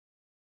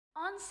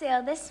On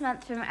sale this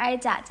month from our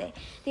daddy,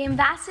 The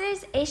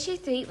Ambassadors Issue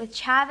 3 with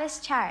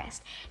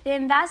Charest, The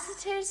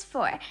Ambassadors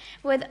 4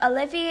 with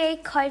Olivier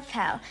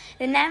Coipel,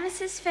 The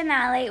Nemesis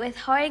Finale with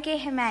Jorge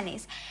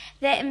Jimenez,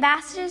 The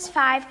Ambassadors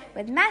 5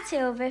 with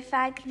Matteo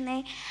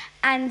Bifagni,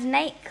 and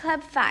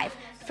Nightclub 5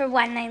 for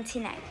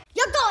 $1.99.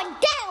 You're going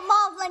down,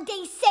 Marvel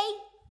DC!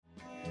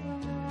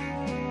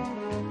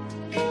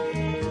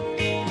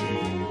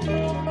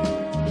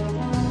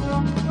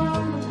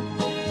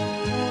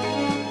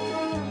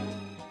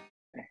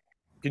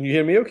 Can you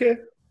hear me okay?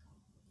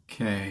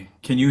 Okay.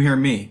 Can you hear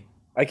me?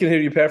 I can hear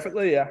you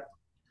perfectly, yeah.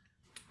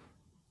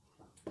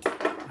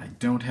 I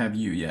don't have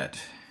you yet.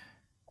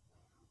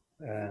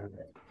 Is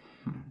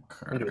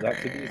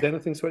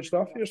anything switched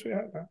off here,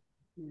 sweetheart?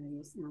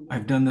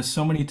 I've done this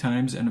so many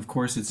times, and of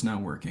course it's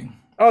not working.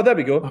 Oh, there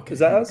we go. Okay, is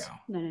that us?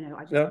 No.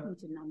 I just No? need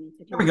to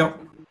unmute it. There we go.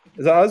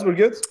 Is that us? We're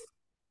good?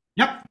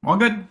 Yep, all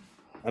good.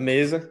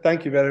 Amazing.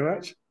 Thank you very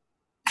much.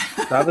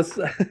 Travis.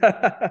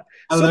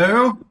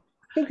 Hello.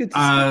 So good to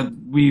see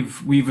you.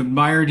 We've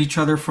admired each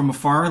other from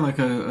afar, like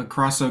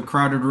across a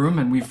crowded room,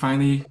 and we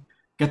finally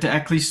get to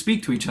actually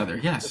speak to each other.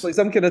 Yes. It's like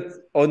some kind of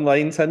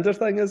online Tinder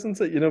thing,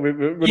 isn't it? You know,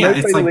 we're Yeah, now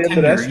it's finally like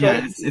in the Tinder.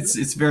 Yeah, restaurant.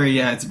 it's very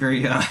it's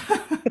very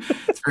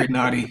it's very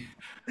naughty.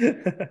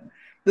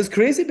 That's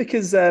crazy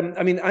because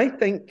I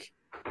think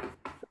I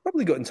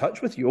probably got in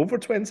touch with you over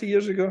 20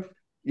 years ago.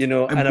 You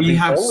know, and I've we been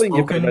have following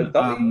you for spoken.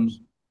 about 30 years.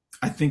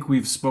 I think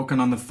we've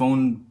spoken on the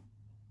phone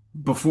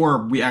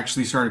before we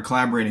actually started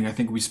collaborating. I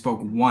think we spoke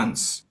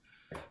once,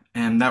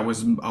 and that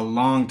was a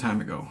long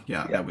time ago.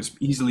 Yeah, that was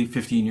easily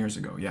 15 years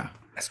ago. Yeah.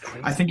 That's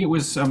crazy. I think it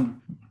was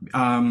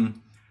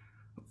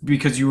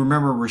because you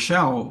remember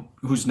Rochelle,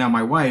 who's now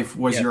my wife,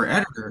 was your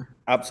editor.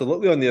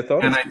 Absolutely, on the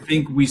authority. And I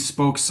think we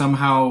spoke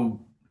somehow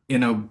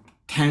in a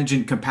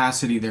tangent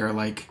capacity there.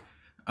 Like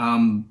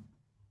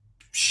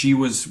she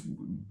was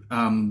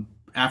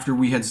after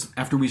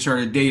we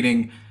started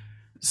dating,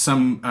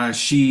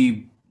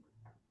 she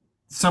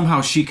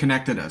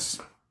connected us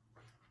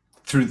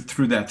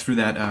through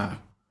that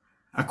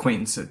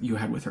acquaintance that you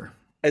had with her.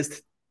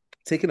 It's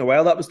taken a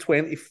while. That was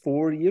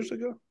 24 years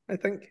ago, I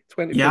think.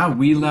 24. Yeah,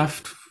 we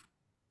left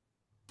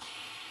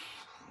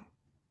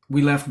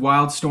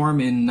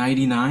Wildstorm in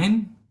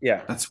 '99.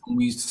 Yeah. That's when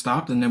we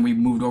stopped, and then we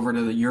moved over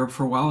to Europe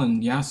for a while.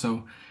 And yeah,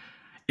 so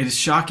it is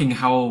shocking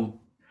how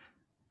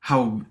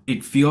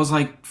it feels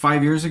like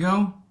 5 years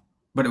ago,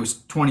 but it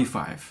was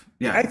 25.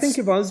 Yeah, I think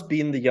of us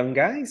being the young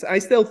guys. I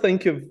still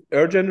think of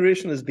our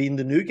generation as being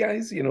the new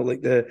guys, you know,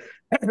 like the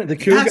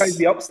cool guys,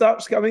 the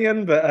upstarts coming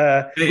in.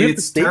 But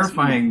it's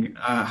terrifying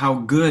how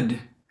good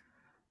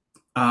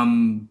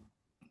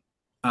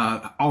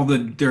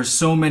there's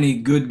so many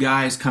good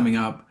guys coming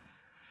up.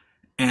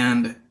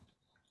 And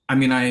I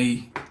mean,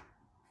 I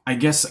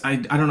guess I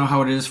don't know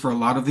how it is for a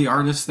lot of the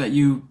artists that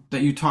you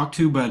talk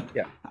to, but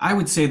I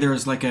would say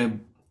there's like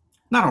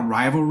not a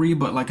rivalry,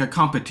 but like a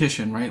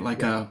competition, right?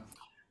 Like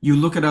you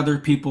look at other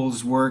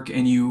people's work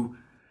and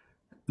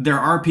there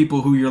are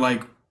people who you're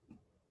like,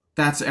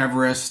 that's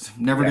Everest,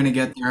 never going to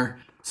get there.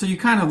 So you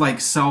kind of like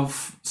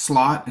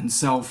self-slot and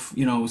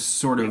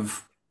sort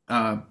of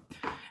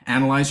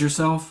analyze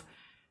yourself.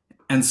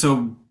 And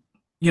so,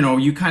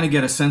 you kind of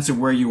get a sense of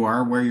where you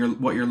are,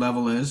 what your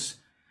level is.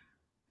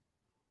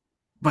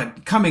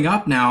 But coming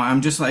up now, I'm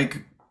just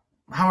like,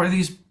 how are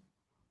these,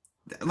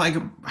 like,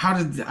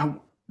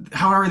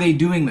 how are they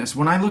doing this?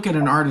 When I look at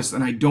an artist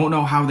and I don't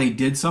know how they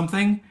did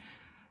something,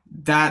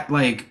 that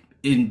like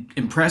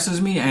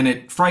impresses me and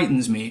it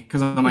frightens me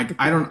because I'm like,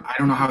 I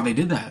don't know how they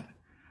did that.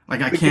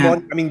 Like I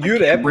can't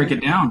break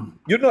it down.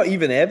 You're not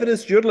even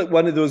Everest. You're like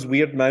one of those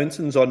weird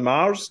mountains on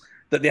Mars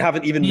that they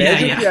haven't even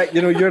measured yet.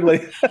 You know, you're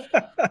like,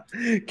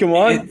 come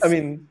on.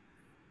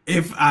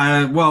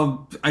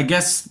 I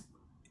guess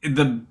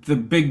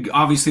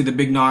obviously the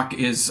big knock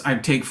is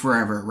I'd take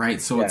forever,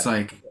 right? So it's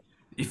like,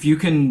 if you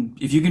can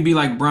be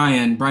like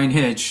Brian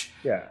Hitch,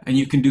 and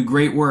you can do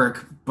great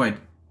work, but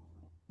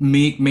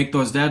make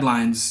those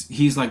deadlines,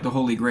 he's like the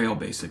holy grail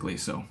basically.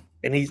 So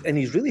and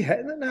he's really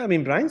hitting it now. I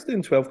mean, Brian's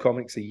doing 12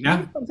 comics a year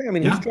or something. I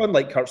mean, he's drawn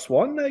like Kurt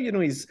Swan now. You know,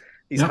 he's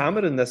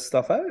hammering this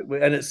stuff out,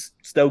 and it's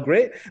still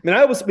great. I mean,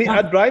 I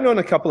had Brian on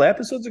a couple of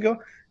episodes ago,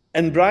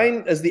 and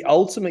Brian is the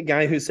ultimate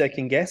guy who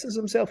second guesses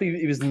himself.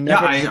 He was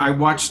never. Yeah, I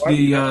watched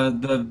the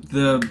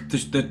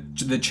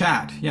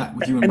chat. Yeah,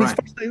 with you and Brian. His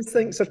first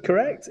instincts are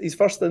correct.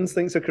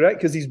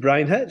 Because he's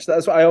Brian Hitch.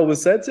 That's what I always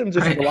said to him.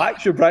 Just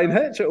relax, you're Brian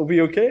Hitch. It'll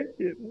be okay.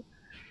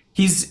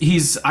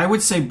 I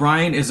would say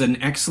Brian is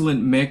an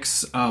excellent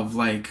mix of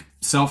like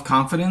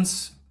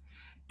self-confidence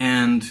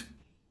and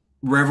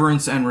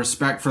reverence and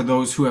respect for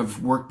those who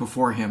have worked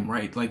before him,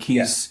 right? Like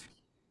he's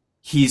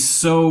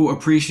so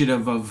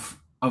appreciative of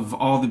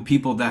all the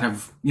people that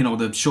have,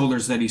 the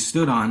shoulders that he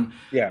stood on.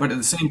 Yeah. But at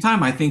the same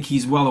time, I think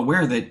he's well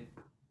aware that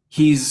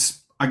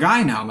he's a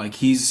guy now. Like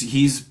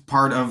he's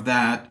part of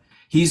that.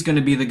 He's going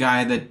to be the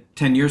guy that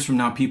 10 years from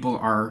now, people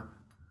are,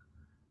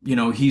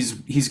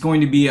 he's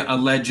going to be a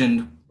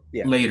legend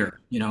later,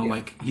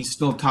 like he's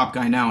still a top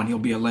guy now and he'll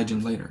be a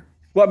legend later.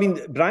 Well, I mean,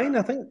 Brian,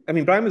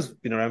 Brian has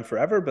been around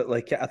forever, but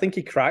like, I think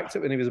he cracked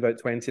it when he was about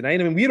 29.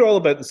 I mean, we're all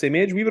about the same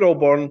age. We were all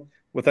born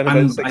within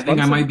about 6 months. I think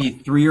I might be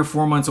 3 or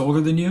 4 months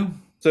older than you.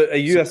 So are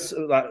you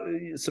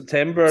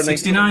September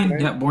 69?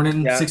 Yeah, born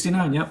in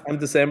 69. Yep. I'm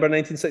December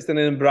 1969,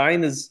 and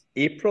Brian is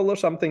April or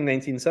something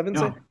 1970.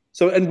 Yeah.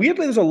 So, and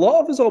weirdly, there's a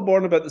lot of us all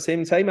born about the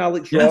same time.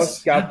 Alex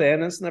Ross, Garth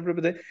Ennis, and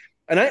everybody.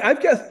 And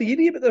I've got a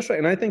theory about this, right?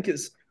 And I think I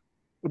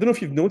don't know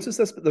if you've noticed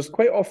this, but there's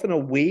quite often a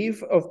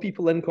wave of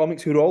people in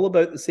comics who are all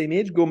about the same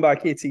age, going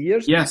back 80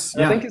 years. Yes.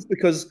 I think it's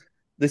because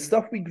the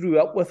stuff we grew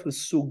up with was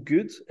so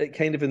good, it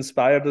kind of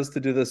inspired us to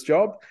do this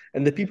job.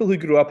 And the people who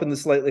grew up in the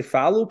slightly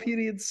fallow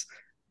periods,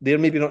 they're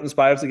maybe not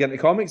inspired to get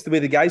into comics. The way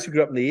the guys who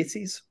grew up in the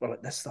 80s were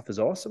like, this stuff is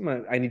awesome.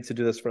 I need to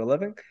do this for a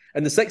living.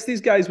 And the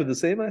 60s guys were the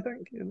same, I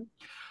think.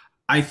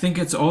 I think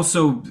it's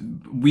also,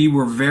 we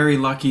were very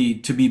lucky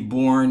to be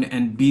born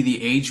and be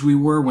the age we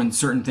were when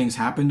certain things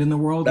happened in the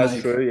world.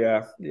 That's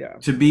true, yeah.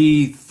 To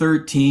be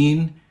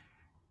 13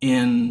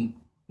 in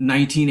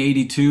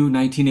 1982,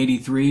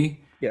 1983,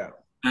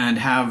 and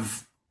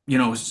have,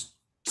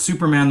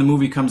 Superman, the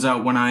movie, comes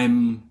out when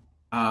I'm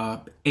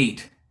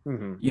 8.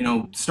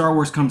 Mm-hmm. Star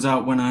Wars comes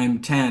out when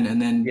I'm 10,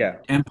 and then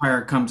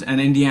Empire comes,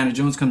 and Indiana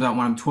Jones comes out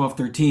when I'm 12,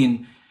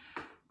 13.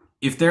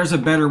 If there's a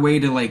better way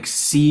to like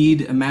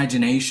seed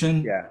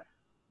imagination,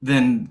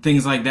 than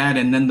things like that,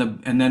 and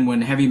then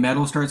when heavy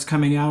metal starts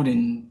coming out,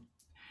 and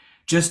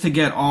just to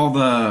get all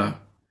the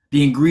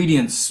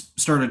ingredients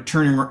started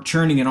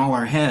churning in all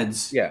our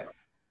heads. Yeah,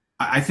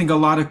 I think a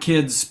lot of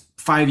kids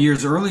 5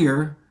 years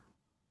earlier,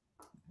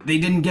 they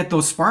didn't get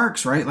those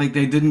sparks, right? Like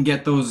they didn't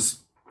get those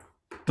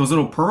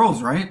little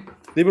pearls, right?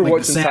 They were like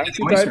watching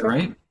Taxi Driver,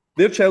 right?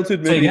 Their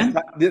childhood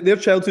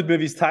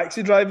movies,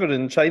 Taxi Driver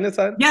in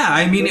Chinatown. Yeah,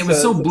 I mean, it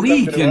was so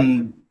bleak,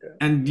 and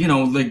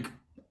like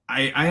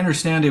I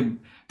understand it.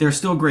 They're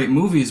still great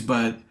movies,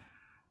 but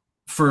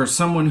for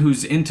someone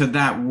who's into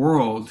that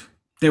world,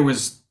 there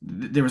was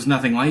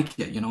nothing like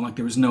it. Like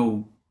there's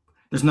nothing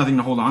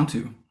to hold on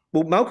to.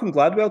 Well, Malcolm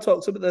Gladwell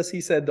talks about this.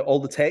 He said that all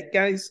the tech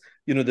guys,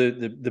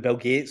 the Bill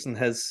Gates and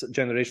his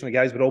generation of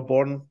guys, were all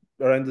born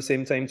around the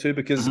same time too,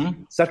 because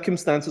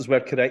circumstances were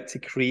correct to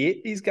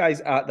create these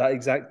guys at that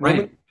exact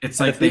moment. Right.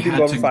 It's like they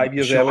had to 5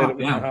 years earlier, it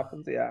wouldn't have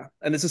happened. Yeah,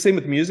 and it's the same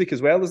with music as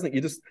well, isn't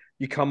it?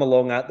 You come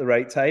along at the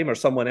right time, or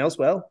someone else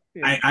will.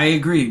 Yeah. I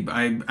agree.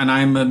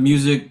 I'm a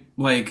music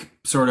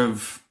sort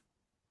of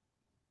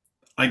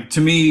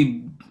to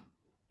me,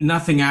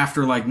 nothing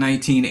after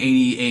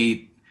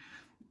 1988.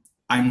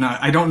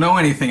 I don't know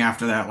anything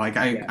after that.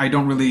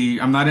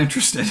 I'm not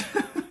interested.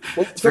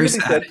 Well, it's very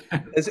sad.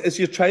 It's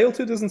your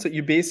childhood, isn't it?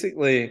 You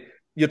basically,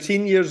 your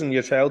teen years and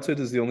your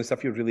childhood is the only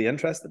stuff you're really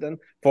interested in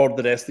for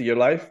the rest of your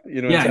life.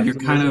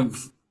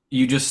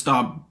 You just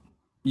stop.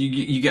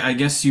 I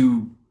guess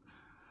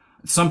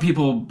some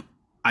people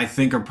I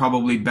think are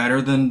probably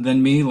better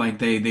than me. Like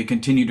they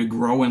continue to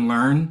grow and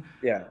learn.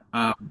 Yeah.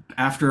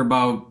 After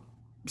about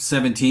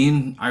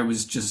 17, I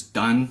was just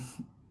done.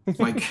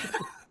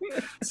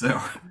 So.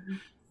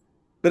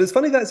 But it's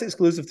funny that's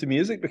exclusive to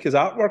music, because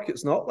artwork,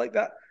 it's not like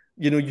that.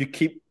 You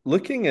keep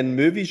looking in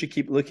movies, you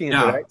keep looking at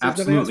directors.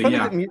 Absolutely, it's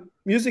funny that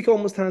music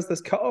almost has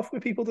this cutoff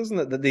with people, doesn't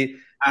it? That they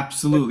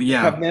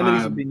have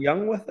memories of being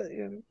young with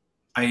it.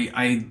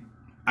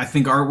 I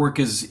think artwork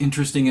is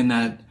interesting in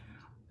that,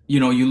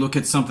 you look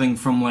at something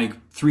from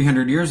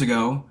 300 years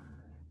ago,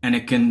 and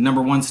it can,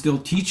 number one, still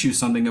teach you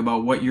something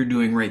about what you're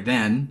doing right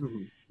then.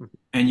 Mm-hmm.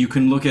 And you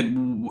can look at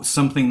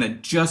something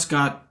that just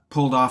got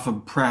pulled off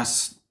of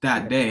press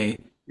that day.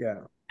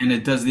 Yeah. And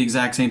it does the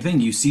exact same thing.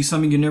 You see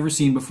something you've never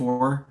seen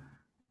before,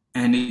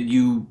 and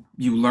you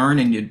learn,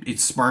 and it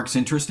sparks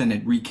interest, and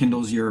it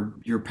rekindles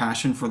your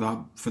passion for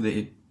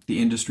the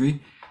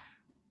industry.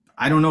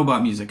 I don't know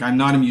about music. I'm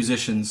not a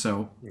musician,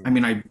 so I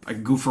mean, I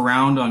goof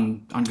around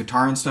on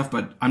guitar and stuff,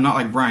 but I'm not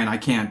like Brian.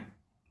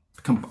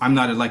 I'm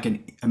not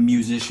a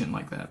musician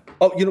like that.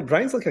 Oh,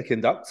 Brian's like a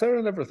conductor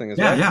and everything as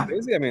well. Yeah.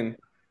 Crazy. I mean,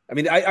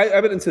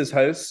 I went into his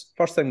house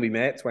first time we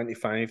met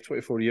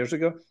 24 years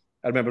ago.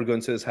 I remember going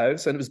to his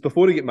house, and it was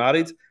before he got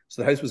married,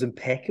 so the house was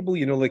impeccable.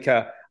 Like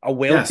a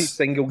wealthy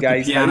single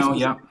guy's piano,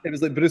 house. It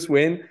was like Bruce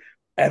Wayne.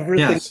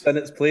 Everything's in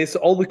its place.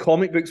 All the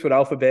comic books were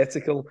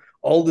alphabetical.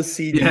 All the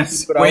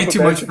CDs were way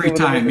too much free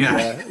time.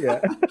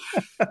 Yeah.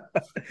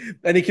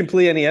 And he can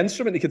play any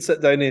instrument. He could sit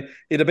down. He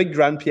had a big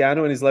grand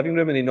piano in his living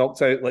room, and he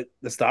knocked out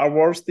the Star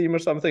Wars theme or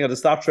something, or the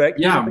Star Trek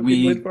theme.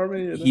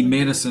 Yeah, he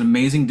made us an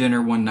amazing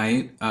dinner one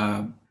night.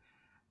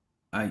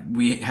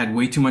 We had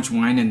way too much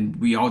wine, and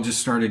we all just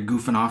started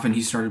goofing off, and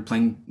he started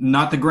playing,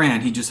 not the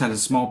grand, he just had a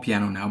small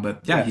piano now,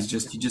 but he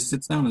just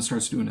sits down and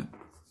starts doing it.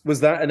 Was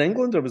that in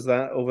England, or was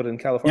that over in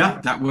California?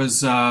 Yeah, that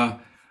was,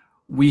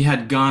 we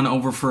had gone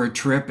over for a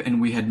trip,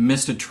 and we had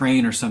missed a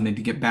train or something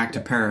to get back to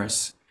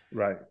Paris.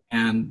 Right.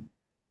 And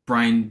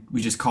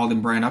we just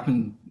called Brian up,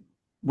 and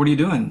what are you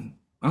doing?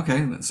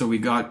 Okay. So we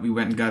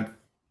went and got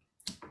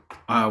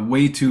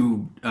way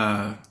too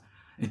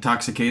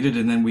intoxicated,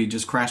 and then we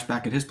just crashed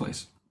back at his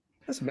place.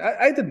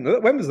 I didn't know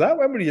that. When was that?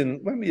 When were you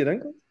in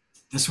England?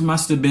 This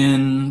must have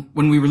been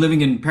when we were living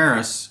in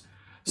Paris.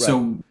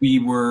 So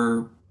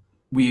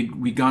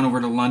we'd gone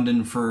over to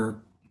London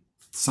for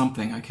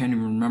something, I can't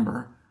even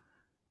remember.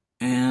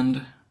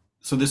 And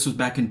so this was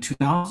back in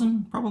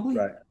 2000, probably.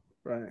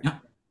 Right. Yeah.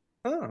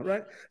 Oh,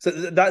 right. So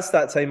that's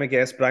that time, I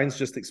guess. Brian's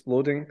just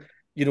exploding,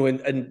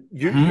 and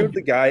you're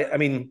the guy. I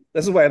mean,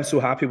 this is why I'm so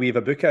happy we have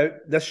a book out.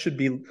 This should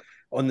be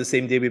on the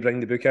same day we bring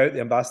the book out,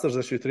 The Ambassadors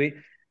issue 3.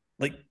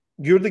 Like,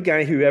 you're the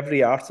guy who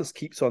every artist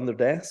keeps on their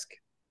desk.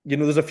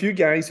 There's a few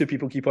guys who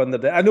people keep on their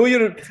desk. I know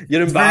you're embarrassed.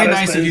 It's very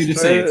nice of you to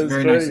say. It's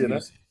very nice of you.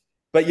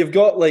 But you've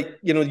got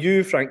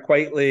you, Frank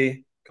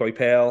Whiteley, Coy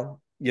Pell,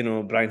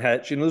 Brian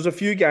Hitch. There's a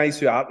few guys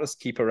who artists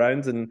keep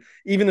around, and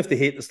even if they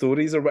hate the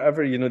stories or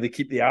whatever, they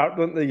keep the art,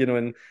 don't they?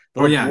 And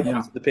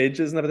the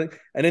pages and everything.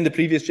 And in the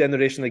previous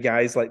generation of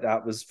guys like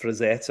that was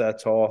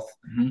Frazetta, Toth,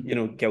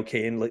 Gil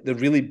Kane, like the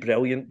really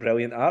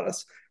brilliant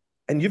artists.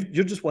 And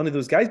you're just one of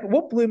those guys. But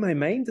what blew my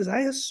mind is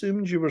I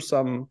assumed you were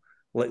some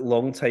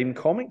long-time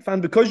comic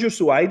fan because you're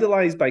so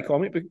idolized by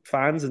comic book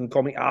fans and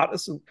comic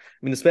artists, and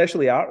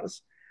especially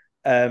artists.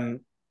 But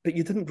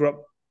you didn't grow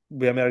up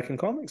with American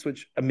comics,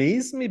 which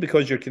amazed me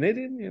because you're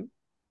Canadian.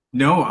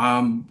 No,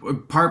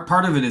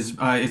 part of it is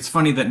it's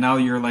funny that now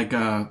you're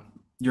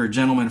you're a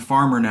gentleman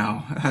farmer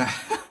now.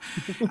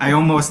 I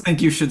almost think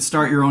you should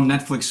start your own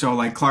Netflix show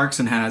like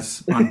Clarkson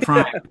has on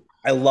Prime.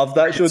 I love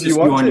that show. Do you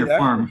watch it? On your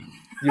farm.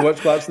 You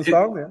watch Clarkson's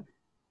Farm? Yeah,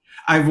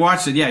 I've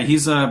watched it. Yeah,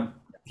 he's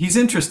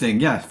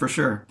interesting. Yeah, for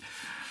sure.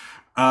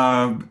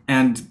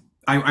 And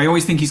I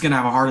always think he's gonna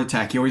have a heart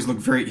attack. He always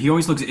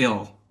looks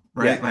ill,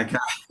 right? Yeah.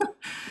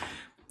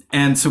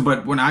 And so,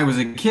 but when I was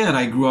a kid,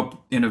 I grew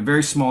up in a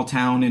very small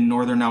town in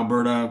northern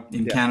Alberta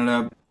in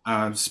Canada.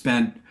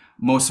 Spent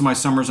most of my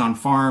summers on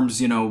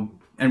farms,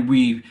 and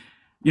we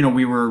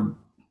were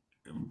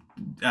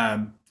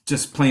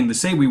just plain to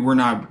say we were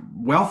not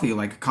wealthy.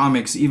 Like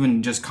comics,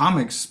 even just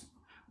comics,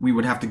 we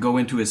would have to go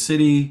into a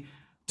city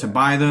to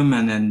buy them,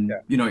 and then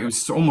it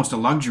was almost a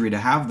luxury to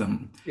have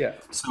them. Yeah.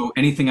 So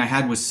anything I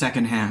had was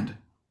secondhand,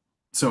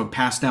 so it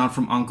passed down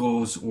from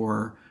uncles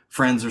or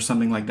friends or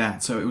something like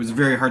that. So it was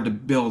very hard to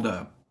build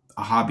a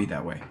hobby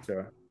that way.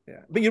 Sure.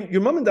 Yeah. But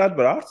your mum and dad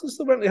were artists,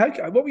 though, weren't they?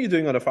 What were you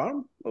doing on a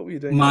farm? What were you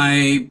doing?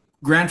 My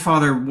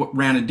grandfather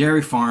ran a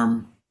dairy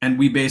farm, and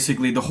we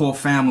basically, the whole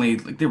family,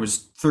 there was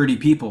 30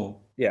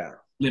 people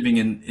living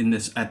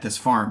at this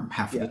farm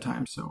half of the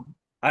time. So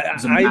I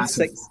had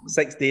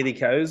six dairy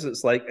cows.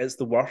 It's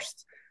the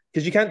worst.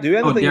 Because you can't do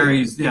anything.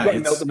 You've got to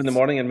milk them in the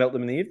morning and milk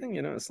them in the evening.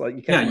 It's like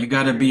you can't. Yeah, you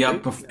got to be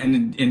up.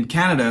 And in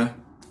Canada,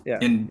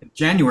 in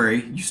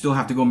January, you still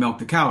have to go milk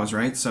the cows,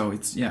 right? So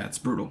it's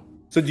brutal.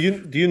 So do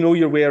you know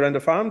your way around a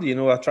farm? Do you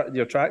know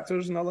your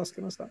tractors and all this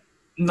kind of stuff?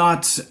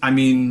 Not. I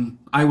mean,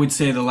 I would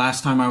say the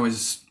last time I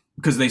was,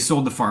 because they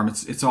sold the farm.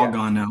 It's all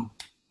gone now.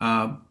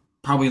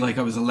 Probably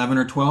I was 11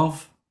 or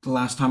 12 the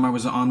last time I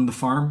was on the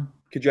farm.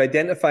 Could you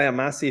identify a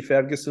Massey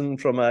Ferguson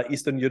from an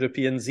Eastern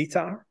European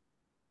Zetar?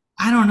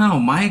 I don't know.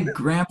 My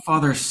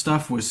grandfather's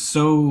stuff was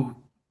so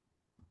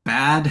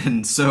bad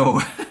and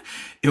so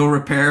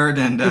ill-repaired,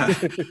 and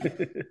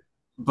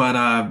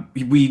but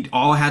we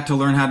all had to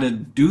learn how to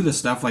do the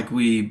stuff.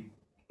 We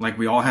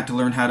all had to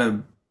learn how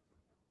to,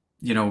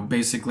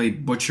 basically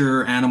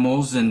butcher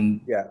animals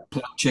and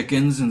pluck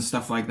chickens and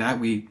stuff like that.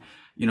 We,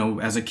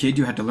 as a kid,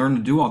 you had to learn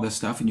to do all this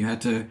stuff, and you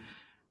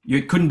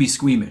couldn't be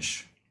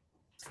squeamish.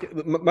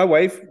 My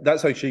wife,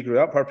 that's how she grew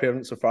up. Her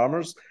parents are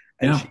farmers,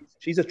 and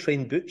she's a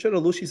trained butcher,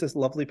 although she's this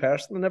lovely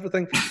person and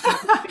everything.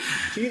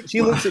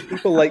 She looks at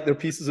people like they're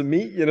pieces of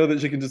meat, that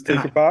she can just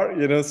take apart,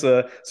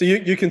 So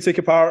you can take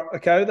apart a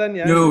cow then,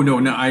 yeah? No.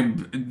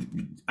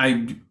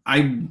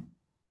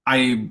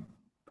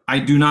 I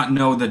do not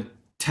know the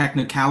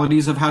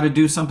technicalities of how to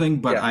do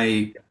something, but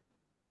I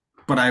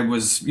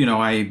was,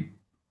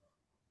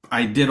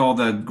 I did all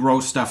the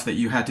gross stuff that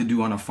you had to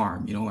do on a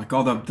farm,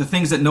 all the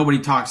things that nobody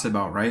talks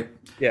about, right?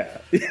 Yeah.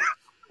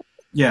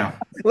 Yeah.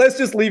 Let's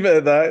just leave it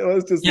at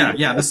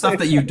that. The stuff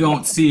that you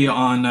don't see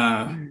on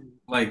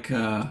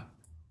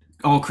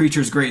All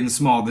Creatures Great and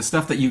Small. The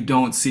stuff that you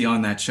don't see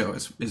on that show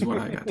is what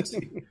I got to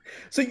see.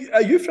 So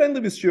are you friendly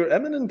with Stuart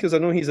Eminem? Because I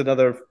know he's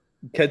another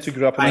kid who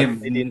grew up in a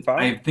Canadian farm.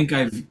 I think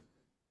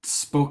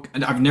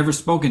I've never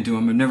spoken to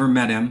him. I've never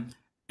met him.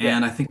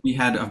 And I think we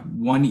had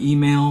one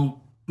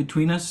email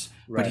between us.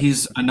 Right. But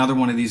he's another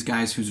one of these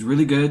guys who's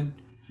really good.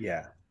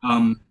 Yeah.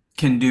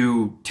 Can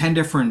do 10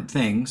 different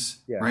things,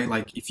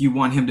 right? If you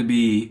want him to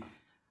be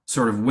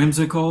sort of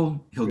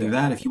whimsical, he'll do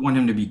that. If you want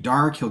him to be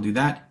dark, he'll do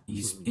that.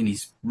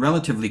 He's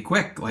relatively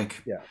quick. I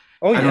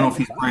don't know if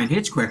he's Brian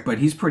Hitch quick, but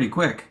he's pretty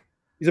quick.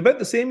 He's about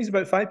the same. He's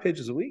about 5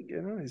 pages a week.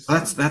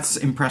 That's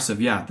impressive.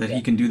 Yeah, that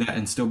he can do that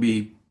and still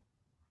be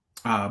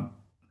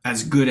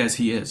as good as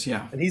he is.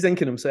 Yeah, and he's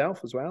inking himself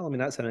as well. I mean,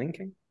 that's an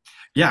inking.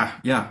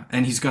 Yeah,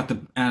 and he's got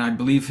and I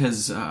believe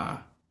his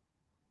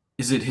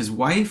is it his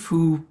wife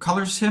who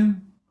colors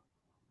him?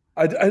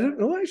 I don't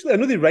know, actually. I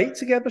know they write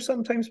together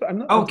sometimes, but I'm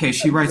not. Okay,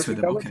 she writes with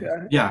him. Okay.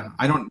 Yeah,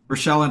 I don't.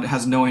 Rochelle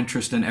has no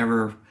interest in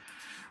ever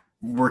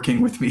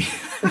working with me.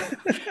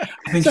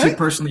 I think she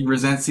personally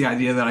resents the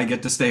idea that I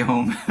get to stay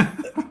home.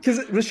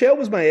 Because Rochelle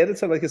was my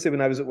editor, like I said,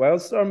 when I was at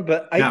Wildstorm,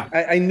 but Yeah.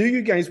 I knew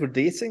you guys were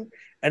dating,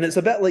 and it's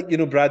a bit like,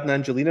 Brad and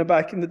Angelina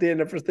back in the day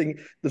and everything.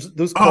 There's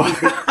those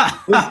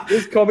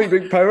those comic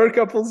book power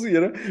couples, But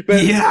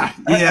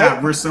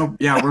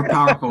we're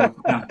powerful.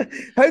 Yeah.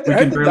 We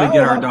can barely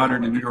get our daughter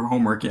to do her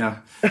homework. Yeah.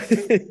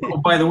 Oh,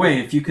 by the way,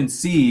 if you can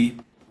see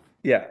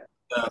the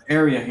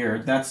area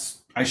here,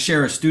 I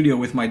share a studio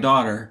with my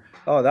daughter.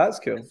 Oh, that's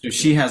cool. So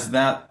she has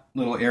that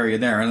little area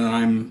there, and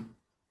then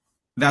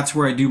that's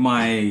where I do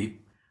my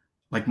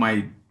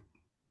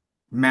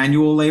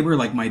manual labor,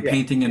 like my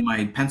painting and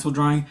my pencil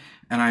drawing.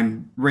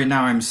 And right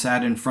now I'm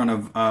sat in front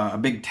of a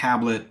big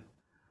tablet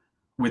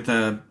with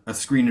a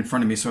screen in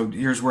front of me. So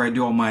here's where I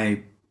do all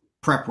my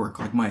prep work,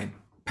 like my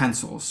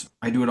pencils.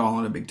 I do it all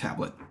on a big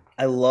tablet.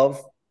 I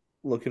love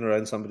looking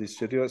around somebody's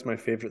studio. It's my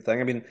favorite thing.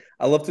 I mean,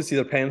 I love to see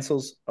their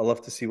pencils. I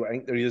love to see what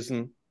ink they're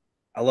using.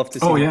 I love to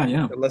see what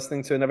they're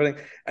listening to and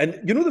everything. And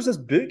there's this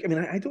book. I mean,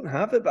 I don't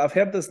have it, but I've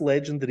heard this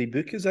legendary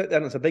book is out there,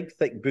 and it's a big,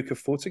 thick book of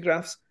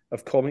photographs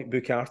of comic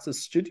book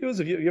artists' studios.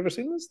 Have you ever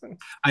seen this thing?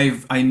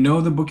 I know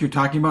the book you're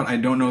talking about. I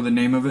don't know the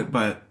name of it,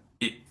 but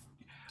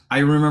I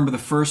remember the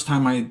first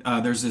time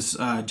there's this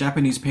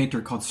Japanese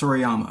painter called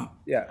Sorayama.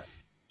 Yeah.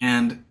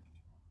 And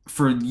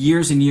for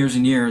years and years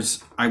and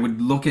years, I would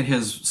look at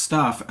his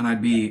stuff and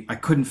I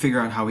couldn't figure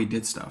out how he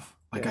did stuff.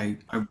 Like I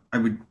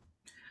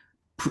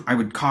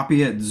would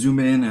copy it, zoom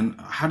in, and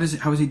how is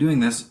he doing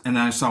this? And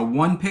then I saw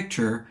one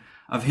picture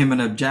of him in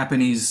a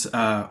Japanese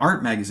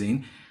art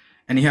magazine,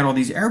 and he had all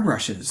these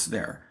airbrushes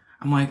there.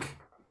 I'm like,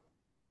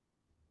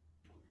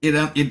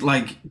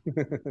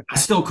 I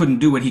still couldn't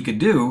do what he could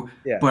do,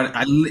 but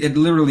it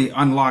literally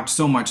unlocked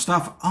so much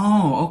stuff.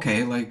 Oh,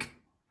 okay, like,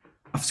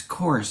 of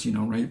course,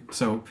 right?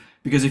 So,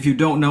 because if you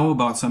don't know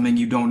about something,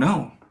 you don't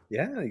know.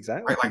 Yeah,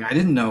 exactly. Right? Like, I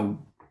didn't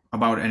know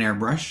about an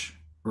airbrush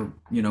or,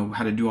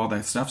 how to do all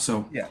that stuff.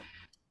 So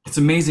it's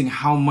amazing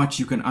how much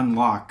you can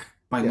unlock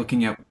by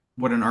looking at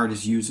what an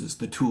artist uses,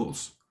 the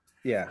tools.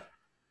 Yeah.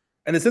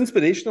 And it's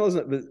inspirational, isn't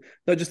it? But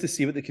not just to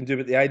see what they can do,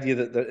 but the idea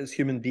that it's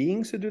human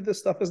beings who do this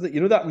stuff, isn't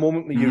it? That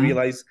moment when you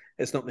realize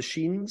it's not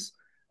machines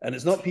and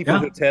it's not people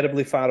who are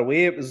terribly far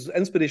away. It was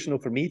inspirational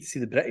for me to see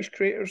the British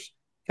creators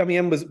coming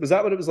in. Was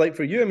that what it was like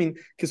for you? I mean,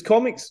 because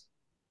comics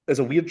is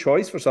a weird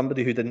choice for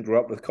somebody who didn't grow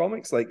up with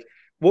comics. Like,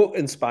 what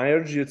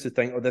inspired you to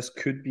think, this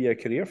could be a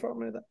career for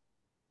me then?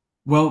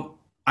 Well,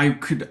 I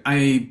could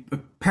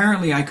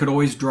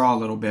always draw a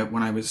little bit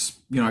when I was,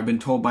 I've been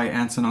told by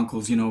aunts and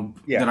uncles,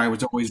 that I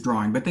was always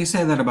drawing, but they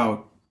say that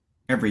about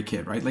every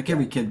kid, right? Like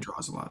every kid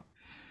draws a lot.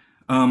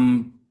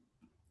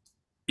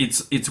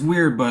 It's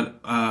weird, but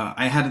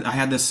I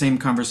had this same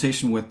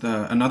conversation with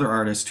another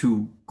artist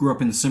who grew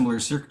up in similar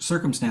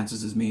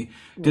circumstances as me,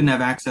 didn't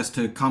have access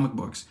to comic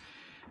books,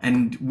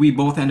 and we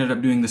both ended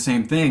up doing the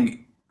same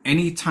thing.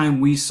 Anytime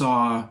we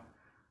saw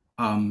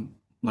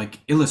like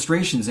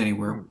illustrations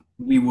anywhere,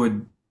 we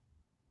would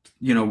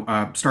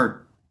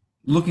start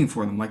looking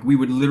for them. Like we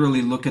would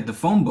literally look at the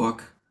phone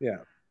book. Yeah.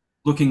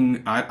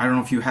 Looking, I don't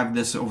know if you have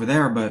this over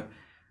there, but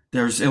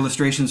there's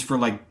illustrations for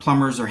like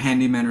plumbers or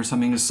handymen or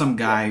something. There's some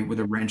guy with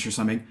a wrench or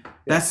something.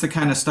 That's the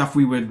kind of stuff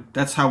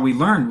that's how we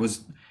learned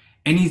was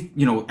any,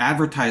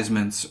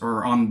 advertisements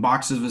or on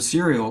boxes of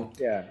cereal.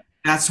 Yeah.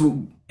 That's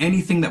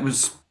anything that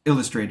was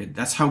illustrated.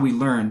 That's how we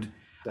learned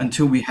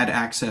until we had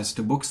access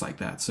to books like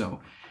that.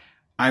 So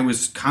I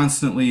was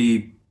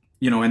constantly,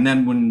 and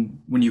then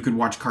when you could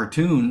watch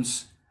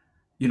cartoons,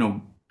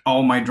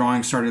 all my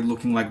drawings started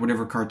looking like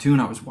whatever cartoon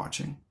I was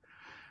watching.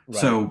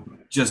 Right. So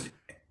just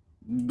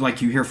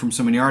like you hear from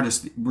so many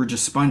artists, we're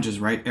just sponges,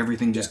 right?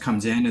 Everything just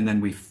comes in and then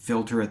we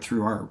filter it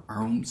through our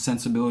own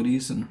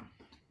sensibilities, and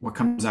what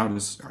comes out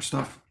is our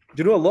stuff.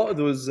 Do you know a lot of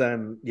those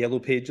yellow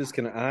pages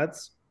kind of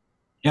ads?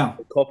 Yeah.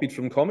 Copied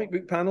from comic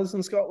book panels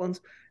in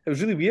Scotland. It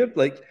was really weird.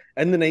 Like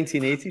in the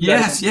 1980s.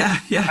 Yes, yeah.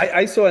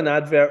 I saw an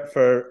advert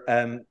for,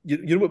 you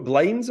know what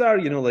blinds are?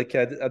 Like,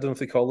 I don't know if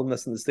they call them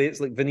this in the States,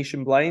 like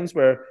Venetian blinds,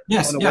 where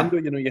on a window,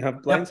 you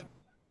have blinds. Yep.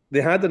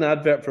 They had an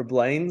advert for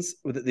blinds.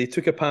 They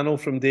took a panel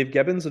from Dave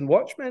Gibbons and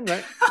Watchmen,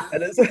 right?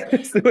 And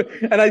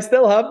and I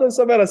still have them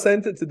somewhere. I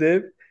sent it to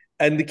Dave.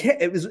 And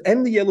it was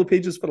in the yellow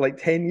pages for like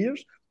 10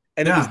 years.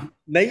 And it was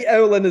Night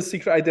Owl in his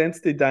Secret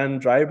Identity, Dan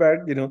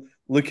Dryberg,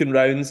 looking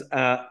rounds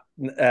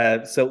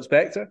at Silk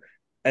Spectre.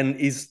 And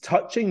he's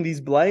touching these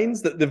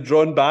blinds that they've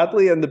drawn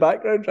badly in the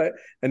background, right?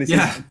 And he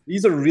says,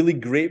 these are really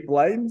great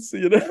blinds,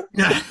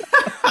 Yeah.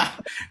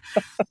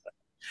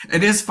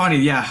 It is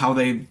funny, how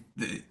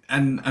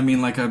and I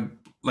mean, like an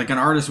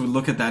artist would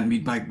look at that and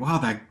be like,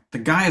 wow, the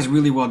guy is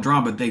really well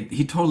drawn, but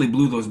he totally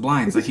blew those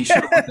blinds. Like he should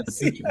have looked at the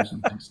picture or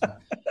something. So.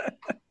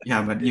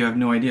 Yeah, but you have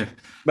no idea.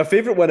 My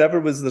favorite one ever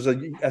was there's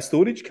a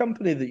storage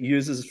company that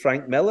uses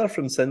Frank Millar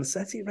from Sin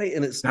City, right?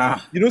 And it's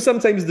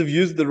sometimes they've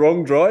used the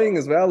wrong drawing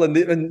as well, and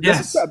this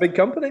is quite a big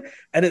company,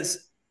 and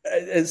it's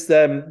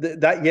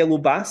that yellow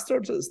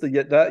bastard. It's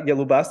that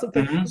yellow bastard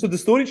thing. Mm-hmm. So the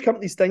storage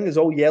company's thing is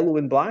all yellow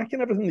and black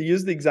and everything. They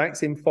use the exact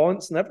same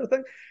fonts and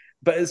everything.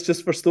 but it's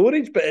just for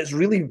storage. But it's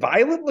really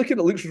violent looking.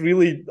 It looks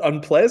really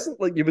unpleasant.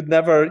 Like you would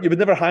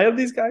never hire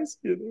these guys.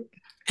 You know?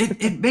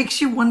 It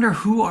makes you wonder,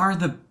 who are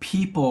the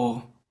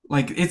people?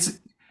 Like, it's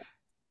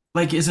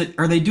like,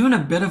 are they doing a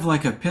bit of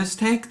like a piss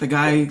take? The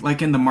guy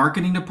like in the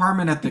marketing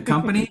department at the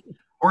company,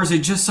 or is it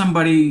just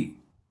somebody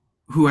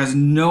who has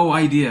no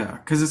idea?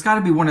 Because it's got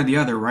to be one or the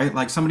other, right?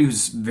 Like somebody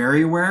who's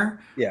very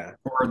aware, yeah,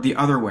 or the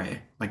other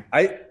way. Like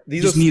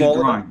these just are need a small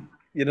drawing. enough,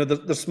 you know,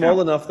 they're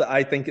small enough that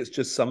I think it's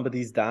just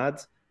somebody's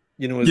dad.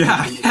 You know,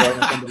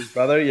 somebody's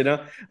brother. You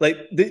know, like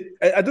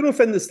I don't know if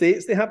in the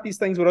States they have these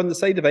things where on the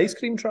side of ice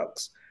cream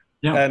trucks.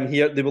 Yeah.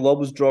 Here they will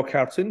always draw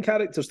cartoon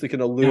characters to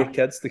kind of lure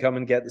kids to come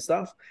and get the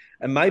stuff.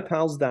 And my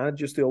pal's dad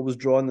used to always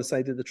draw on the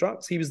side of the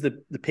trucks. He was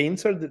the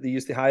painter that they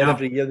used to hire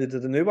every year. They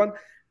did a new one.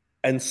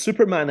 And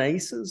Superman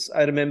Ices,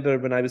 I remember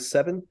when I was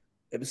 7,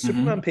 it was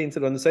Superman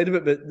painted on the side of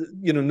it, but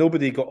you know,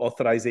 nobody got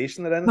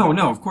authorization or anything.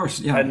 No, of course,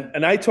 yeah.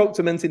 And I talked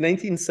him into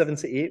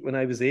 1978 when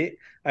I was 8.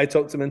 I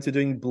talked him into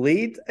doing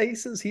Blade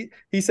Ices.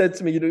 He said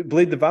to me, you know,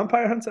 Blade the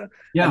Vampire Hunter.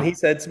 Yeah. And he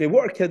said to me,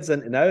 what are kids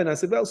into now? And I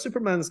said, well,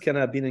 Superman's kind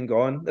of been and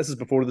gone. This is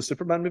before the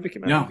Superman movie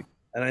came out. Yeah.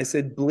 And I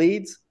said,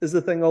 Blade is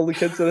the thing all the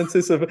kids are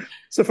into.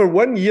 So for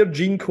 1 year,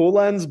 Gene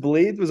Colan's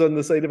Blade was on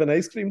the side of an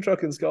ice cream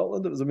truck in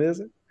Scotland. It was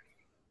amazing.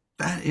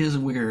 That is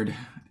weird.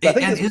 And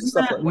isn't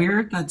that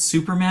weird that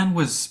Superman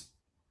was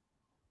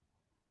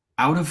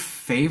out of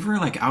favor,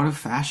 like out of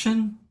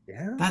fashion?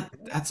 Yeah.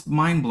 That's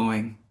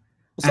mind-blowing.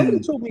 Well, somebody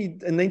told me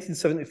in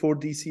 1974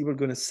 DC were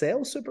going to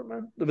sell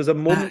Superman. There was a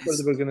moment where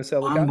they were going to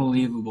sell it.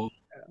 Unbelievable.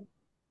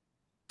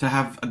 To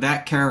have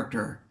that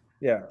character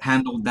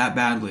handled that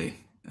badly.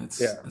 That's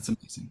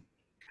amazing.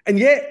 And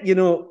yet, you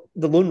know,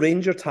 the Lone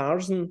Ranger,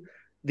 Tarzan,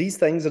 these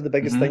things are the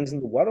biggest things in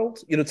the world.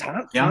 You know,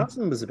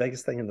 Tarzan was the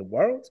biggest thing in the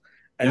world.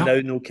 And now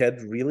no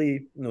kid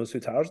really knows who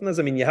Tarzan is.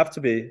 I mean, you have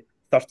to be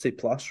 30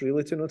 plus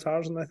really to know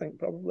Tarzan, I think,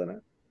 probably now.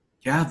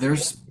 Yeah,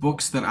 there's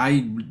books that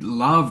I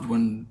loved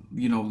when,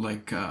 you know,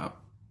 like,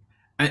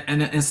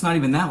 and it's not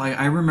even that. Like,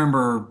 I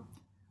remember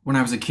when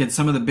I was a kid,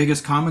 some of the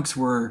biggest comics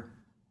were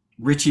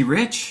Richie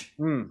Rich,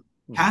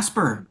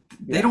 Casper.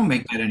 They don't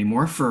make that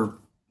anymore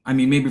I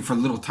mean, maybe for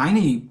little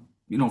tiny,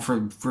 you know,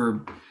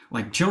 for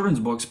like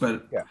children's books,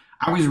 but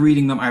I was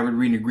reading them. I would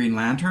read a Green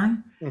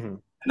Lantern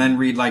and then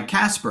read like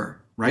Casper.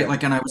 Right,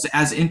 like, and I was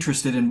as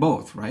interested in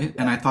both, right,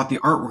 and I thought the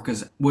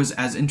artwork was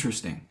as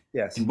interesting,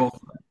 in both of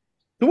them.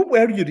 So, what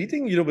were you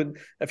reading? You know,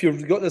 if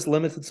you've got this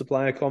limited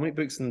supply of comic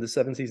books in the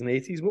 70s and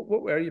 80s,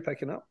 what were you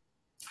picking up?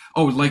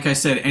 Oh, like I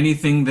said,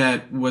 anything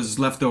that was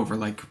left over.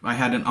 Like I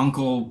had an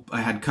uncle,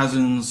 I had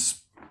cousins,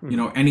 you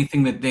know,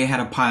 anything that they had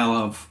a pile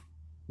of,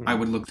 I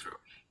would look through.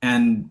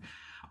 And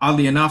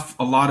oddly enough,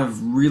 a lot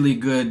of really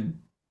good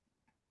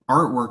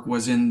artwork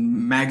was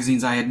in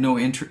magazines I had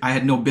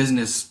no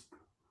business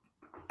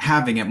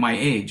having at my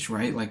age,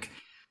 right? Like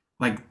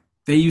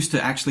they used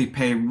to actually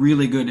pay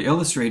really good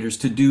illustrators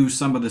to do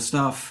some of the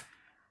stuff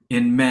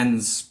in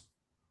men's,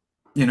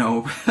 you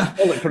know,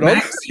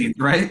 magazines,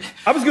 right?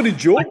 I was going to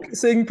joke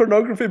saying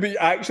pornography, but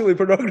actually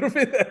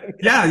pornography then.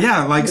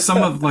 Yeah, like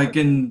some of like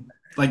in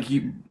like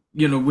you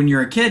know, when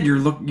you're a kid,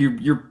 you're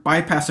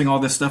bypassing all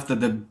this stuff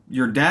that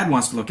your dad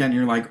wants to look at, and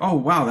you're like, oh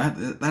wow,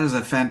 that is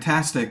a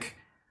fantastic,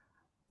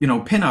 you know,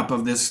 pinup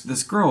of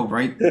this girl,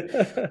 right?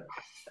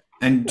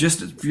 And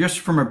just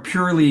from a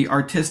purely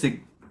artistic,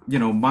 you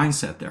know,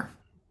 mindset there.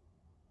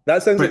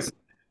 That sounds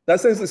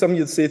like something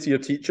you'd say to your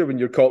teacher when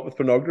you're caught with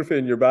pornography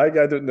in your bag.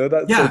 I don't know.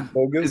 That's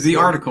the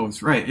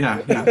articles, right?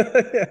 Yeah.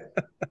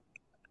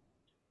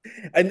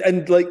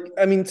 And like,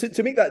 I mean,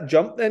 to make that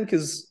jump then,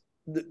 because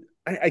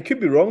I could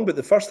be wrong, but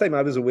the first time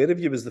I was aware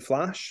of you was the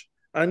Flash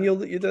annual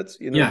that you did.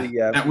 You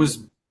know, that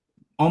was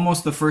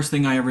almost the first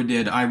thing I ever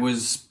did. I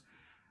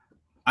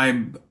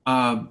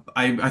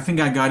think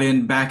I got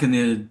in back in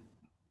the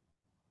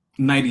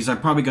 90s. I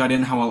probably got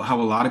in how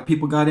a lot of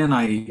people got in.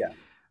 I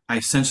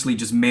essentially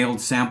just mailed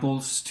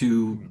samples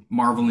to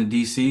Marvel and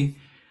DC.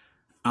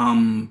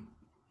 I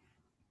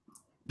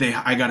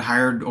got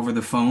hired over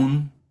the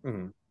phone.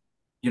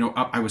 You know,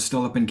 I was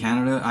still up in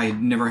Canada. I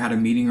had never had a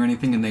meeting or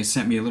anything, and they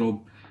sent me a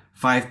little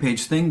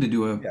 5-page thing to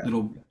do a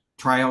little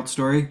tryout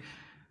story.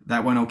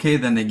 That went okay.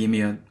 Then they gave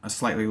me a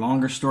slightly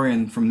longer story,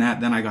 and from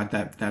that, then I got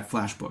that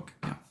Flash book.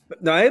 Yeah.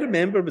 Now, I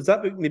remember, was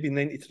that book maybe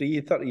 93,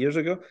 30 years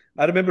ago?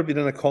 I remember being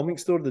in a comic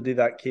store the day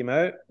that came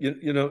out.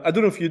 You know, I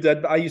don't know if you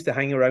did, but I used to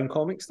hang around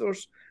comic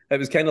stores. It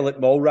was kind of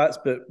like mall rats,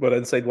 but we're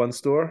inside one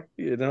store,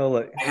 you know?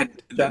 Like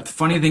the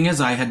funny thing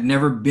is, I had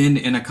never been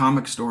in a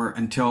comic store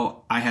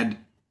until I had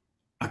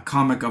a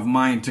comic of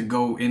mine to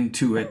go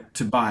into it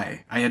to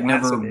buy. I had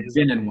never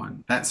been in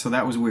one. So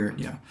that was weird,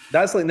 yeah.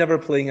 That's like never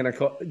playing in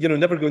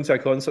never going to a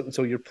concert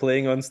until you're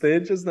playing on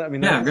stage, isn't it? I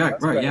mean,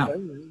 that's right, yeah.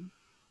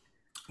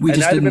 We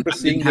just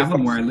didn't have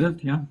them where I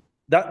lived, yeah.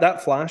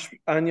 That Flash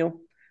annual,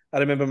 I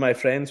remember my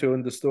friend who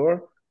owned the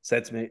store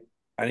said to me,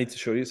 I need to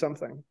show you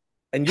something.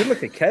 And you're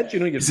like a kid, you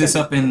know. Is this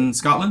up in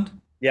Scotland?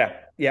 Yeah.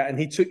 And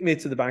he took me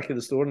to the back of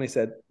the store and he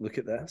said, look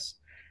at this.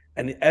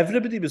 And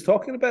everybody was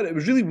talking about it. It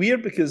was really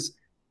weird because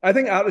I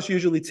think artists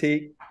usually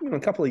take a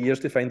couple of years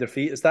to find their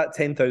feet. It's that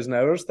 10,000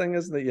 hours thing,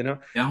 isn't it?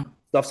 Yeah.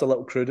 Stuff's a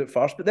little crude at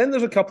first, but then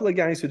there's a couple of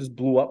guys who just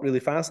blew up really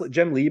fast. Like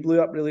Jim Lee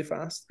blew up really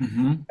fast,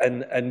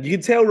 and you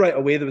could tell right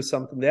away there was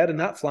something there. And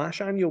that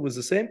Flash annual was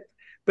the same.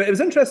 But it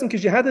was interesting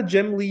because you had a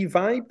Jim Lee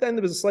vibe. Then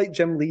there was a slight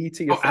Jim Lee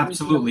to your. Oh,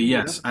 absolutely,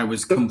 yes. I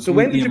was completely so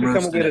when did you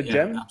become aware of yeah,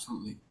 Jim?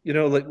 absolutely.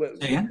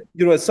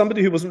 As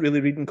somebody who wasn't really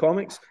reading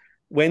comics,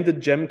 when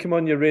did Jim come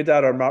on your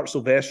radar, or Mark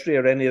Silvestri,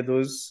 or any of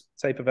those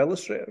type of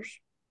illustrators?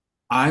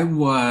 I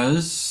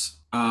was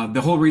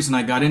the whole reason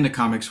I got into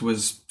comics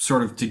was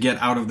sort of to get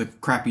out of the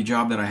crappy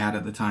job that I had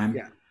at the time.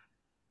 Yeah.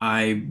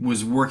 I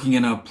was working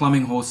in a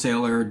plumbing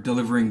wholesaler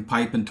delivering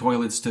pipe and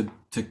toilets to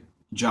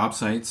job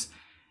sites.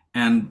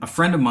 And a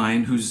friend of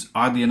mine, who's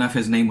oddly enough,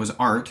 his name was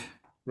Art,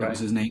 that was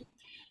his name.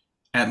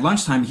 At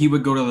lunchtime, he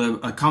would go to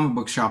a comic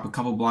book shop a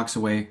couple blocks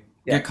away,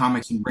 get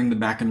comics and bring them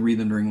back and read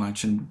them during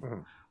lunch. And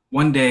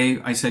one day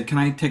I said, "Can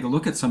I take a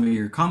look at some of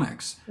your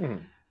comics?"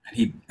 And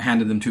he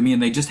handed them to me,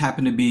 and they just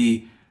happened to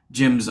be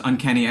Jim's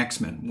Uncanny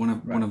X-Men,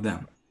 one of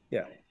them.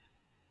 Yeah.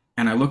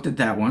 And I looked at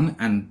that one,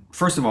 and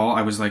first of all,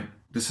 I was like,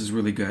 this is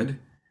really good.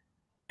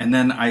 And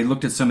then I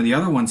looked at some of the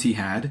other ones he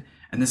had,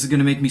 and this is going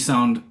to make me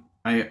sound,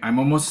 I'm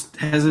almost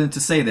hesitant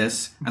to say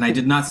this, and I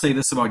did not say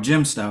this about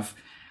Jim stuff,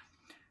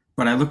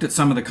 but I looked at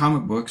some of the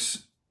comic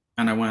books,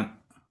 and I went,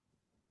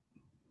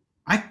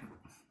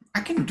 I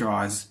can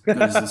draw as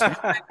good as this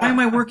guy. Why am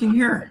I working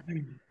here?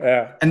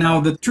 Yeah. And now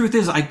the truth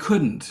is I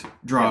couldn't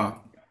draw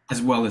as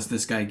well as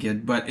this guy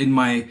did, but in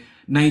my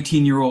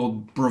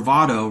 19-year-old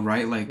bravado,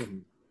 right? Like,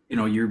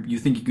 you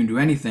think you can do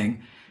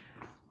anything.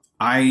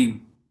 I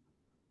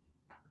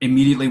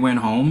immediately went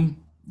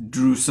home,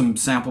 drew some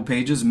sample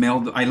pages,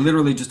 I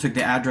literally just took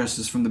the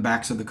addresses from the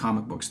backs of the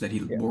comic books that he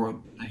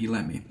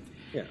lent me.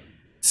 Yeah.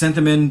 Sent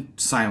them in,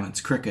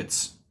 silence,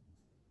 crickets.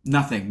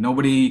 Nothing.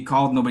 Nobody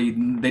called, they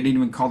didn't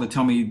even call to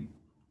tell me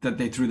that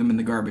they threw them in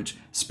the garbage.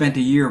 Spent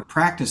a year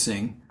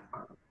practicing,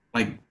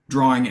 like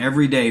drawing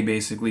every day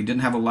basically,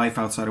 didn't have a life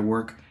outside of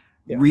work,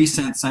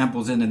 resent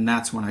samples in, and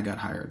that's when I got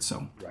hired.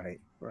 So right.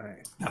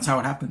 That's how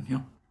it happened,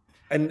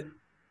 And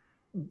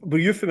were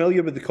you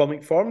familiar with the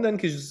comic form then?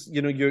 Because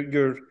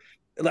you're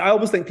I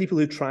always think people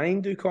who try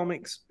and do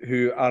comics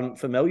who aren't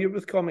familiar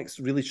with comics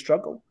really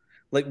struggle.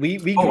 Like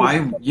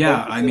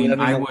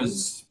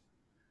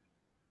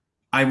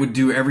I would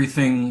do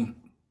everything.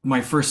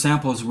 My first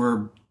samples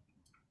were,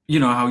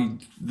 how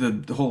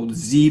the whole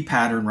Z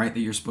pattern, right, that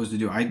you're supposed to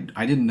do. I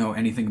didn't know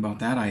anything about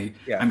that.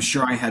 I'm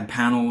sure I had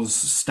panels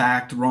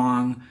stacked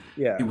wrong.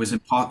 Yeah. It was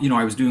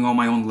I was doing all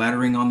my own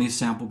lettering on these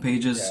sample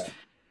pages. Yeah.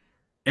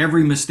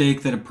 Every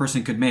mistake that a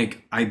person could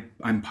make,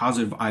 I'm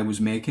positive I was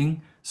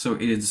making. So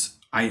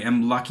I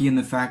am lucky in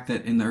the fact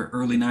that in the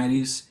early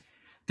 90s,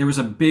 there was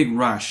a big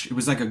rush. It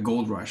was like a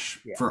gold rush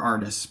for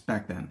artists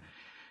back then.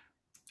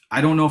 I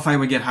don't know if I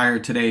would get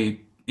hired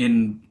today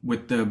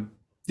with the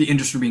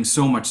industry being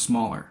so much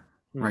smaller,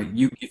 right?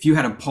 If you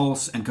had a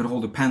pulse and could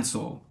hold a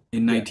pencil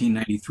in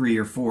 1993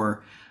 or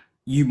 4,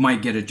 you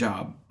might get a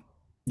job,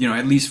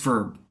 at least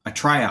for a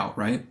tryout,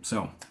 right?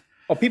 So.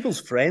 Oh,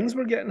 people's friends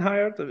were getting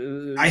hired.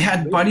 I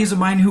had buddies of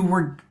mine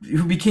who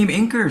became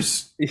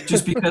inkers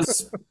just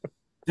because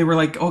they were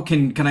like, "Oh,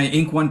 can I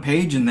ink one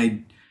page?" And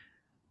they,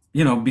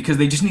 because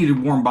they just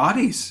needed warm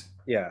bodies.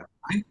 Yeah.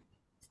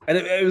 And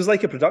it was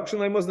like a production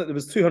line, wasn't it? There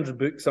was 200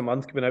 books a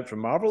month coming out from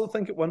Marvel, I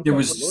think, at one point. There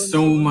was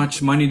so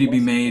much money to be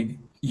made.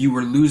 You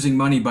were losing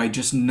money by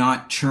just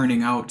not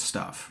churning out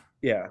stuff.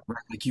 Yeah. Right?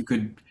 Like you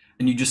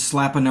just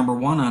slap a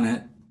 #1 on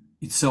it.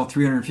 You'd sell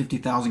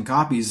 350,000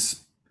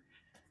 copies.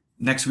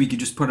 Next week, you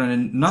just put on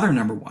another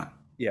 #1.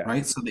 Yeah.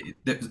 Right? So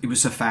it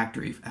was a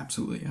factory.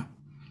 Absolutely, yeah.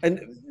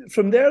 And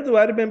from there, though,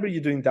 I remember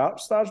you doing Dark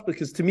Stars,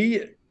 because to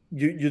me,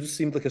 you just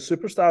seemed like a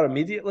superstar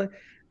immediately.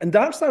 And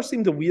Dark Stars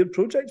seemed a weird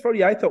project for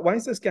you. I thought, why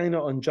is this guy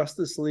not on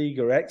Justice League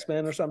or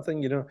X-Men or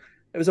something? It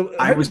was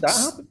how did that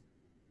happen?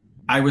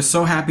 I was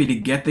so happy to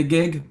get the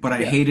gig, but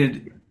I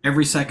hated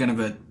every second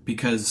of it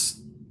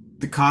because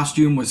the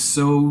costume was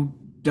so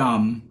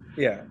dumb.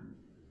 Yeah.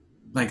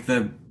 Like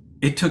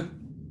it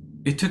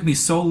took me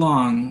so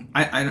long.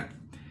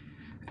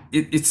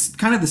 It's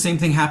kind of the same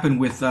thing happened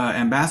with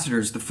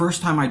Ambassadors. The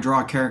first time I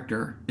draw a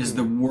character is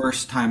the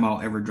worst time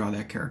I'll ever draw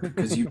that character,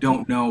 because you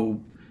don't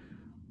know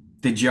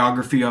the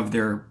geography of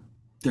their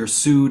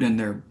suit and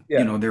their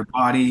their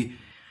body.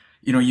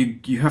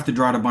 You have to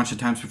draw it a bunch of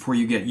times before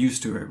you get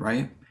used to it,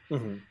 right?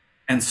 Mm-hmm.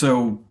 And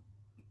so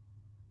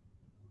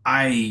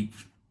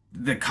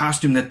the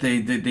costume that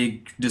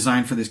they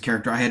designed for this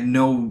character, I had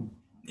no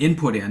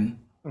input in.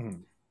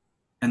 Mm-hmm.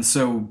 And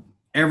so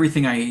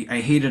everything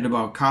I hated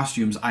about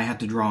costumes, I had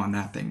to draw on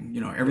that thing.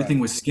 Everything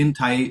was skin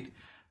tight,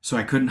 so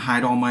I couldn't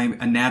hide all my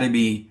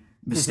anatomy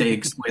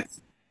mistakes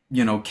with,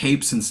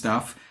 capes and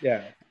stuff.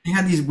 Yeah. They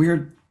had these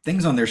weird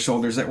things on their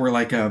shoulders that were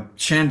like a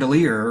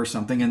chandelier or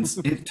something, and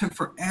it took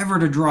forever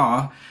to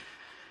draw.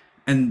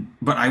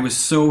 But I was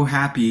so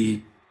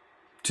happy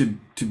to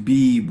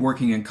be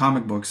working in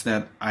comic books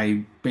that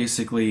I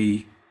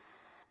basically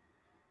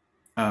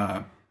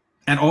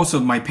and also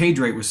my page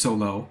rate was so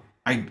low.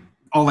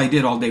 all I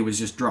did all day was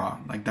just draw.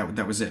 Like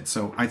that was it.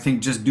 So I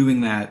think just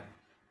doing that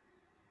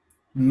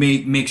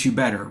makes you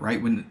better,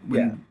 right?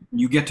 When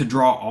you get to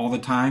draw all the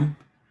time,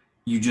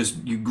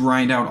 you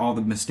grind out all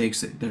the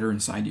mistakes that are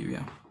inside you.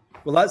 Yeah.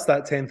 Well, that's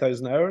that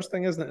 10,000 hours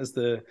thing, isn't it? Is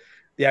the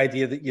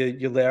idea that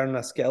you learn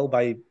a skill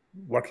by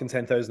working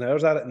 10,000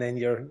 hours at it, and then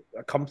you're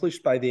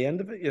accomplished by the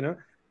end of it, you know.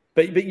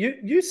 But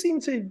you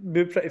seem to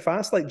move pretty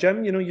fast, like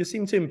Jim. You know, you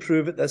seem to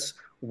improve at this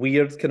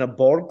weird kind of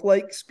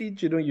Borg-like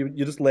speed. You know, you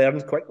just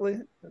learn quickly.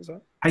 Is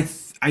that? I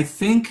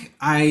think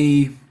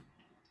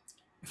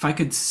if I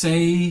could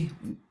say,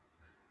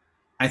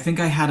 I think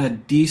I had a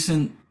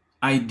decent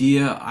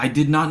idea. I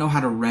did not know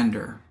how to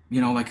render. You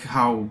know, like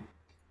how,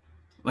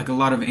 like a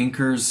lot of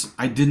inkers,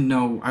 I didn't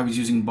know I was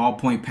using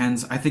ballpoint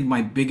pens. I think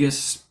my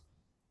biggest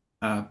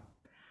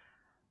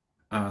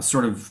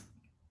sort of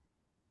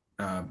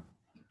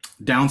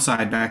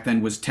downside back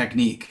then was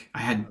technique.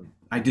 I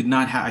did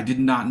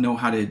not know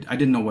how to, I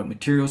didn't know what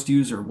materials to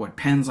use or what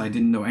pens. I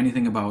didn't know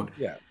anything about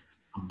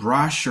a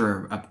brush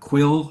or a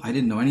quill. I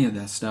didn't know any of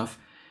that stuff.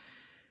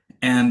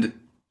 And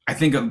I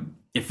think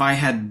if I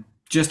had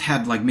just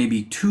had like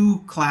maybe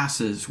 2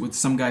 classes with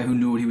some guy who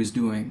knew what he was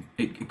doing,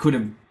 it could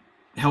have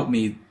helped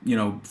me, you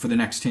know, for the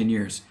next 10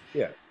 years.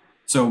 Yeah.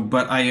 So,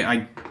 but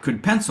I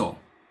could pencil.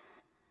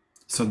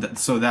 So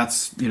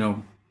that's, you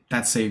know,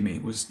 that saved me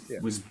was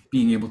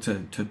being able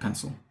to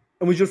pencil.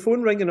 And was your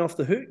phone ringing off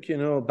the hook, you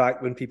know,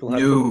 back when people had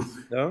phones?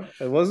 No,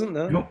 it wasn't.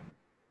 No. Nope.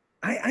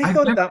 I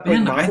thought that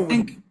point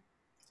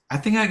I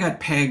think I got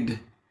pegged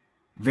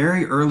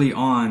very early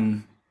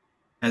on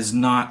as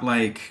not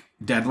like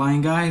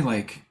deadline guy,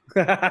 like,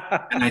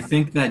 and I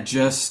think that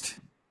just,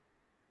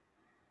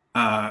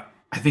 I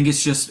think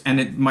it's just, and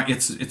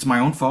it's my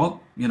own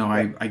fault. You know,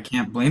 I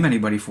can't blame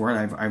anybody for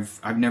it.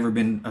 I've never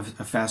been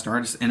a fast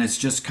artist, and it's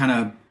just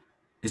kind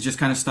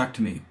of stuck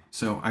to me.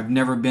 So I've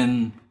never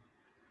been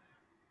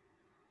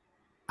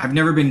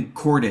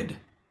courted.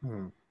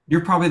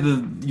 You're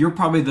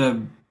probably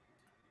the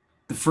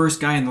first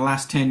guy in the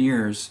last 10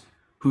 years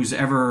who's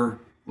ever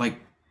like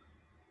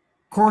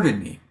courted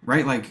me,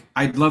 right? Like,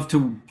 I'd love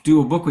to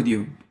do a book with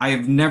you. I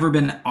have never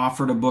been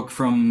offered a book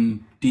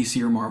from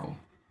DC or Marvel.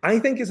 I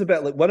think it's a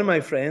bit like one of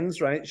my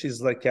friends, right?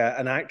 She's like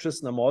an actress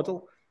and a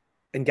model,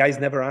 and guys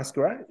never ask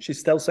her out. She's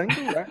still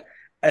single, right?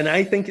 And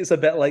I think it's a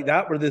bit like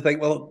that, where they think,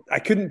 well, I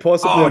couldn't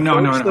possibly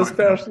approach this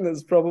person.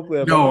 It's probably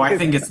a no. I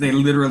think it's they.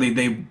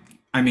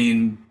 I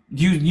mean,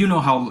 you know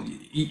how.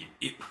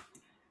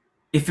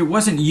 If it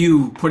wasn't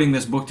you putting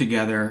this book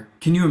together,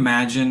 can you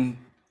imagine,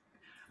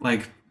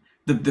 like,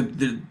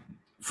 the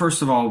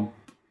first of all,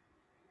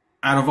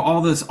 out of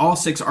all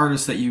 6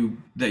 artists that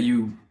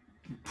you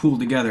pulled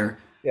together,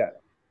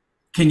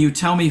 can you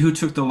tell me who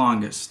took the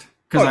longest?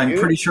 Because I'm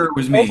pretty sure it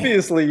was me.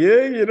 Obviously,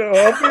 you know,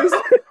 obviously.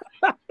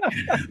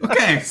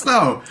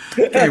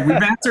 Okay, we've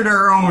answered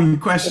our own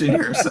question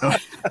here. So,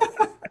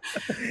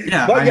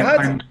 yeah,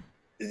 but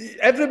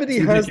everybody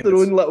has their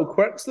own little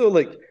quirks, though.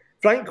 Like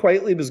Frank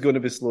Quitely was going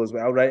to be slow as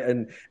well, right?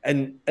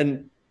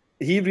 And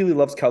he really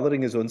loves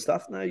coloring his own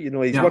stuff now. You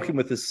know, he's working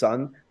with his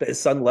son, but his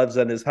son lives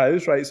in his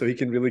house, right? So he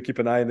can really keep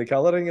an eye on the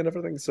coloring and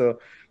everything. So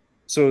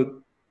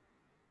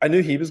I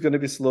knew he was going to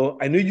be slow.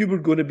 I knew you were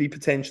going to be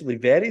potentially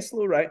very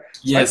slow, right?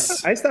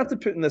 Yes. I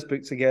started putting this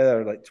book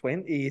together like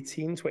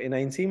 2018,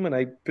 2019 when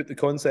I put the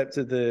concept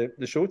of the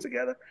show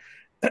together.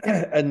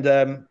 And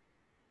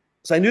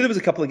so I knew there was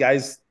a couple of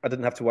guys I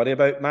didn't have to worry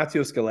about.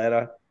 Matteo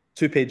Scalera,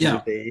 2 pages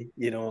a day,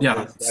 you know.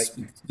 Yeah,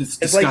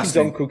 it's like he's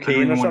on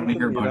cocaine or something,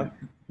 you know.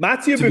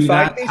 Matteo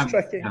Buffagni's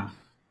tricky. Yeah.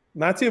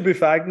 Matteo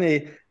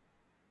Buffagni,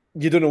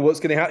 you don't know what's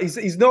going to happen.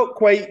 He's not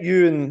quite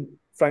you and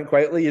Frank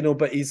Quitely, you know,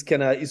 but he's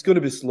going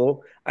to be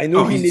slow. I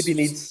know he maybe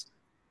needs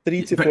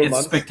 3 to 4 months.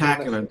 It's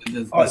spectacular.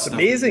 It's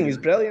amazing. He's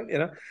brilliant, you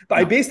know. But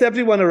I based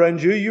everyone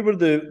around you. You were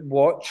the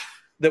watch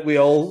that we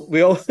all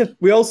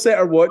set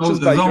our watches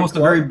by. It was almost a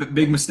very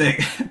big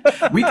mistake.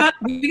 we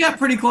got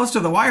pretty close to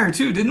the wire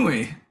too, didn't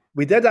we?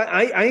 We did.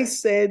 I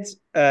said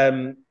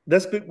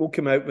this book will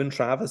come out when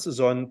Travis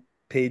is on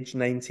page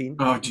 19.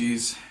 Oh,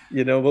 geez.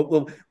 You know,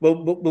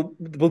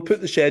 we'll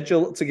put the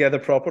schedule together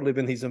properly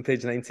when he's on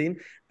page 19.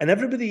 And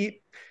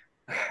everybody,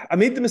 I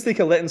made the mistake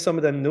of letting some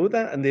of them know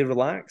that, and they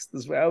relaxed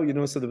as well. You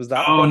know, so there was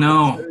that. Oh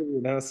no. Too,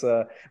 you know,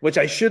 so, which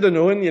I should have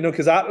known. You know,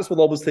 because artists will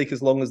always take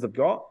as long as they've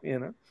got. You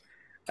know.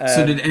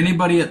 So did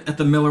anybody at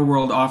the Millar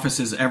World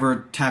offices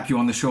ever tap you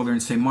on the shoulder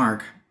and say,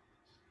 "Mark,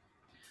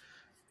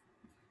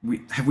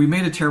 have we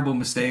made a terrible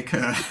mistake?"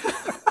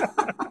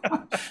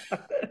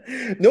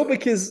 No,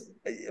 because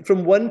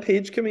from one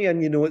page coming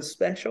in, you know it's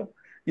special.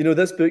 You know,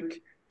 this book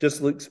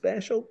just looks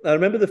special. I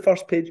remember the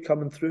first page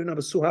coming through, and I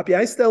was so happy.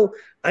 There's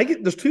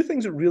 2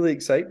 things that really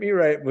excite me,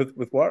 right,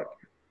 with work.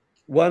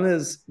 One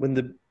is when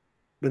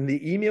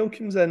the email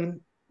comes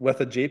in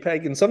with a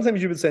JPEG, and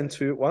sometimes you would send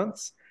 2 at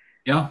once.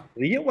 Yeah.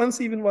 3 at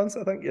once, even once,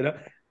 I think, you know.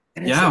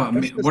 Yeah, I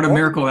mean, what a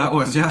miracle that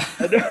was, yeah.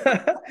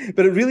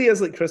 But it really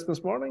is like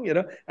Christmas morning, you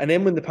know. And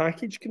then when the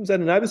package comes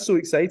in, and I was so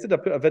excited, I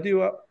put a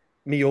video up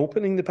me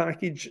opening the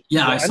package.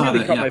 Yeah, I saw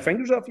that. Cut Yeah. my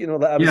fingers off. You know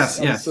that I was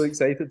so Yes.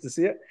 excited to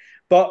see it.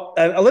 But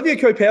Olivia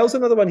Coipel's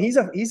another one. He's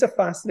a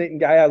fascinating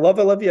guy. I love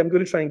Olivia. I'm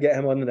going to try and get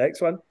him on the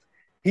next one.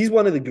 He's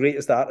one of the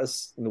greatest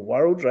artists in the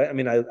world, right? I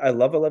mean, I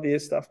love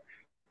Olivia's stuff.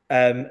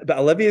 But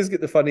Olivia's got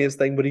the funniest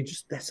thing where he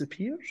just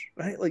disappears,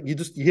 right? Like you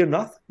hear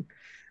nothing.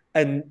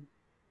 And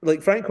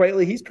like Frank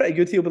Whiteley, he's pretty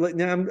good. He'll be like,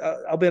 nah,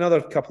 I'll be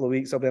another couple of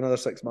weeks, I'll be another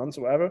 6 months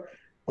or whatever.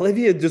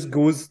 Olivia just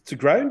goes to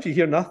ground, you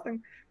hear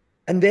nothing.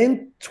 And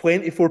then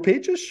 24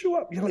 pages show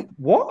up. You're like,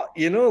 what?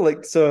 You know,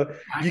 like, so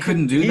I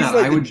couldn't do that.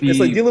 Like it's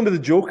like dealing with the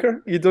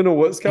Joker. You don't know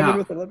what's coming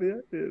with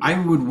Olivia. I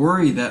would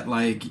worry that,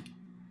 like,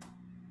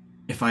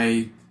 if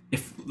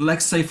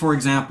let's say, for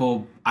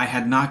example, I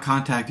had not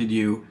contacted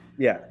you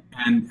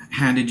and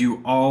handed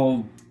you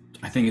all,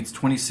 I think it's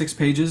 26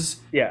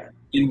 pages. Yeah.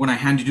 And when I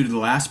handed you to the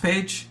last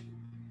page,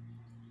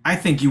 I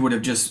think you would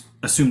have just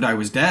assumed I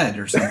was dead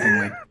or something.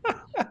 Like,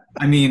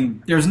 I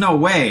mean, there's no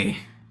way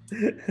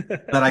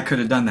that I could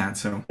have done that.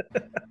 So,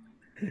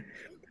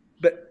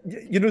 but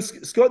you know,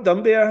 Scott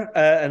Dunbar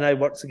and I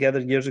worked together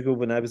years ago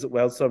when I was at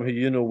Wildstorm, who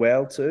you know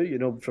well too, you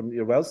know, from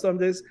your Wildstorm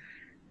days.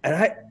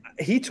 And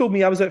he told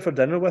me, I was out for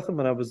dinner with him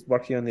when I was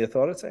working on The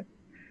Authority,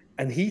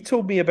 and he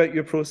told me about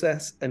your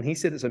process, and he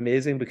said it's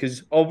amazing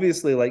because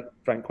obviously, like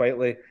Frank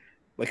Whiteley,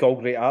 like all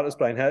great artists,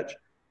 Brian Hitch,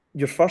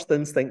 your first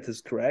instinct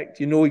is correct.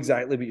 You know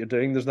exactly what you're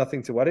doing. There's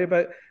nothing to worry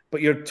about, but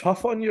you're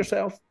tough on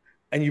yourself.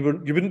 And you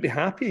wouldn't be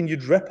happy, and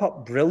you'd rip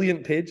up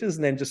brilliant pages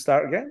and then just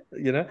start again,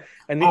 you know.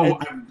 And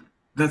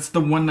that's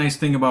the one nice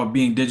thing about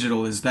being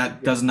digital is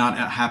that does not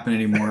happen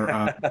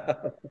anymore.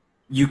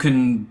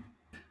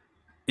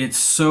 It's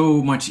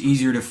so much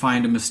easier to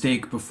find a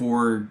mistake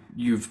before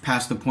you've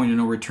passed the point of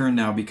no return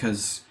now,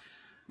 because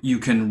you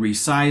can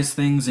resize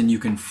things and you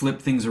can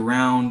flip things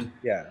around.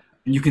 Yeah.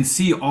 And you can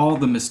see all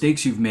the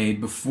mistakes you've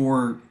made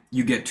before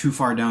you get too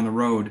far down the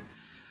road.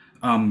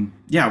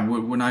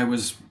 When I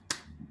was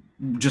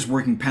just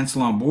working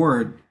pencil on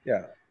board,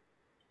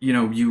 you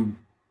know,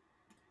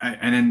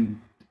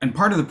 and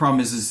part of the problem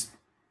is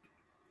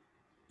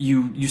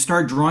you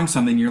start drawing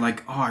something, you're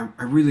like, oh,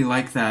 I really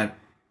like that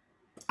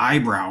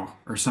eyebrow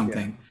or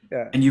something,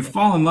 and you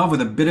fall in love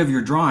with a bit of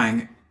your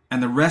drawing,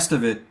 and the rest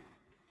of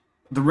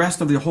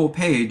the whole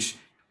page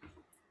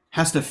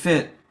has to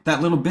fit that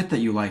little bit that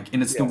you like,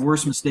 and it's the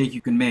worst mistake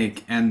you can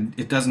make, and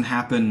it doesn't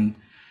happen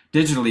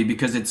digitally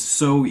because it's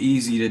so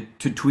easy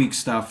to tweak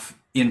stuff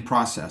in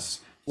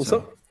process.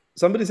 Well,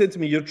 somebody said to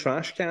me, your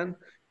trash can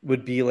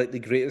would be like the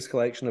greatest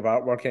collection of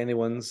artwork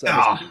anyone's.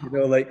 You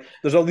know, like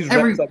there's all these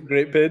ripped up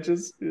great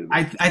pages.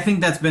 I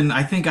think that's been.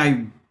 I think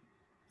I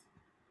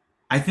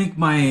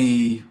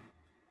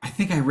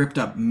ripped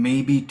up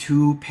maybe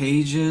 2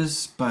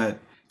 pages, but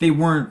they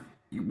weren't.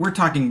 We're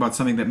talking about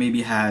something that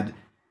maybe had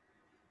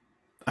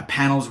a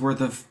panel's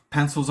worth of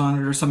pencils on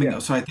it or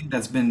something. So I think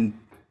that's been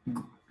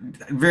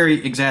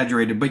very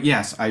exaggerated. But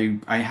yes, I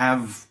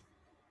have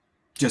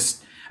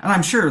just. And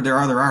I'm sure there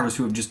are other artists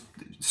who have just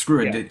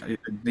screwed it.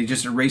 They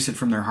just erase it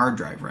from their hard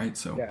drive, right?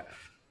 So,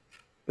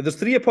 but there's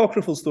 3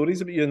 apocryphal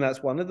stories about you, and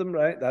that's one of them,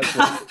 right? That's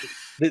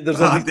there's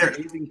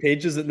amazing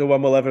pages that no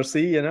one will ever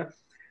see, you know.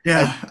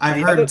 Yeah,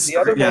 I've heard. The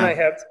other one I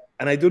heard,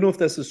 and I don't know if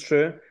this is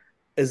true,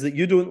 is that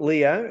you don't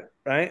lay out,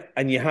 right?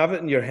 And you have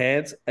it in your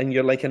head, and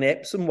you're like an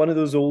Epson, one of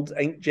those old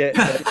inkjet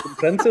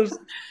printers,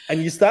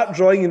 and you start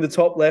drawing in the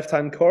top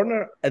left-hand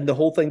corner, and the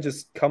whole thing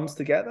just comes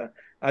together.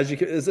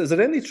 Is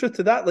there any truth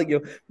to that? Like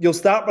you'll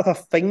start with a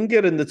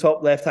finger in the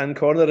top left-hand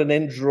corner and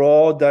then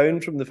draw down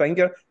from the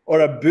finger, or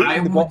a boot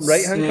in the bottom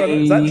right-hand corner.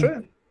 Is that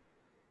true?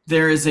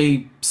 There is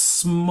a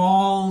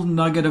small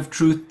nugget of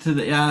truth to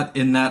that,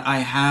 in that I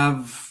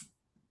have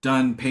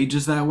done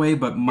pages that way,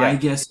 but my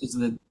guess is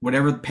that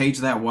whatever page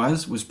that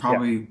was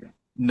probably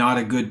not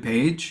a good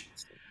page.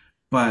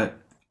 But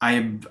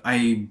I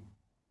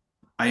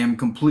am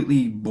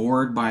completely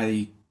bored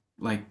by,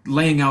 like,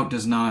 laying out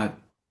does not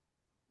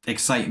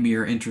excite me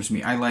or interest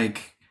me. I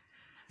like,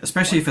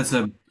 especially if it's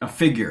a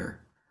figure,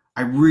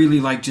 I really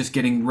like just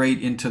getting right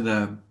into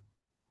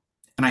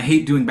and I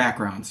hate doing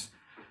backgrounds.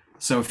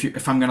 So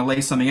if I'm going to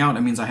lay something out,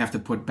 it means I have to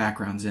put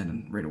backgrounds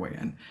in right away.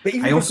 And but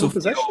even I also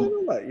composition,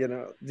 you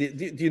know,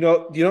 do you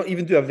not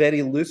even do a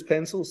very loose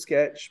pencil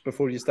sketch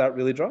before you start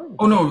really drawing?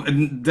 Oh no,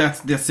 and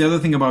that's the other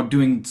thing about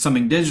doing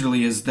something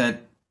digitally is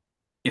that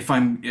if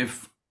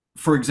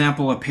for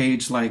example a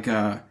page like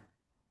the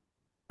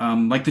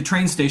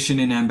train station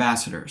in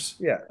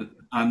Ambassadors,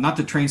 not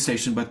the train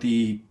station, but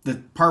the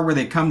part where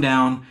they come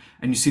down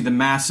and you see the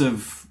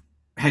massive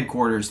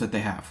headquarters that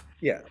they have.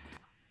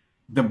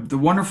 The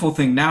wonderful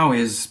thing now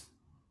is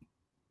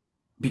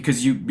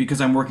because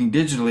I'm working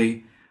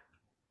digitally,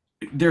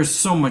 there's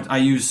so much, I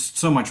use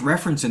so much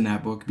reference in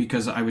that book,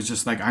 because I was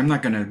just like, I'm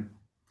not going to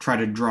try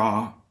to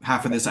draw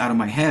half of this out of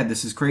my head.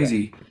 This is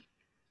crazy.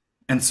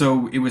 And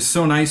so it was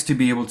so nice to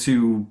be able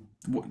to,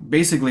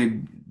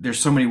 basically, there's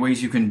so many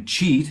ways you can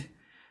cheat,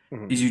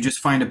 is you just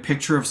find a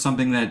picture of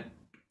something that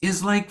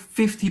is like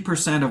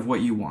 50% of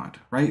what you want,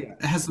 right?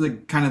 It has the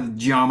kind of the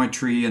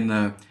geometry and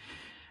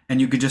and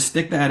you could just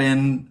stick that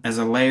in as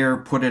a layer,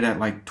 put it at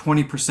like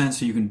 20%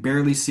 so you can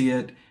barely see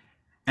it,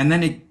 and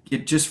then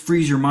it just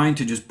frees your mind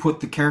to just put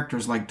the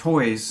characters like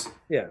toys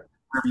Yeah.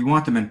 wherever you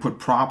want them and put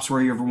props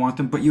where you ever want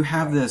them. But you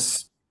have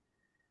this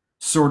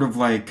sort of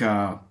like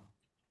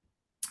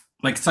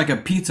it's like a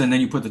pizza and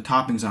then you put the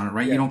toppings on it,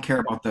 right? You Yeah. don't care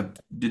about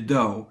the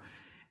dough.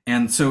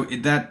 And so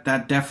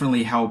that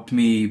definitely helped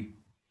me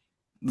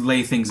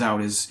lay things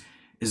out is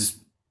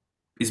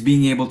is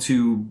being able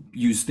to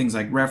use things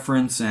like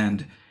reference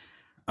and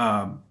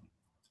uh,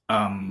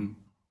 um,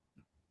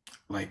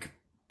 like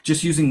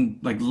just using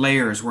like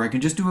layers where I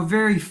can just do a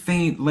very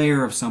faint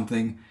layer of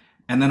something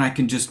and then I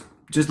can just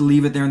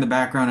leave it there in the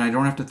background and I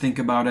don't have to think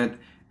about it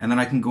and then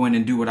I can go in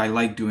and do what I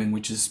like doing,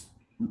 which is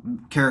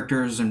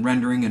characters and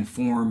rendering and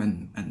form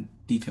and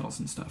details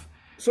and stuff.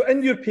 So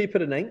in your paper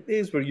and ink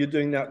days, were you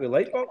doing that with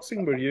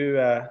lightboxing? Were you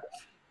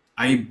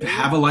I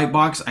have a light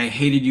box. I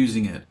hated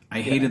using it. I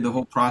yeah. hated the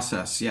whole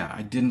process. Yeah,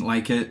 I didn't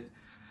like it.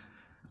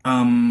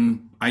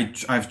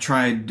 I've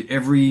tried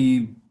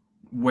every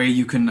way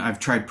you can. I've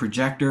tried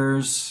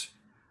projectors,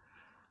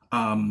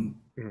 Mhm.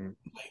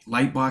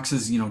 light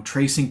boxes,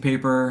 tracing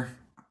paper.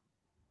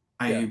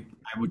 Yeah.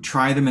 I would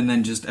try them and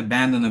then just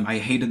abandon them. I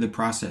hated the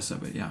process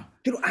of it. Yeah.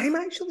 I'm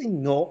actually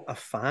not a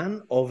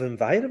fan of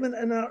environment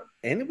in art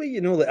anyway.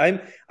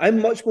 Like I'm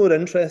much more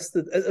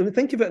interested. I mean,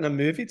 think of it in a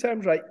movie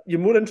terms, right? You're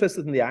more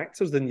interested in the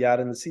actors than you are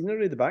in the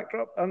scenery, the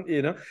backdrop, aren't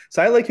you?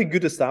 So I like a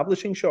good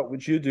establishing shot,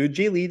 which you do.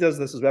 Jay Lee does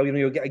this as well.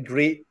 You'll get a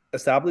great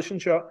establishing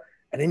shot,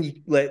 and then you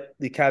let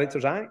the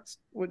characters act,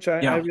 which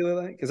I Yeah. really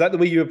like. Is that the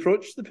way you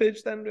approach the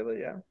page then? Really?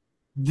 Yeah.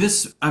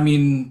 This, I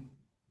mean,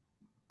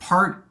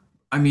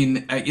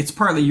 it's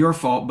partly your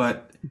fault,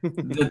 but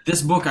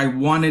this book, I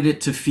wanted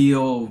it to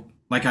feel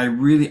like I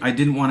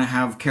didn't want to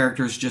have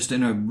characters just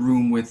in a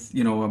room with,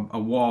 a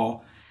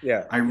wall.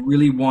 Yeah. I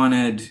really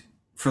wanted,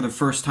 for the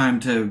first time,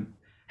 to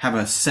have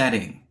a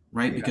setting,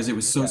 right? Yeah. Because it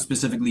was so Yeah.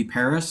 specifically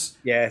Paris.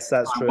 Yes,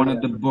 that's I true. wanted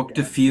Yeah. the book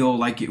to feel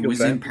like it Feel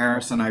was in grounded.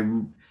 Paris, and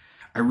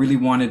I really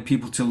wanted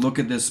people to look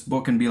at this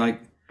book and be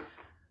like,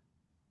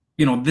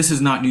 this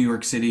is not New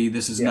York City.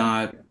 This is Yeah.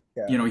 not,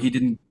 Yeah. he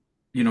didn't,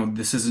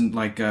 this isn't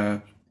like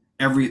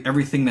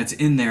everything that's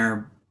in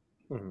there.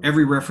 Mhm.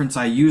 Every reference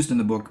I used in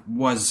the book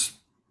was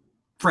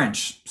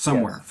French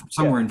somewhere, Yes.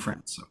 somewhere Yeah. in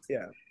France. So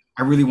Yeah.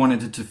 I really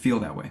wanted it to feel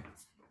that way.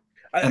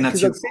 And that's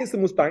Because your I'd say it's the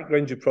most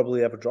background you've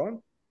probably ever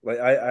drawn. Like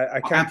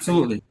I can't think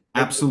absolutely,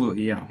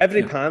 absolutely, yeah,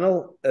 every yeah.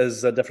 panel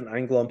is a different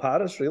angle on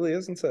Paris, really,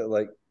 isn't it?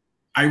 Like,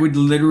 I would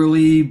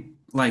literally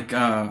like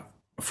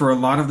for a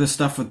lot of this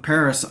stuff with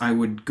Paris, I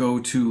would go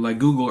to like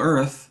Google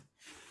Earth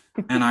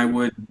and I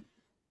would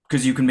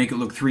because you can make it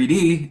look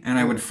 3D and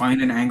I would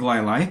find an angle I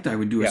liked. I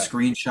would do a yeah,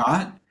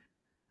 screenshot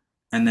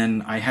and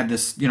then I had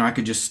this, I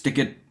could just stick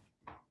it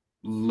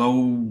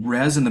low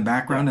res in the yeah,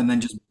 background and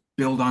then just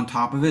build on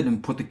top of it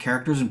and put the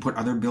characters and put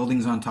other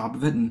buildings on top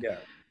of it and yeah.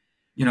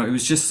 it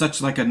was just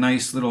such like a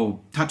nice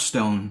little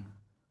touchstone.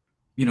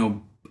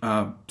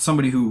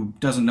 Somebody who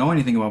doesn't know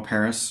anything about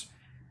Paris,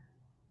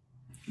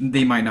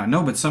 they might not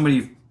know, but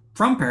somebody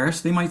from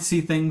Paris, they might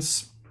see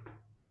things,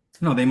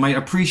 they might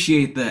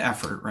appreciate the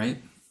effort,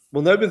 right?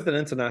 Well, now with an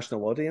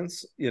international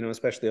audience,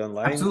 especially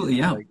online, Absolutely,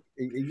 yeah. like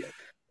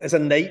it's a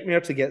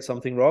nightmare to get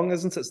something wrong,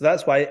 isn't it? So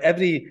that's why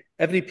every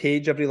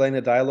page, every line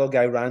of dialogue,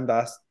 I ran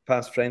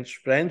past French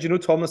friends.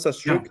 Thomas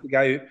Astruc, Yeah. the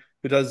guy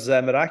who does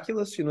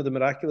Miraculous, the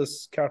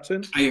Miraculous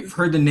cartoon, I've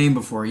heard the name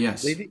before,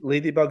 yes.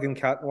 Ladybug and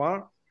Cat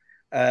Noir.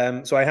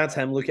 So I had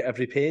him look at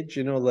every page,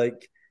 and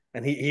I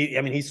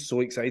mean, he's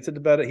so excited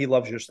about it. He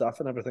loves your stuff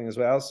and everything as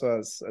well. So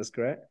it's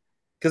great.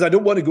 Because I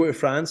don't want to go to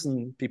France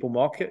and people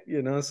mock it,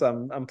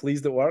 So I'm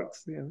pleased it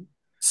works.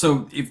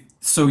 So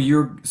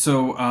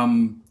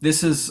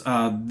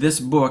this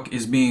book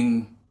is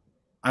being,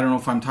 I don't know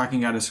if I'm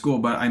talking out of school,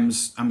 but I'm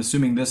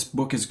assuming this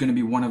book is going to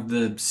be one of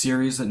the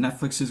series that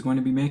Netflix is going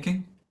to be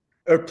making.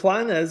 Our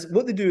plan is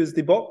what they do is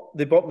they bought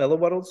Millar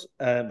Worlds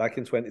back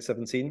in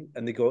 2017,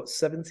 and they got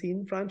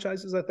 17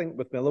 franchises, I think,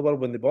 with Millar World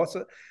when they bought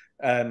it.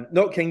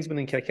 Not Kingsman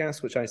and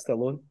Kick-Ass, which I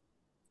still own,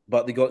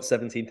 but they got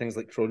 17 things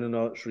like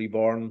Chrononauts,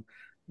 Reborn,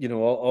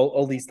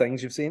 all these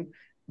things you've seen.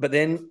 But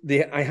then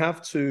I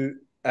have to.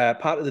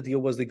 Part of the deal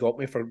was they got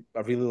me for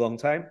a really long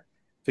time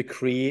to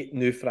create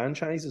new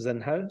franchises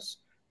in-house.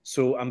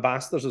 So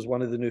Ambassadors is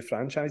one of the new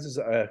franchises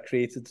that I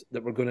created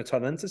that we're going to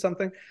turn into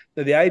something.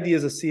 Now, the idea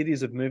is a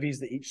series of movies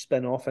that each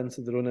spin off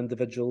into their own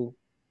individual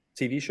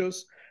TV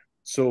shows.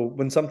 So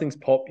when something's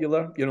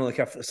popular, like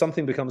if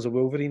something becomes a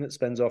Wolverine, it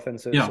spins off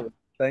into its own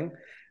thing.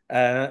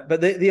 But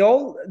they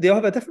all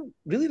have a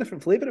really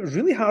different flavor. It was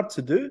really hard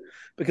to do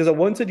because I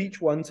wanted each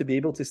one to be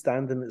able to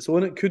stand in its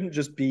own. It couldn't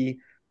just be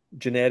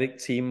generic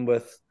team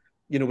with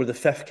where the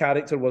fifth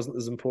character wasn't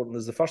as important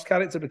as the first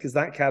character because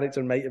that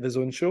character might have his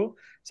own show.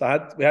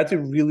 So we had to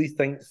really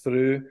think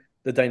through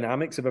the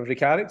dynamics of every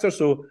character.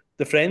 So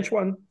the French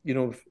one,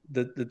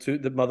 the two,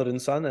 the mother and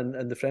son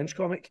and the French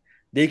comic,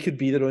 they could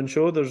be their own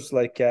show. There's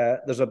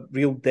there's a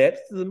real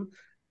depth to them,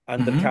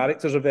 and their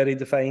characters are very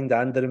defined,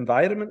 and their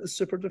environment is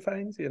super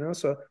defined.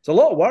 So it's a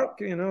lot of work.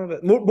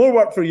 But more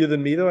work for you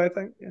than me, though. I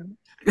think. Yeah.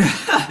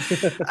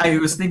 I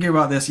was thinking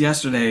about this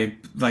yesterday,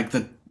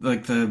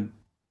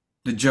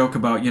 the joke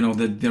about,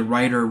 the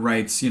writer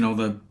writes,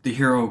 the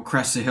hero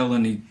crests a hill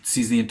and he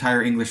sees the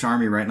entire English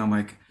army, right? And I'm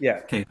like, Yeah.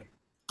 okay,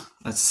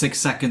 that's 6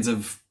 seconds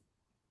of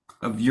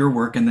your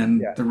work, and then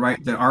Yeah.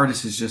 the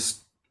artist is just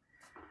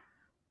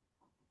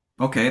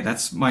okay,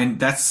 that's mine.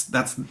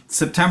 That's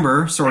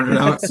September sorted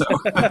out. So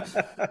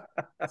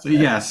so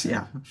yes,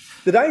 yeah.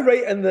 Did I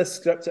write in this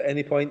script at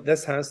any point,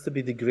 this has to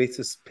be the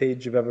greatest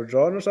page you've ever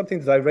drawn or something?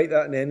 Did I write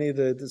that in any of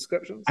the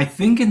descriptions? I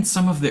think in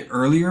some of the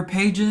earlier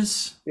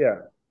pages,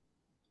 Yeah.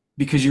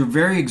 because you're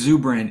very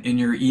exuberant in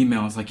your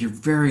emails, like you're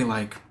very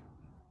like,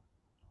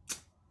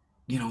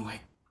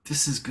 like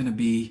this is gonna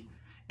be,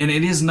 and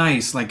it is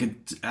nice. Like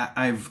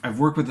I've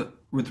worked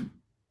with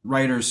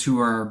writers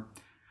who are,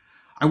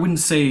 I wouldn't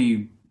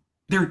say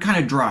they're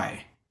kind of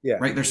dry, Yeah.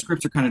 right? Their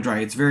scripts are kind of dry.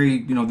 It's very,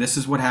 this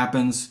is what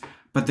happens,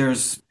 but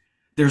there's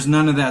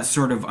none of that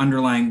sort of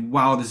underlying,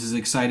 wow, this is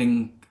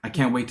exciting. I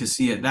can't wait to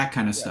see it, that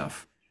kind of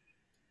stuff.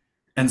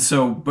 And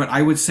so, but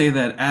I would say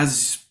that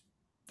as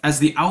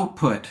the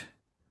output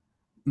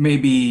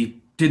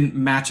maybe didn't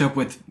match up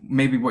with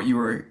maybe what you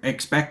were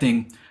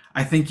expecting,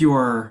 I think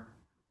your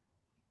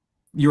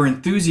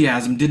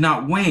enthusiasm did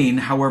not wane.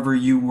 However,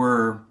 you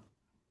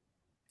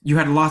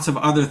had lots of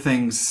other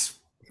things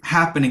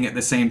happening at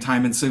the same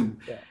time, and so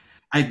Yeah.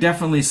 I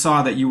definitely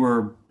saw that you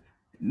were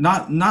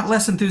not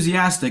less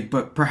enthusiastic,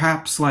 but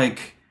perhaps I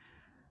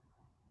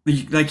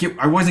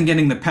wasn't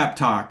getting the pep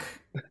talk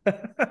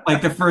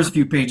like the first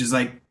few pages,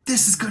 like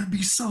this is going to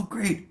be so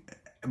great.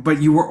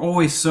 But you were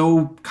always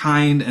so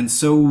kind and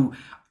so.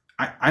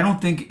 I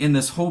don't think in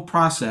this whole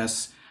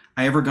process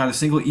I ever got a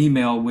single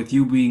email with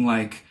you being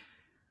like,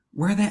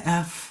 "Where the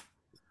f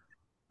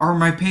are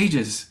my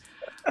pages?"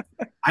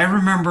 I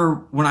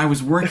remember when I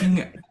was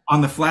working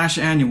on the Flash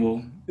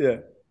Annual.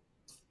 Yeah.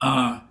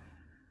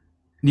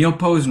 Neil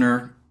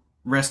Posner,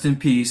 rest in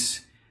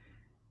peace.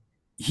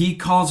 He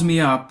calls me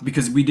up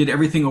because we did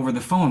everything over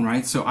the phone,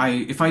 right? So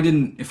if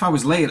I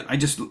was late, I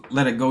just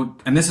let it go.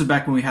 And this is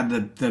back when we had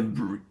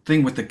the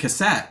thing with the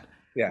cassette,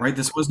 Yeah. right?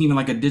 This wasn't even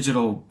like a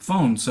digital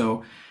phone,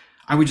 so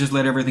I would just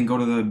let everything go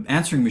to the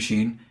answering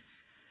machine.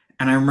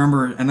 And I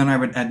remember, and then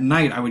at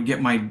night I would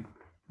get my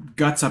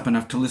guts up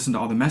enough to listen to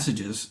all the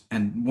messages,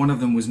 and one of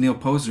them was Neil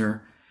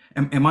Posner.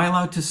 Am I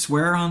allowed to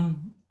swear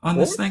on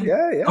this thing?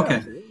 Yeah, yeah. Okay.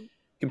 Absolutely.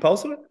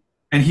 Compulsory?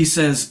 And he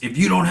says, if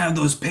you don't have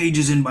those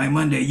pages in by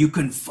Monday, you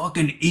can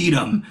fucking eat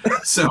them.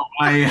 So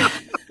I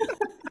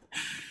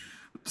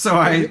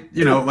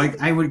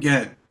would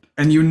get,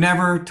 and you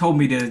never told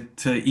me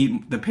to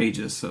eat the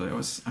pages. So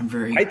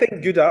I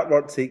think good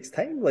artwork takes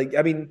time. Like,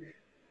 I mean,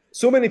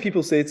 so many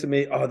people say to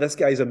me, "Oh, this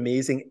guy's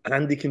amazing,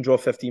 and he can draw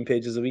 15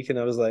 pages a week," and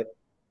I was like,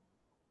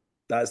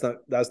 "That's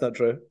not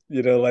true."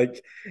 yeah,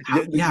 how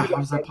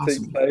is that possible?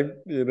 Takes time,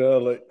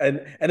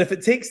 and if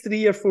it takes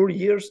 3 or 4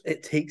 years,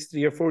 it takes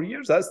 3 or 4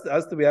 years. That's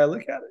the way I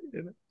look at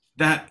it.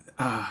 That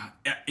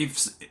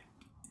if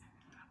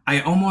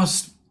I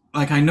almost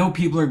like, I know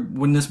people are,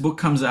 when this book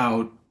comes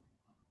out,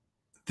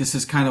 this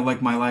is kind of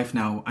like my life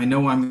now. I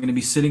know I'm going to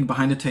be sitting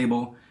behind a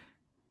table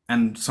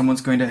and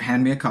someone's going to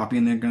hand me a copy,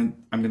 and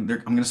I'm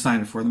going to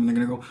sign it for them, and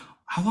they're going to go,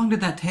 how long did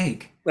that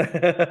take?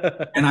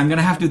 And I'm going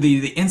to have to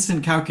do the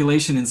instant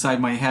calculation inside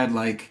my head,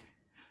 like,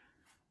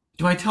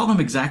 do I tell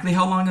them exactly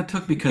how long it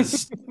took?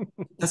 Because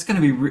that's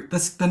going to be,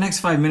 the next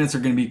 5 minutes are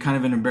going to be kind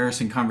of an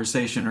embarrassing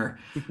conversation. Or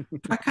do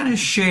I kind of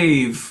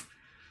shave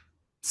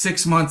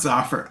 6 months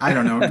off? Or I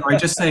don't know. Do I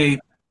just say,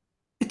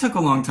 it took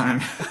a long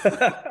time?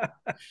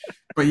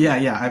 But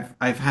yeah,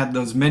 I've had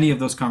many of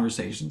those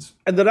conversations.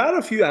 And there are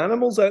a few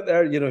animals out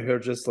there, who are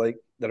just like,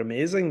 they're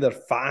amazing, they're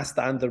fast,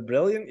 and they're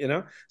brilliant,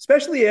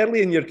 especially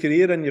early in your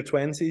career, in your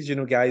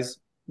 20s, guys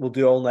will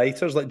do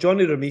all-nighters. Like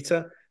Johnny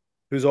Romita,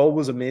 who's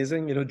always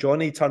amazing.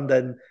 Johnny turned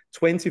in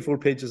 24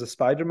 pages of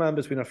Spider-Man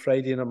between a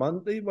Friday and a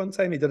Monday one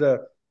time. He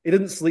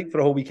didn't sleep for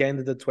a whole weekend.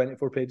 He did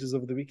 24 pages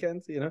over the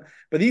weekend,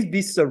 But these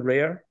beasts are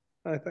rare,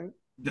 I think.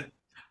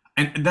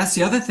 And that's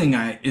the other thing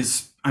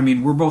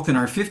we're both in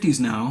our 50s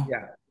now.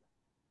 Yeah.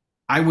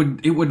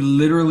 It would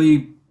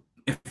literally,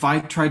 if I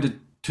tried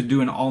to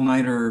do an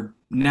all-nighter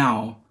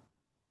now,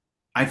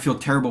 I'd feel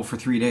terrible for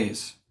 3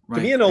 days. Right?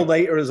 To me, an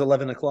all-nighter is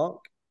 11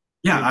 o'clock.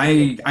 Yeah,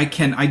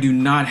 I do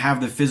not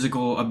have the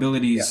physical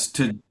abilities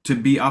to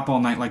be up all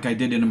night like I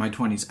did in my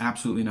 20s.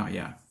 Absolutely not.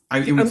 Yeah.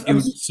 It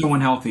was so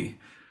unhealthy.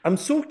 I'm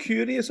so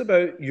curious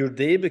about your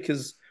day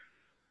because,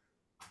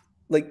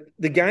 like,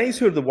 the guys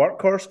who are the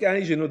workhorse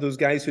guys, those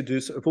guys who do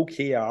sort of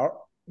okay art,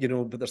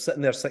 but they're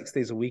sitting there 6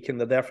 days a week and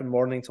they're there from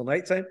morning till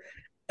night time.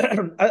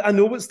 I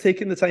know it's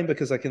taking the time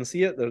because I can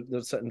see it.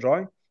 They're sitting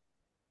drawing.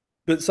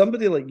 But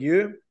somebody like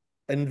you,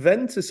 and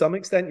Vin to some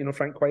extent,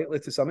 Frank Quietly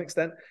to some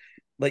extent,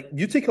 like,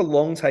 you take a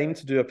long time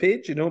to do a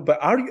page, but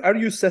are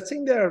you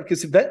sitting there?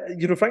 Because,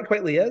 Frank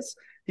Quietly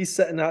he's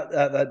sitting at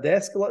that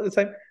desk a lot of the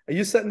time. Are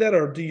you sitting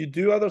there, or do you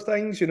do other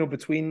things,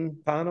 between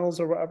panels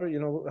or whatever?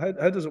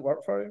 How does it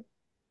work for you?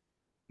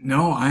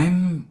 No,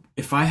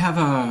 if I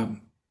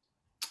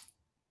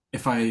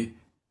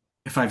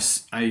if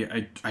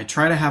I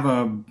try to have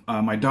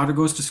my daughter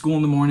goes to school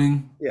in the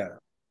morning. Yeah.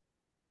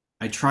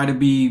 I try to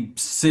be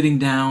sitting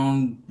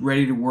down,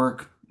 ready to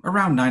work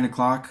around 9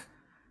 o'clock.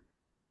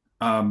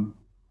 Um,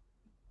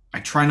 I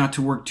try not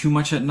to work too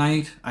much at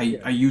night.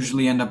 I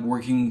usually end up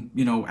working,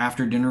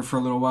 after dinner for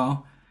a little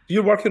while.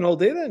 You're working all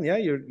day then, yeah?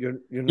 You're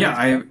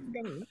Yeah, nice.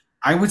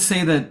 I would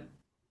say that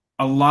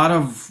a lot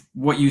of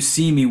what you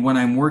see me when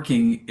I'm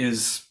working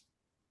is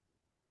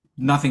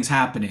nothing's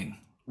happening.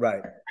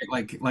 Right.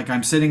 Like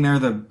I'm sitting there,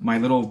 my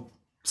little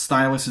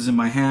stylus is in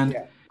my hand,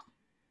 Yeah.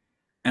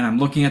 and I'm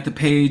looking at the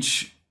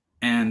page,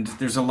 and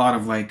there's a lot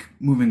of like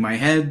moving my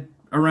head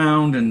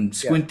around and Yeah.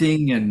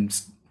 squinting,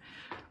 and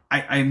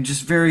I'm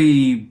just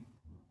very.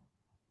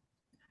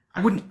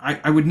 I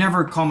would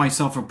never call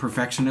myself a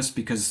perfectionist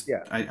because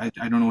Yeah. I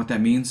don't know what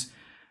that means,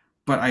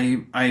 but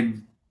I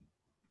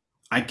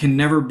can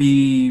never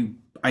be.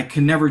 I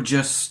can never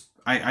just.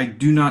 I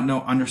do not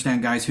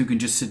understand guys who can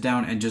just sit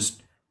down and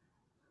just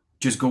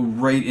go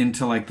right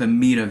into like the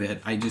meat of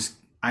it.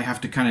 I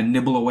have to kind of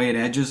nibble away at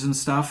edges and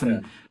stuff, Yeah.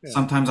 and Yeah.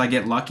 sometimes I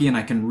get lucky and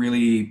I can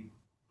really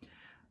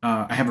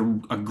I have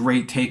a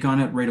great take on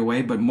it right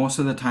away. But most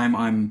of the time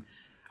I'm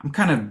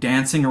kind of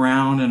dancing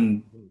around,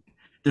 and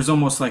there's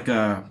almost like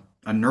a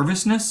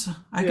nervousness,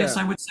 I guess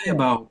Yeah. I would say,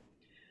 Yeah.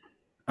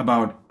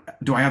 about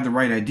do I have the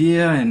right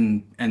idea,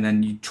 and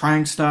then you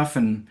trying stuff,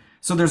 and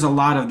so there's a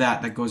lot of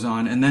that goes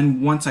on. And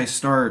then once I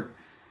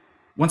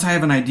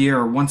have an idea,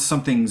 or once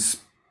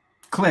something's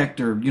clicked,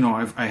 or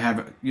I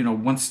have,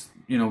 once,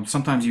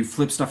 sometimes you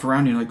flip stuff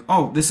around and you're like,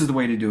 oh, this is the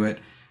way to do it.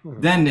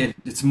 Mhm. Then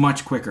it's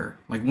much quicker.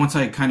 Like once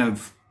I kind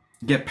of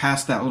get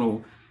past that a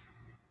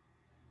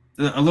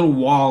little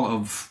wall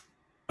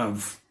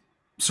of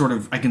sort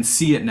of, I can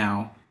see it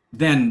now,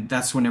 then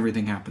that's when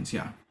everything happens.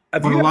 Yeah.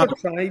 Have But a you ever lot of,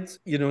 tried,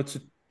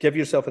 to give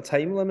yourself a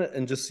time limit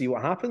and just see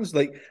what happens?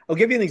 Like, I'll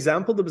give you an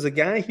example. There was a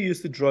guy who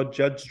used to draw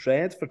Judge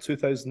Dredd for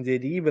 2000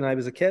 AD when I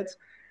was a kid.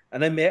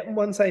 And I met him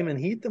one time, and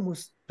he had the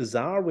most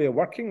bizarre way of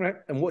working, right?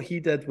 And what he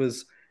did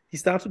was he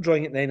started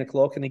drawing at 9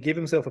 o'clock, and he gave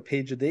himself a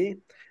page a day.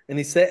 And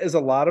he set his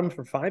alarm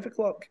for 5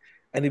 o'clock,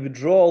 and he would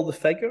draw all the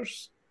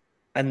figures,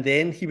 and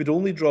then he would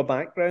only draw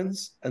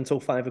backgrounds until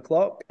 5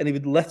 o'clock, and he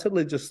would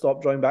literally just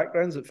stop drawing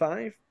backgrounds at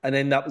 5, and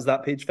then that was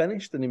that page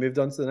finished, and he moved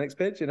on to the next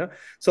page.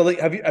 So like,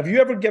 have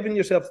you ever given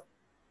yourself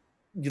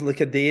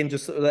like a day and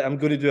just like, I'm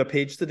going to do a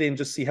page today and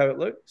just see how it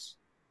looks?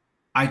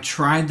 I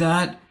tried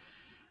that.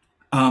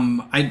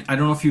 I don't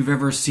know if you've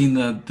ever seen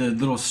the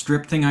little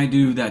strip thing I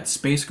do, that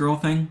Space Girl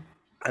thing.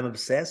 I'm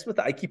obsessed with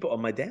it. I keep it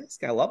on my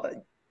desk. I love it.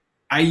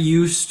 I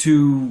used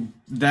to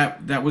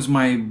that was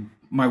my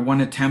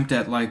one attempt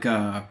at like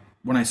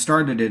when I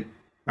started it,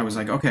 I was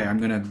like, okay,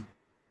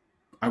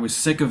 I was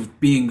sick of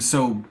being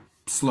so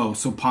slow,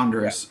 so Yeah.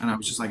 ponderous, and I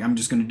was just like, I'm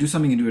just gonna do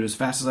something and do it as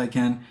fast as I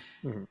can.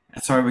 Mhm.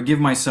 And so I would give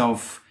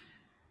myself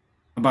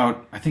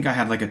about, I think I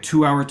had like a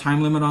 2 hour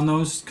time limit on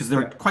those because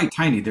they're Yeah. quite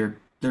tiny. They're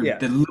Yeah.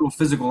 the little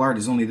physical art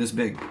is only this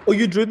big. Oh,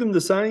 you drew them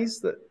the size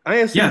that I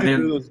Yeah, assumed you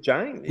drew those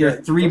giant. they're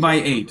Yeah. 3 by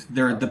 8.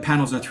 The Oh,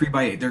 panels are 3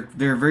 by 8.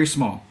 They're very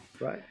small.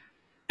 right.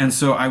 And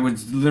so I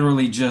would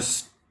literally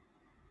just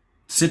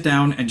sit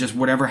down and just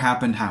whatever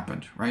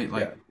happened, right? Yeah.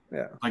 Like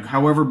Yeah.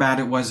 however bad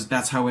it was,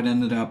 that's how it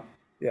ended up.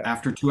 Yeah.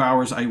 After 2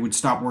 hours, I would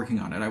stop working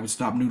on it. I would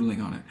stop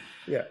noodling on it.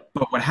 Yeah.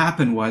 But what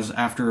happened was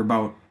after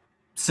about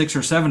 6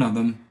 or 7 of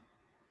them,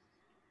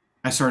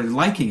 I started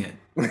liking it.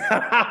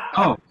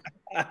 Oh,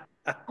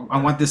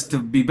 I want this to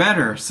be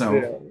better. Yeah.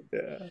 So,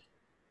 Yeah.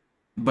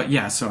 but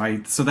yeah, so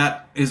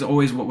that is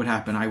always what would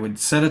happen. I would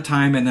set a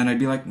time and then I'd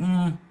be like,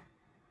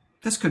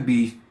 this could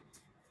be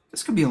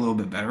a little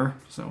bit better.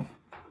 So,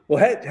 Well,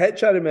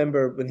 Hitch, I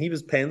remember when he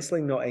was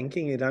penciling, not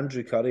inking, he had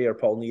Andrew Curry or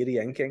Paul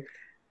Neary inking.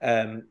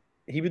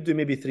 He would do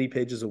maybe 3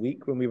 pages a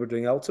week when we were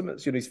doing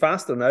Ultimates. He's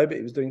faster now, but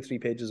he was doing 3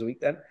 pages a week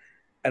then.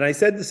 And I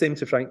said the same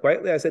to Frank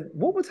Whiteley. I said,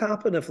 what would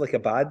happen if like a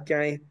bad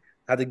guy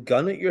had a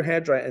gun at your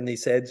head, right? And they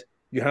said,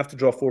 you have to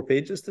draw 4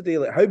 pages today.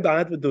 Like, how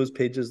bad would those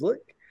pages look?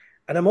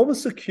 And I'm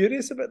almost so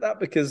curious about that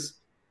because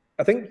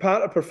I think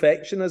part of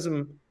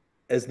perfectionism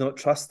is not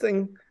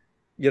trusting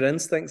your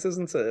instincts,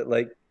 isn't it?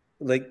 Like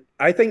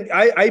I think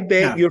I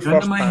bet yeah, your gun to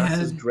first my pass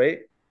is head,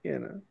 great, you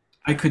know.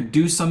 I could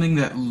do something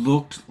that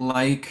looked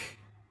like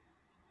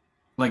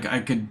I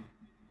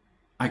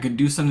could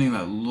do something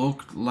that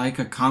looked like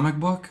a comic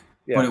book,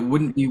 but Yeah. it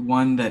wouldn't be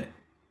one that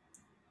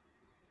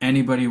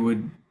anybody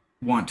would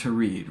want to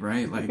read,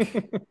 right?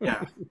 Like,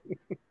 yeah,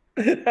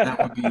 that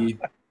would be.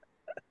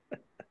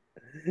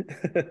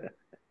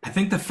 I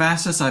think the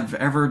fastest I've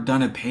ever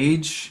done a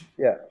page,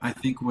 Yeah. I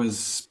think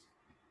was,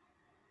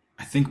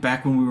 I think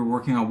back when we were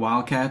working on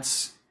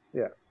Wildcats,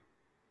 Yeah.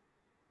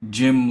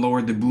 Jim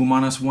lowered the boom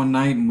on us one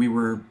night, and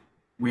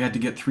we had to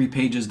get 3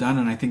 pages done,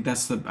 and I think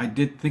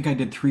I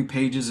did 3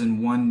 pages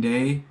in one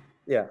day,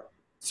 Yeah.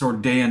 sort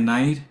of day and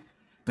night,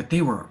 but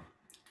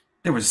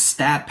there was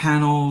stat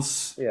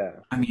panels. Yeah.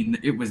 I mean,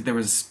 it was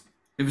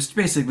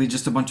basically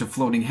just a bunch of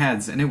floating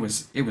heads, and it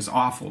was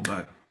awful,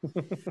 but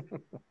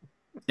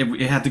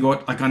it had to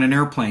go like on an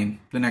airplane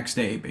the next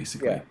day,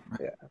 basically. Yeah.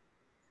 Right? Yeah.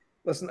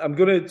 Listen, I'm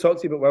going to talk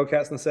to you about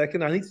Wildcats in a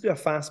second. I need to do a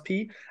fast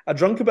pee. I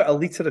drunk about a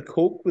litre of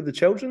Coke with the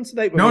children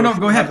tonight. No,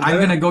 go ahead. I'm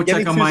going to go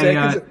check on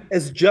my...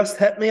 It's just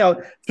hit me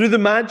out. Through the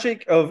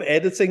magic of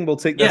editing, we'll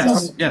take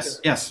this.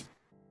 Yes.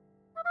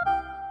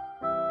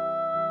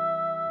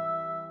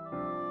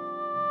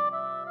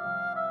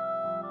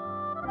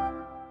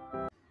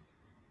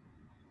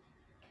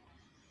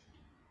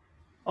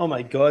 Oh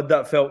my God,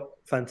 that felt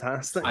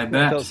fantastic. I bet.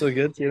 That felt so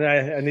good. You know,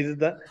 I needed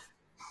that.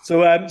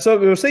 So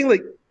we were saying,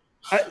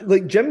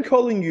 like Jim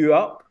calling you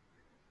up.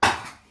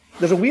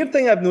 There's a weird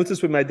thing I've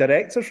noticed with my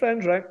director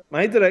friends, right?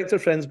 My director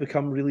friends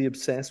become really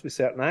obsessed with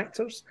certain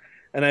actors,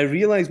 and I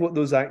realize what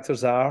those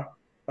actors are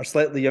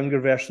slightly younger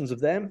versions of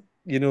them.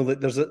 You know,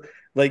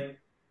 like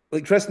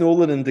Chris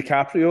Nolan and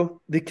DiCaprio.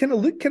 They kind of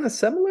look kind of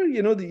similar.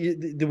 You know,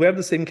 they wear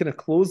the same kind of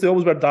clothes. They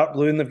always wear dark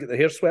blue, and they've got their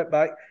hair swept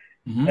back,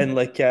 and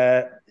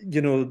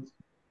you know.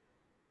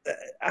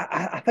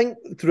 I think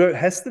throughout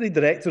history,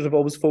 directors have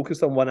always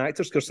focused on one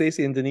actor,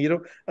 Scorsese and De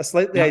Niro, a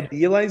slightly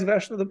idealized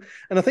version of them.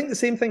 And I think the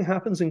same thing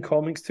happens in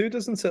comics too,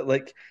 doesn't it?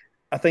 Like,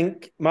 I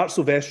think Mark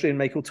Silvestri and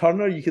Michael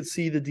Turner, you could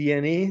see the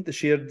DNA, the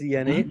shared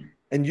DNA.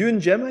 And you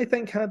and Jim, I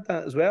think, had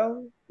that as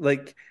well.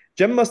 Like,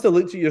 Jim must have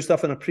looked at your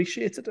stuff and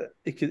appreciated it.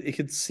 He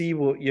could see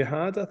what you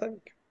had, I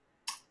think.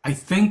 I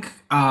think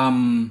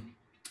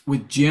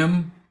with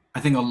Jim, I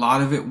think a lot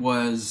of it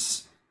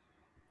was...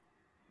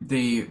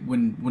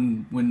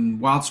 when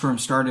Wildstorm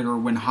started, or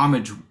when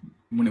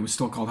it was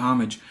still called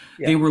Homage,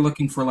 they were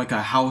looking for like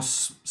a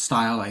house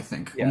style, I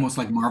think. Almost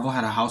like Marvel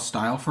had a house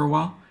style for a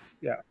while.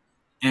 Yeah.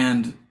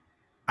 And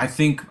I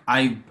think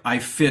I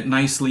fit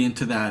nicely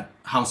into that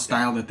house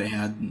style that they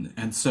had,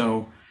 and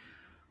so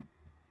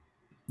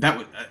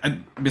that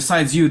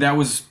besides you, that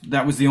was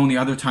the only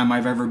other time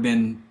I've ever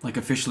been like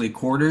officially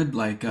quartered.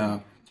 Like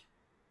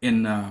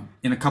in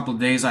a couple of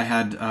days, I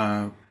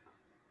had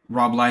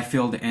Rob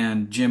Liefeld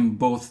and Jim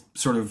both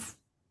sort of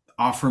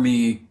offer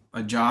me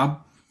a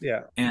job.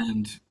 Yeah.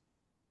 And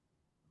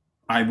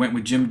I went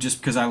with Jim just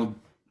because I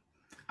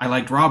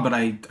liked Rob, but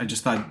I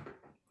just thought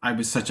I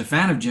was such a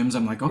fan of Jim's.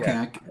 I'm like, okay,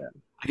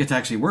 I get to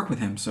actually work with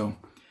him. So,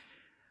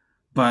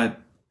 but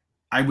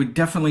I would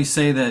definitely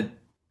say that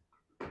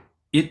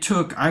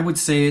I would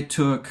say it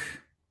took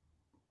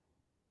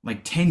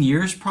like 10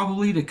 years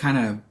probably to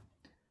kind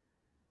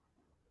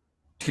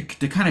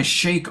of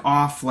shake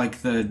off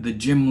like the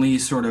Jim Lee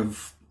sort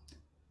of,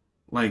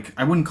 like,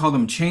 I wouldn't call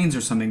them chains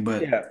or something,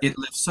 but it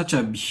left such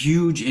a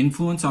huge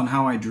influence on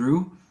how I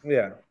drew.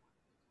 Yeah.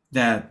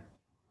 That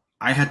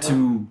I had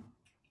to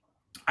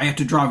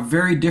draw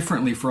very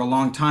differently for a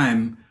long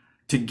time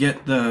to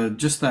get the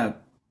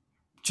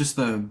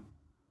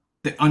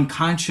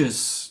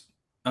unconscious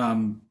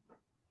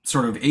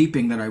sort of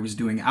aping that I was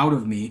doing out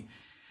of me.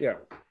 Yeah.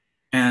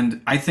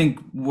 And I think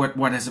what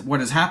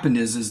has happened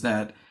is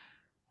that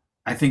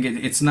I think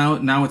it's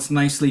now it's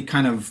nicely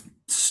kind of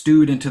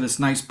stewed into this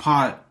nice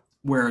pot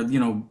where, you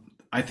know,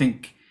 I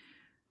think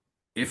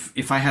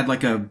if I had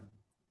like a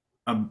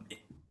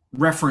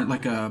referent,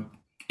 like a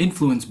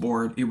influence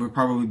board, it would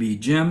probably be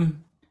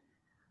Jim,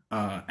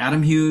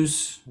 Adam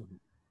Hughes,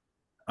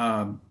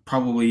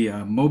 probably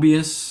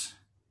Mobius,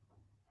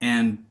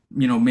 and,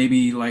 you know,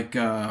 maybe like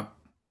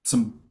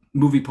some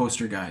movie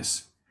poster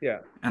guys. Yeah.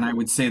 And I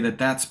would say that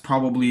that's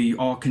probably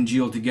all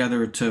congealed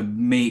together to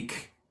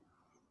make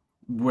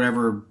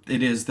whatever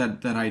it is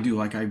that I do.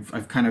 Like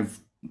I've kind of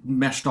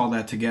meshed all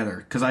that together,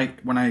 because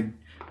when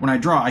I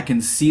draw, I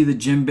can see the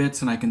Jim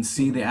bits and I can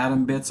see the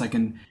Adam bits. I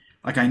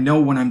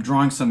know when I'm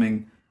drawing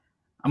something,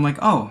 I'm like,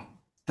 oh,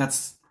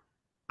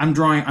 I'm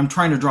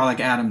trying to draw like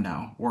Adam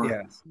now,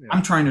 or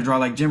I'm trying to draw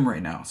like Jim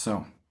right now.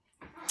 So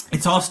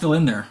it's all still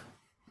in there.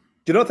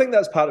 Do you not think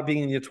that's part of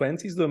being in your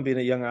 20s though, and being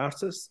a young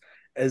artist,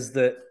 is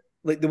that,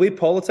 like, the way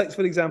politics,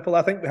 for example,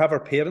 I think we have our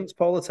parents'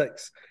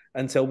 politics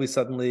until we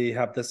suddenly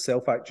have this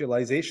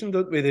self-actualization,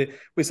 don't we?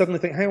 We suddenly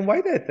think, hey,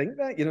 why did I think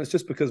that? You know, it's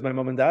just because my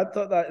mum and dad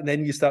thought that. And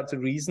then you start to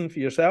reason for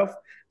yourself.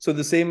 So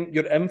the same,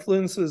 your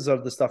influences are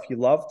the stuff you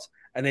loved,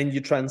 and then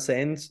you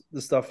transcend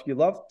the stuff you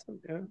loved.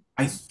 Yeah.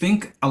 I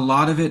think a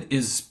lot of it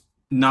is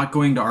not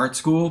going to art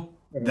school.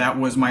 That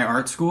was my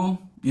art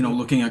school, you know,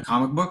 looking at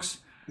comic books.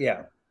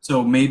 Yeah.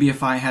 So maybe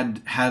if I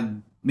had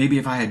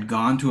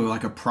gone to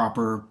like a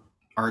proper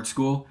art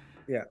school,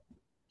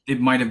 it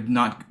might have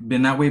not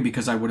been that way,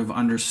 because I would have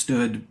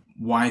understood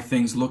why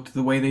things looked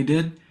the way they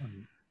did.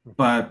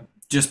 But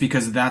just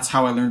because that's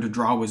how I learned to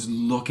draw, was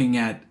looking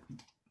at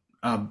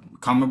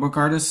comic book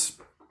artists,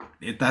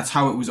 that's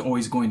how it was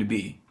always going to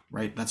be,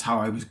 right? That's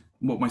how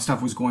what my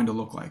stuff was going to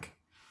look like.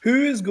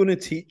 Who is going to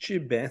teach you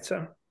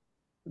better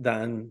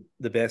than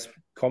the best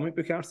comic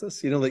book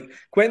artists? You know, like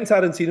Quentin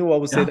Tarantino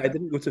always said, I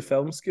didn't go to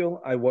film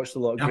school, I watched a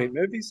lot of great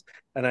movies.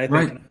 And I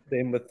think the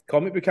same with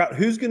comic book art.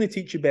 Who's going to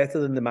teach you better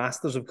than the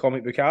masters of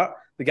comic book art?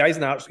 The guys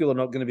in art school are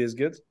not going to be as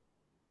good.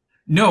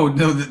 No,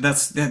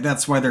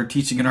 that's why they're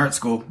teaching in art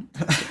school.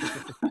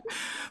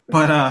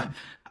 But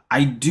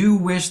I do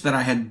wish that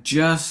I had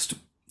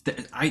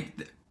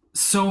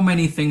so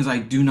many things I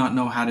do not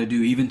know how to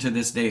do, even to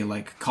this day,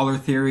 like color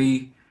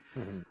theory,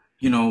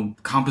 you know,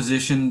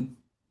 composition.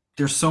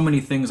 there's so many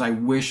things I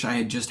wish I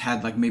had just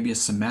had like maybe a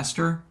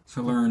semester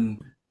to learn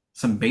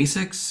some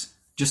basics,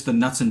 just the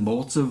nuts and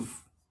bolts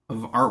of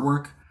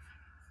artwork,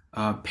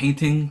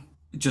 painting.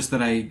 Just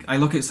that I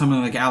look at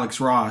someone like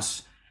Alex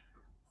Ross,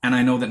 and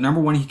I know that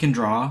number one, he can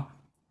draw,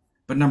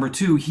 but number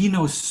two, he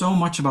knows so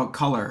much about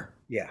color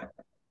Yeah.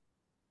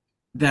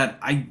 that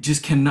I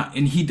just cannot,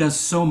 and he does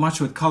so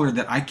much with color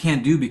that I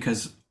can't do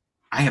because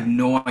I have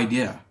no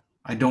idea.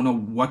 I don't know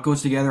what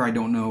goes together. I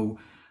don't know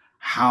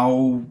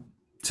how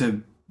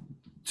to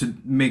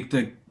make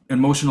the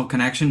emotional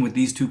connection with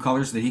these two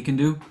colors that he can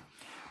do.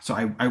 So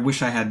I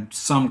wish I had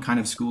some kind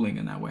of schooling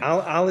in that way.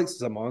 Alex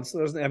is a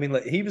monster, isn't he? I mean,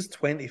 like he was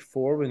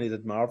 24 when he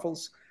did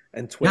Marvels,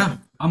 and Yeah,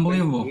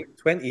 unbelievable.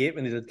 28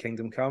 when he did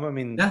Kingdom Come. I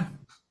mean, Yeah.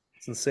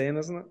 it's insane,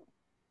 isn't it?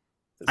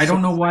 I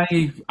don't know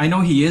why. I know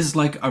he is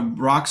like a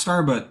rock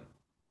star, but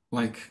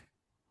like,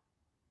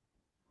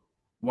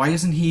 why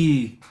isn't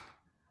he?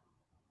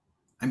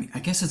 I mean, I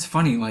guess it's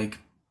funny. Like,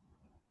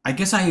 I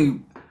guess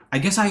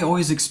I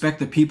always expect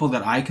the people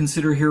that I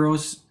consider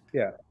heroes.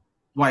 Yeah.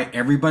 Why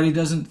everybody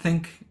doesn't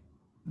think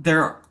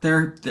they're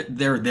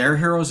their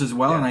heroes as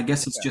well, Yeah. and I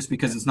guess it's just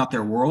because it's not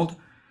their world.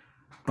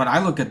 But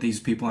I look at these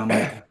people and I'm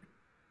like,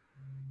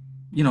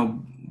 you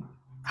know,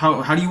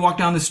 how do you walk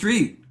down the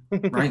street?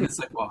 Right? And it's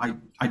like, well,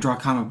 I draw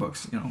comic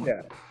books, you know.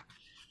 Yeah.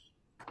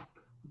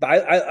 But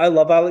I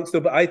love Alex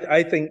though, but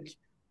I think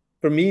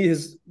for me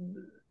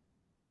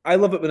I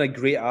love it when a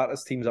great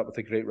artist teams up with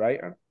a great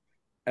writer.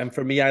 And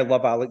for me, I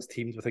love Alex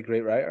teams with a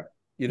great writer.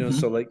 You know,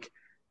 so like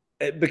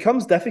it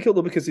becomes difficult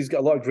though because he's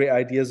got a lot of great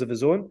ideas of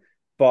his own.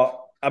 But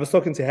I was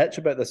talking to Hitch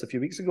about this a few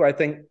weeks ago. I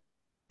think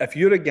if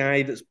you're a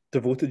guy that's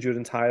devoted your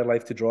entire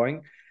life to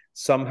drawing,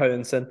 somehow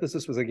in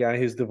synthesis was a guy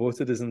who's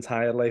devoted his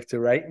entire life to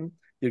writing,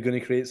 you're going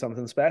to create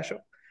something special.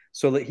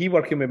 So like he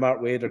working with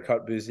Mark Waid or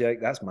Kurt Busiek,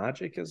 that's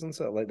magic, isn't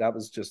it? Like that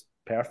was just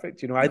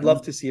perfect. You know, I'd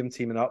love to see him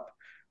teaming up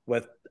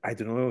with, I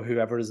don't know,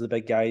 whoever is the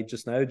big guy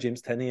just now,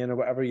 James Tynion or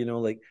whatever, you know,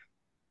 like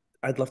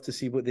I'd love to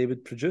see what they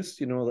would produce,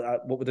 you know,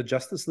 what would a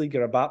Justice League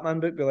or a Batman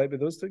book be like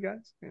with those two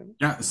guys? You know?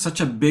 Yeah, it's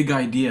such a big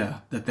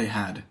idea that they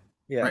had.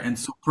 Yeah. Right, and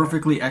so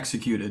perfectly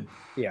executed.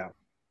 Yeah.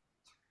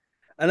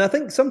 And I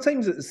think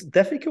sometimes it's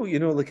difficult, you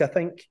know, like I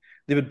think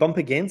they would bump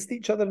against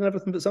each other and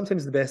everything, but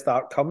sometimes the best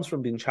art comes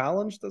from being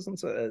challenged,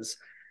 doesn't it?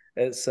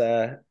 It's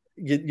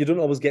you don't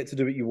always get to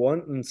do what you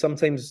want, and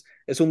sometimes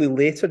it's only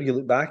later you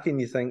look back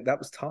and you think that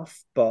was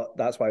tough, but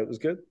that's why it was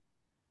good.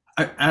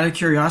 Out of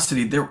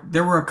curiosity,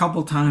 there were a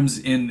couple times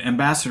in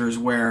Ambassadors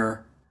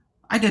where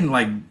I didn't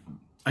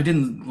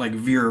like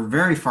veer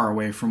very far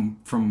away from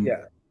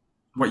Yeah.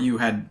 what you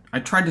had. I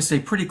tried to stay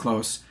pretty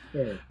close,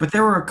 Yeah. but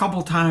there were a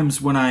couple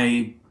times when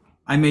I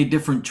made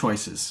different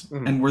choices.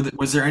 And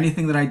was there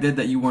anything that I did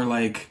that you were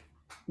like,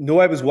 No,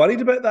 I was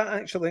worried about that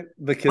actually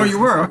because oh, you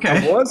were?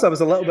 Okay. I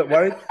was a little bit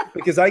worried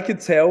because I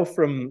could tell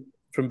from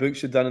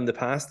books you've done in the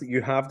past that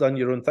you have done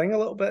your own thing a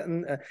little bit,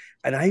 and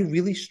I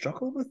really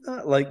struggle with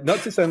that. Like, not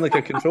to sound like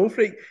a control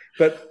freak,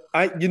 but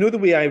you know the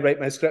way I write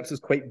my scripts is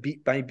quite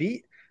beat by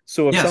beat.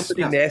 So if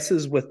somebody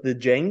messes with the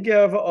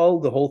Jenga of it all,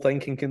 the whole thing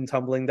can come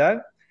tumbling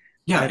down.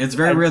 Yeah, it's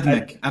very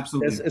rhythmic.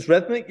 Absolutely. It's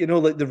rhythmic, you know,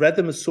 like the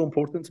rhythm is so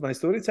important to my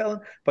storytelling,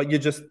 but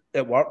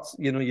it works,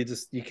 you know,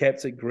 you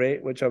kept it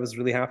great, which I was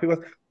really happy with.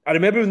 I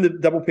remember when the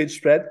double page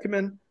spread came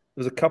in, there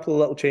was a couple of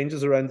little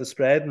changes around the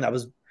spread, and I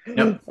was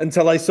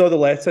until I saw the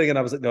lettering and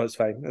I was like, no, it's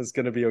fine. It's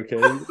going to be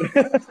okay.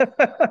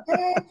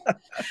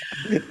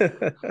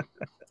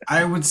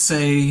 I would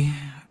say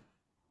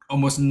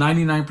almost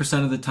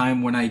 99% of the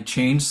time when I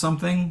change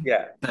something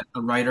that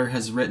a writer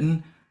has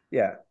written,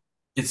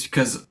 it's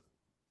because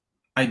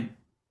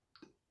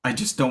I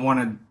just don't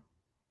want to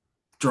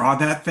draw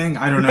that thing.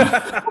 I don't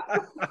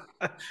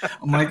know.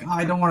 I'm like,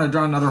 I don't want to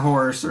draw another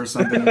horse or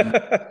something.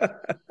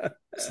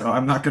 So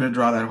I'm not going to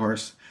draw that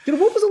horse. You know,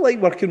 what was it like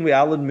working with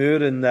Alan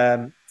Moore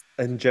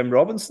and Jim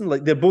Robinson?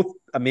 Like, they're both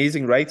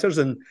amazing writers,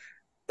 and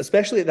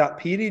especially at that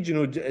period, you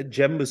know,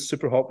 Jim was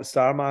super hot with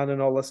Starman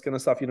and all this kind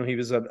of stuff. You know, he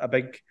was a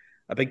big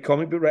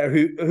comic book writer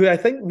who I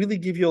think really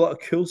gave you a lot of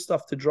cool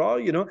stuff to draw.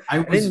 You know, I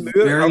was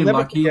very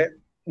lucky.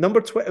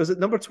 Was it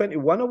number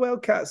 21 of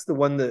Wildcats, the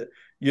one that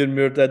you and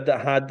Moore did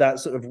that had that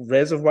sort of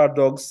Reservoir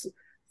Dogs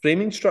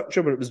framing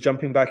structure where it was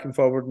jumping back and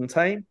forward in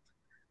time?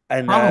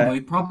 And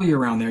probably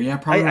around there. Yeah,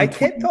 probably. I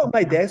kept it on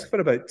my desk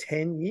for about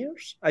 10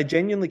 years. I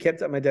genuinely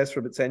kept it on my desk for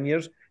about 10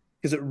 years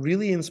because it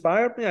really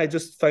inspired me. I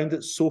just found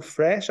it so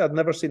fresh. I'd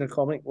never seen a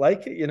comic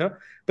like it, you know.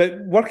 But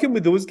working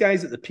with those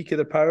guys at the peak of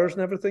their powers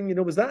and everything, you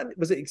know, was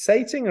it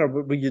exciting, or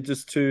were you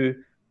just too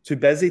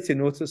busy to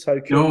notice how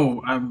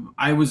cool? No,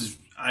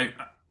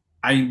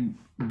 I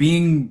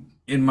being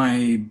in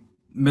my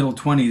middle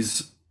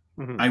 20s,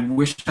 I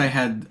wished I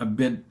had a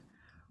bit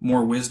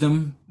more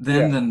wisdom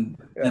then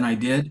than I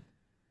did,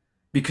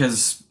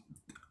 because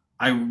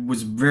I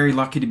was very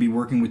lucky to be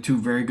working with two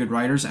very good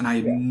writers, and I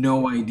had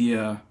no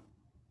idea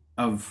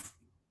of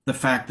the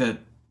fact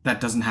that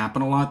doesn't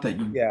happen a lot, that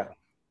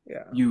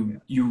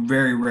you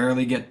very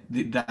rarely get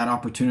that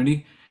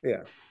opportunity.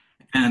 Yeah.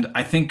 And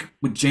I think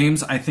with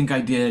James, I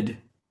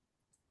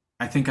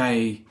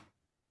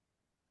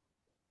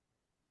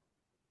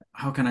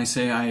how can I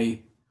say,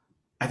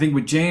 I think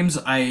with James,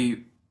 I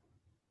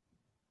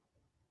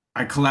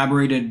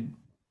collaborated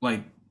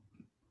like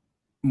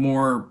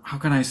more, how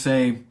can I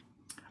say,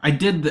 I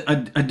did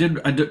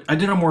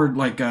a more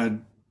like a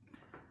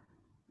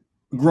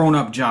grown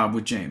up job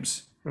with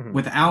James. Mhm.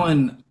 With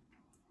Alan,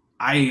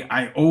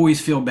 I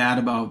always feel bad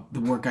about the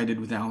work I did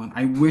with Alan.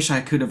 I wish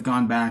I could have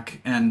gone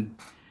back and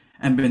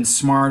been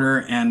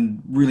smarter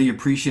and really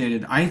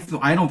appreciated. I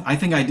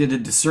think I did a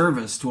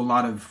disservice to a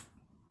lot of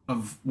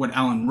what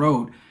Alan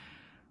wrote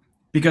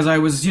because I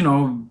was,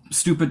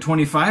 stupid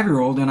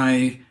 25-year-old, and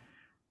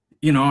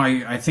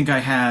I think I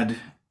had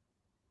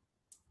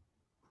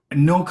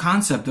no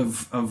concept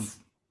of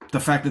the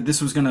fact that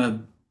this was going to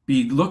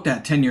be looked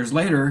at 10 years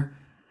later.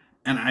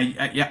 And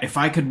yeah, if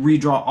I could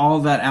redraw all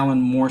that Alan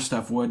Moore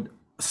stuff,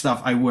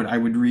 I would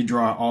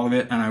redraw all of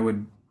it, and I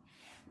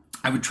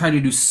would try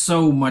to do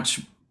so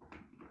much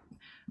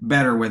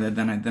better with it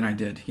than I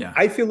did. Yeah.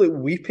 I feel like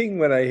weeping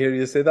when I hear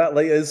you say that.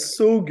 Like, it's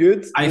so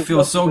good. I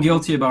feel so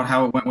guilty about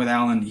how it went with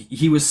Alan.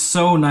 He was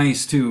so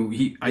nice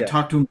too. I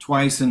talked to him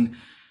twice, and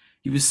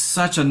he was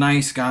such a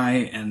nice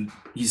guy, and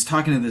he's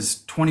talking to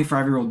this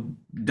 25-year-old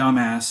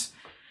dumbass.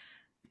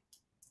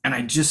 And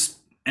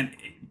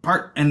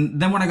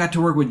then when I got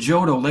to work with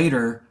Jodo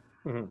later,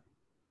 Mm-hmm.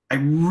 I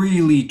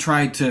really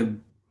tried to,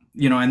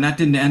 and that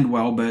didn't end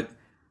well, but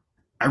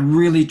I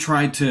really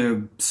tried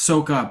to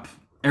soak up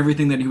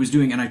everything that he was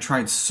doing, and I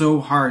tried so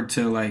hard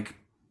to like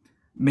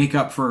make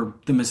up for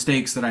the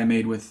mistakes that I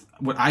made with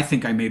what I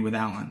think I made with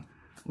Alan,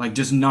 like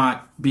just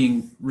not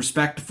being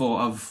respectful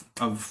of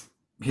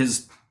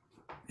his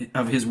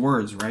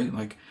words, right?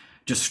 Like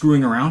just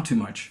screwing around too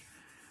much.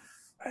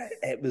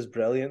 It was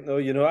brilliant, though.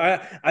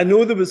 I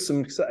know there was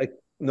some sort of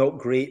not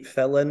great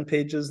fill-in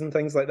pages and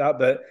things like that,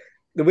 but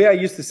the way I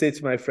used to say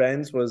to my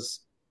friends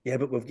was, "Yeah,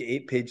 but we've got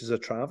 8 pages of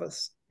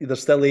Travis.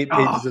 There's still 8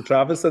 pages of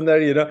Travis in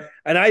there,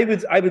 And I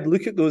would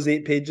look at those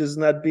 8 pages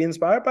and I'd be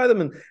inspired by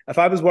them. And if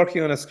I was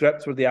working on a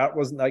script where the art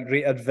wasn't that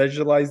great, I'd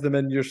visualize them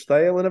in your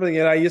style and everything.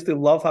 And I used to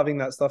love having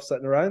that stuff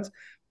sitting around.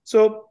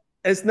 So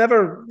it's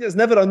never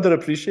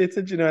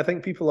underappreciated. I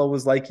think people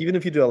always like, even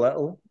if you do a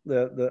little,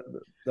 they're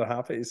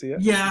happy to see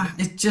it. Yeah,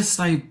 it's just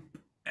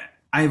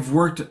I've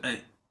worked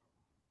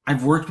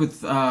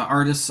with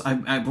artists.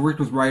 I've worked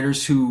with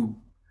writers who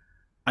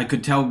I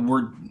could tell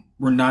were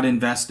not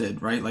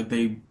invested, right? Like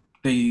they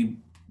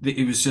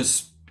it was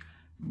just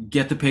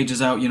get the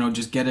pages out,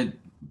 just get it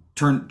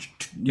turn,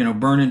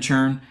 burn and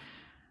churn.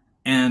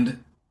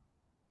 And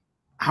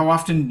how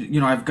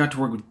often, I've got to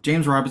work with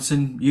James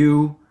Robinson,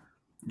 you,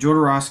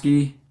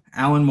 Jodorowsky,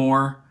 Alan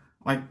Moore,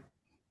 like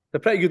a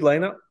pretty good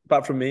lineup,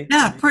 apart from me.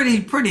 Yeah,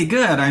 pretty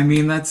good. I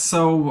mean, it's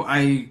so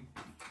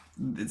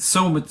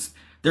much.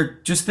 They're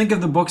just think of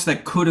the books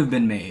that could have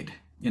been made,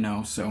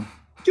 so.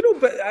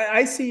 But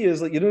I see you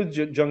as like,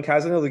 John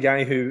Casino, the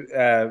guy who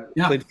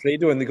played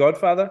Fredo in The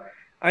Godfather.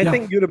 I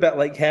think you're a bit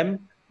like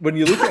him. When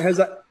you look at his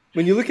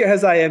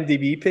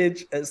IMDb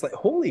page, it's like,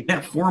 holy,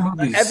 4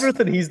 movies.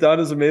 Everything he's done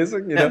is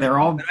amazing. Yeah, they're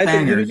all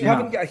bangers. You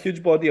haven't got a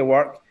huge body of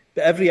work,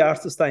 but every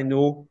artist I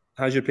know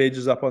has your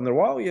pages up on their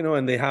wall,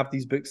 and they have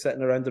these books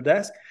sitting around their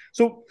desk.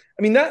 So,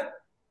 I mean, that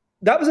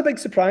was a big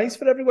surprise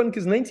for everyone,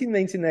 because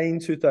 1999,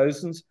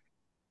 2000s,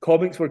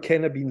 comics were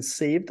kind of being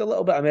saved a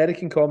little bit.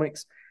 American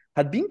comics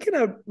had been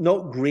kind of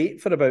not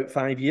great for about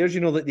 5 years.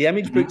 Like the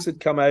Image books had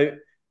come out,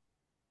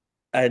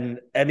 and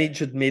Image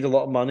had made a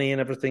lot of money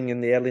and everything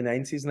in the early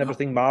 90s and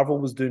everything. Marvel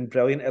was doing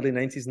brilliant early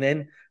 90s, and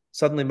then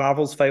suddenly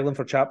Marvel's filing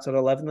for Chapter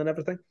 11 and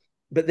everything.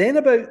 But then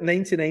about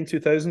 99,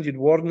 2000, you'd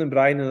Warren and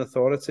Bryan on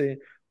Authority,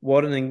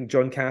 Warren and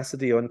John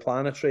Cassidy on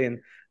Planetary, and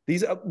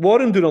these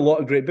Warren doing a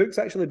lot of great books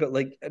actually, but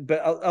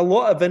a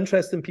lot of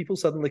interesting people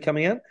suddenly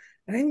coming in,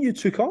 and then you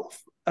took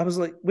off. I was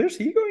like, where's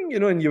he going?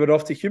 And you were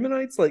off to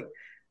Humanoids. Like,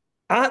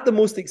 at the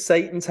most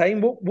exciting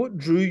time, what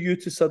drew you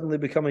to suddenly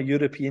become a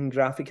European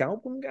graphic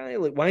album guy?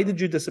 Like, why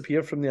did you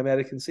disappear from the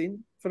American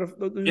scene?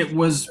 It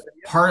was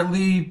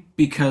partly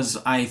because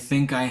I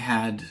think I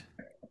had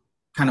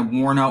kind of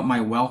worn out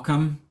my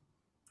welcome.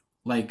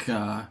 Like,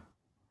 I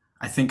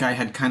think I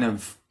had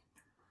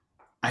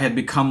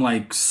become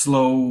like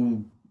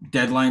slow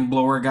deadline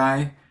blower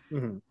guy.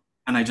 Mm-hmm.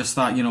 And I just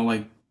thought,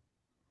 I'm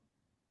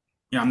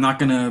not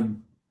gonna,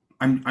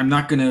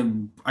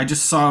 I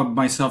just saw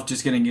myself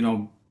just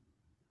getting,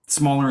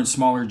 smaller and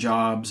smaller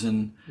jobs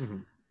and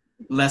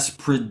less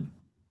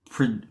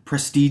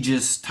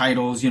prestigious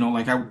titles.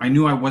 Like I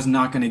knew I was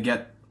not going to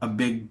get a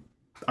big.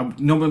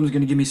 Nobody was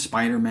going to give me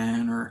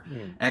Spider-Man or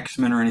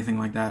X-Men or anything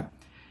like that.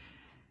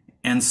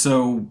 And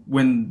so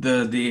when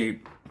the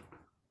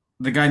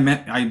guy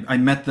I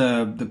met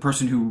the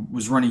person who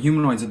was running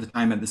Humanoids at the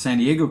time at the San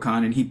Diego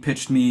Con, and he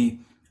pitched me,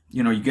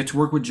 you get to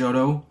work with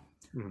Jodo,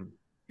 you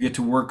get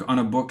to work on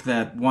a book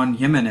that Juan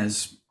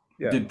Jimenez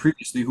did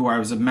previously, who I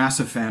was a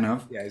massive fan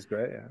of. Yeah, he's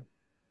great. Yeah,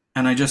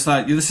 and I just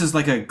thought this is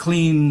like a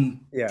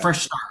clean,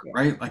 fresh start,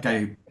 right? Like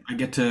I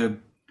get to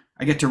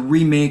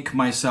remake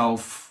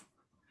myself,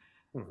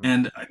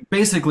 and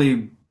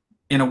basically,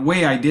 in a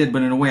way I did,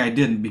 but in a way I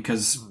didn't,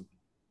 because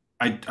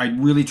I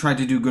really tried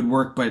to do good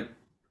work, but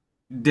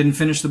didn't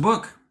finish the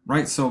book,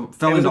 right? So It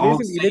fell was into all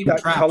amazing. the You did same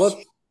that color,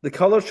 traps. the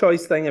color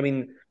choice thing. I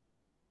mean,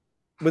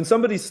 when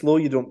somebody's slow,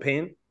 you don't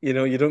paint. You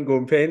know, you don't go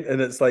and paint,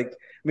 and it's like,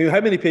 I mean, how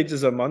many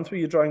pages a month were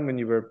you drawing when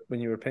you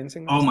were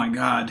painting Oh this? my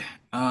God.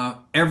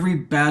 Every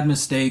bad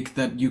mistake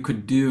that you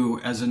could do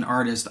as an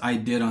artist, I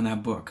did on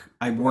that book.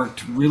 I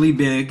worked really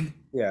big.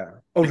 Yeah.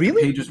 Oh, Like the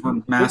really? pages were What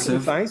kind of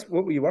massive. size?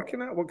 What were you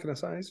working at? What kind of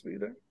size were you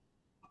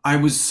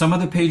doing? Some of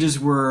the pages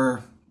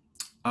were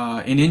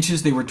in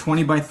inches, they were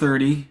 20 by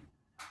 30.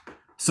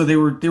 So they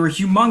were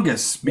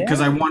humongous because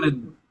Yeah.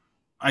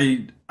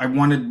 I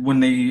wanted when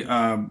they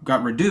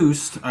got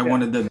reduced, I Yeah.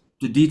 wanted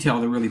the detail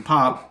to really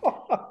pop.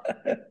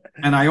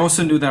 And I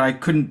also knew that I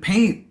couldn't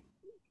paint,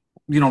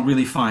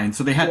 really fine.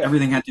 So Yeah.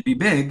 everything had to be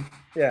big.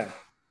 Yeah.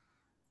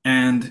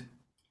 And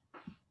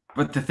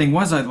but the thing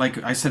was,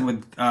 like I said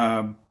with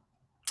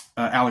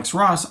Alex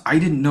Ross, I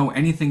didn't know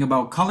anything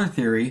about color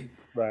theory.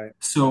 Right.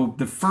 So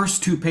the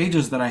first two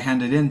pages that I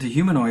handed in to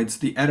Humanoids,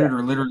 the Yeah.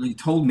 editor literally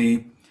told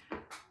me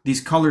these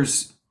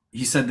colors.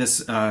 He said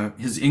this.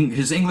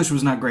 His English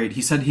was not great.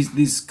 He said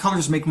these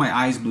colors make my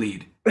eyes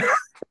bleed.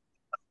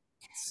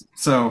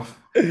 So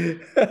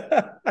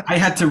I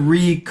had to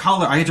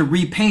recolor. I had to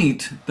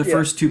repaint the Yeah.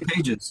 first two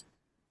pages.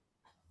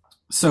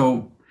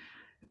 So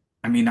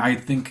I mean, I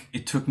think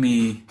it took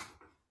me.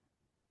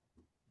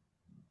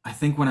 I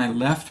think when I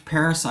left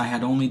Paris, I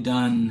had only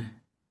done.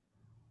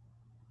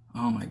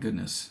 Oh my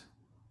goodness.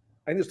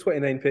 I think there's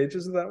 29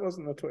 pages of that,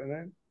 wasn't there?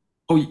 29?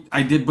 Oh,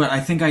 I did, but I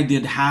think I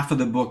did half of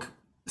the book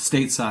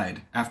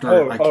stateside after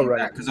Oh, I oh, came right.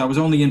 back because I was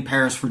only in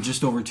Paris for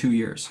just over 2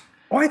 years.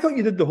 Oh, I thought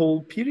you did the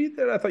whole period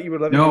there. I thought you were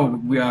living No,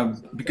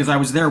 in. because I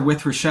was there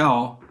with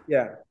Rochelle,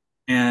 Yeah.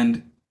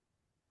 and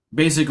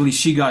basically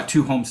she got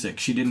too homesick.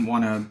 She didn't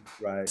want to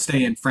Right.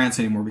 stay in France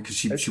anymore because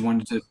Is, she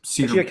wanted to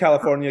see is she a her.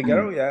 California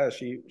girl? Yeah. Is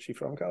she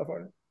from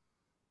California?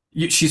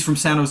 She's from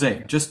San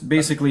Jose, just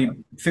basically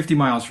 50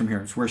 miles from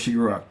here. Is where she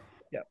grew up.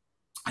 Yeah.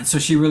 And so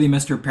she really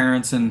missed her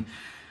parents, and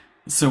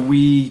so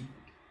we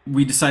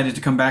decided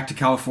to come back to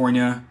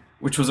California,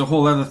 which was a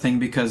whole other thing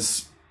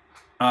because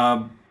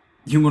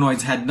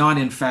Humanoids had not,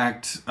 in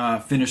fact,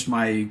 finished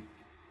my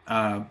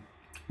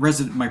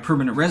my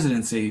permanent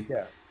residency,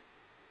 Yeah.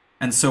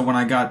 and so when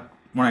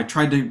I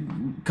tried to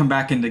come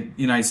back into the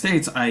United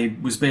States, I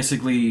was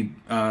basically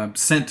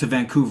sent to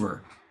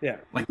Vancouver. Yeah.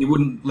 Like they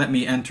wouldn't let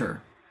me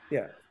enter.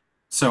 Yeah.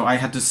 So I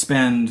had to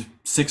spend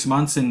 6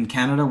 months in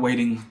Canada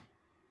waiting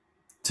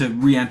to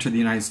re-enter the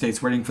United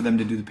States, waiting for them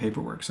to do the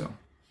paperwork. So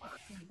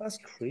That's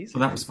crazy.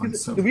 that was fun.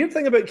 So The weird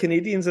thing about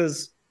Canadians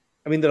is,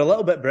 I mean, they're a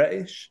little bit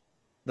British,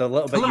 they're a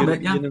little bit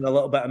European, yeah. and a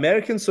little bit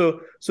American. So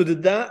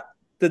did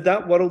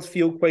that world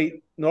feel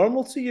quite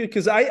normal to you?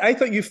 Because I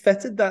thought you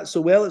fitted that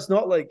so well. It's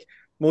not like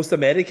most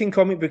American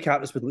comic book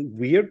artists would look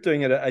weird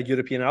doing a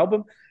European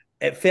album.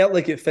 It felt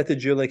like it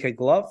fitted you like a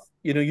glove.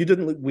 You know, you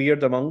didn't look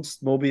weird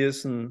amongst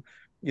Mobius and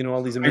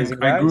all these amazing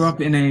guys. I grew up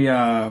in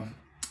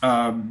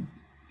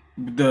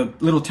the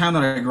little town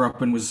that I grew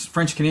up in was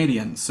French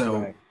Canadian.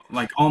 So Right.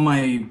 like all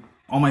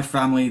my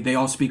family, they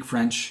all speak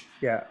French.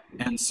 Yeah.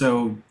 And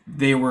so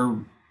they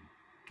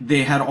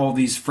had all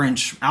these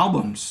French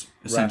albums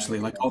essentially,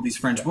 like all these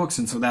French books.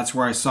 And so that's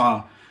where I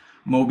saw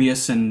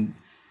Mobius and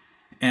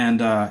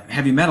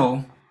heavy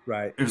metal.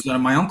 Right. It was at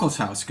my uncle's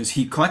house because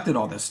he collected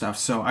all this stuff.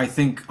 So I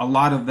think a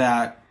lot of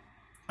that,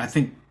 I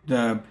think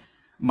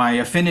my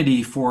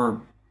affinity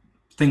for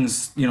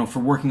things, for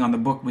working on the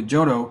book with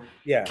Jodo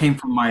Yeah. came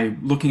from my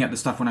looking at the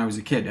stuff when I was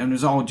a kid. And it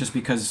was all just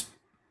because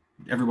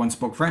everyone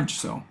spoke French.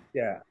 So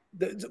Yeah.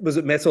 Was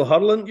it Metal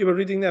Hurlant you were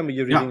reading then? Were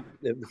you yeah,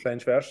 reading the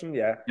French version?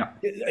 Yeah. yeah.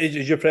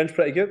 Is your French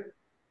pretty good?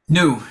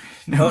 No,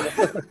 no,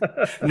 Oh.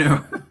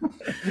 no,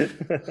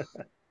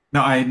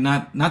 no. I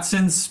not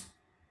since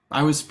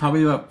I was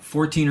probably about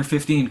 14 or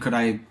 15 could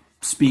I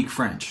speak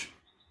French,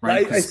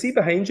 right? I see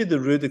behind you the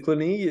Rue de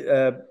Cluny.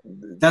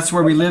 That's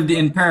where we lived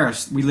in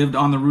Paris. We lived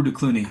on the Rue de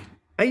Cluny.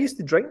 I used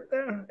to drink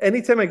there.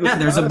 Anytime I go Yeah, to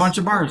there's a Paris, bunch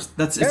of bars.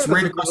 It's yeah, right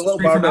there's across a the little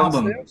street bar from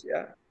Album. downstairs.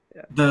 Yeah.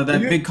 Yeah.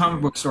 That big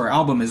comic book store,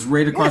 Album, is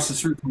right across the Yes.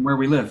 street from where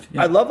we lived.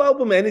 I Yeah, love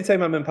Album.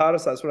 Anytime I'm in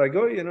Paris, that's where I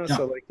go, yeah,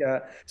 So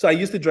so I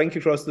used to drink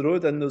across the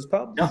road in those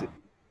pubs. yeah.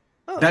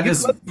 Oh, That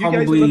is you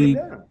guys were living probably.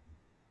 there.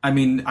 I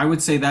mean, I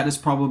would say that is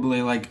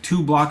probably like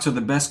 2 blocks of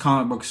the best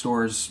comic book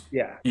stores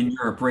Yeah. in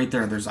Europe. Right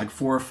there, there's like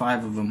 4 or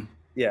 5 of them.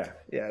 Yeah.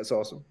 Yeah. It's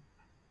awesome.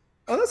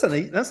 Oh, that's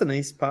a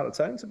nice part of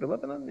town to be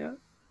living in. Yeah.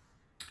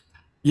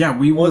 Yeah,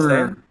 Was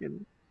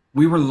then.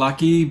 we were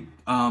lucky.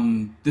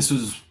 This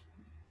was,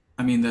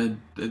 I mean,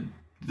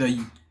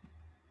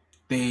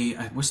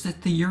 was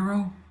that the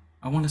euro?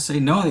 I want to say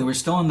no, they were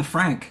still in the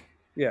franc.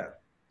 Yeah.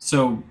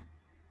 So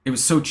it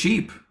was so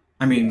cheap.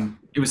 I mean,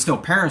 it was still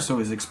Paris, so it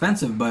was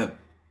expensive, but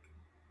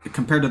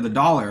compared to the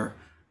dollar,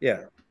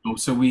 Yeah.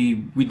 so we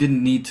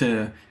didn't need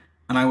to,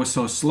 and I was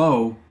so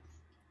slow,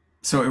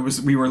 so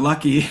we were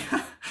lucky.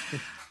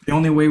 The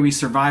only way we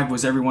survived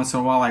was every once in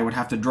a while I would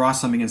have to draw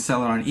something and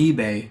sell it on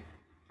eBay,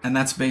 and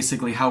that's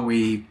basically how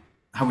we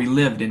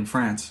lived in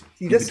France.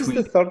 See, in this is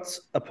between. the third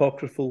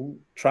apocryphal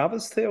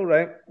Travis tale,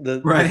 right?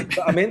 Right.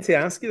 I meant to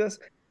ask you this.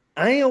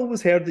 I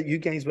always heard that you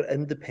guys were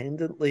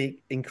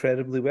independently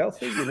incredibly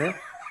wealthy, you know?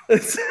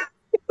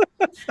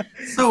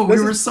 So we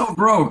This were is so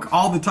broke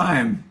all the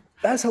time.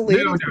 That's No,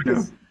 hilarious no, no.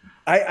 because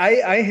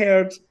I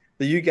heard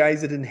that you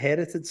guys had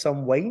inherited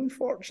some wine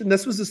fortune.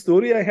 This was the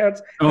story I heard,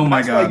 Oh and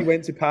my that's why you God.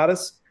 went to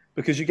Paris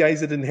because you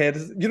guys had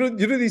inherited. You know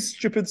these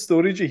stupid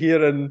stories you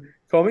hear in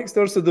comic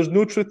stores. So there's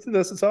no truth to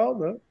this at all,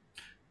 no?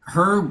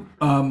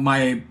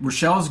 My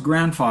Rochelle's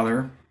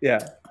grandfather,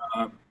 Yeah,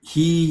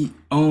 he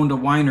owned a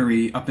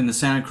winery up in the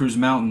Santa Cruz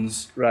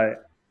Mountains. right.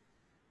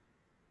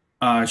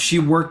 She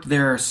worked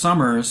there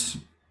summers.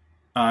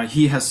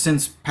 He has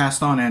since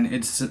passed on, and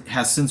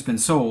has since been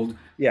sold.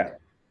 Yeah,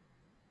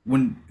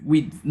 When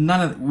we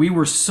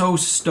were so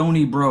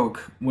stony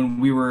broke when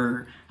we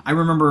were. I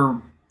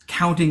remember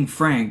counting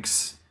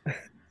francs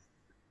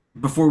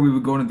before we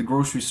would go into the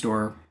grocery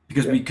store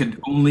because yeah. we could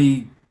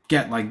only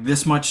get like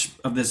this much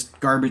of this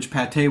garbage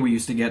pate we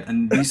used to get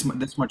and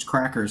this much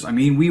crackers. I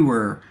mean, we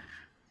were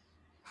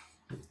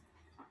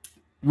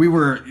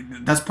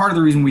that's part of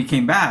the reason we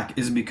came back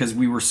is because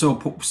we were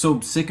so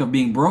sick of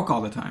being broke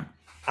all the time.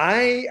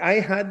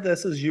 I had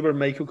this as you were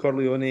Michael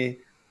Corleone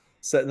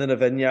sitting in a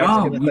vineyard Oh,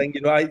 kind of thing.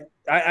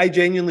 I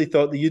genuinely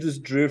thought that you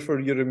just drew for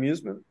your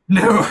amusement.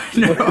 no,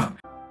 no.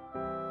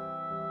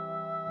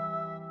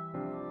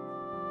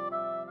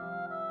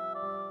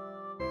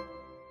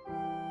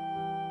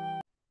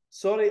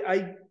 Sorry,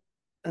 I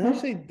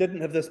actually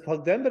didn't have this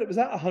plugged in, but it was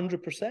at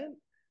 100%.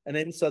 And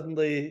then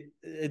suddenly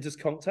it just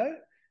conked out.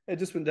 It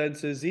just went down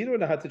to zero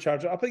and I had to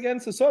charge it up again.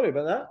 So sorry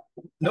about that.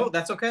 No,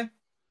 that's okay.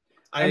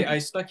 Um, I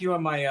stuck you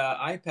on my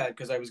iPad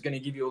because I was going to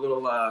give you a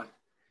little.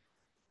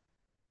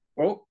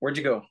 Oh, where'd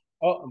you go?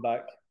 oh, I'm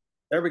back.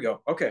 There we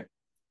go. Okay,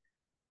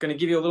 going to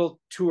give you a little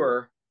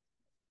tour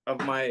of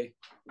my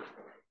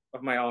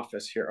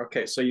office here.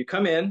 Okay, so you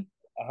come in.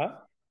 Uh-huh.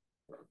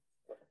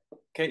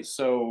 Okay,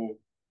 so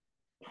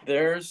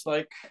there's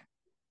like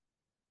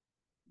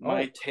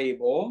my Oh,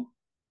 table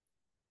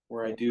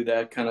where I do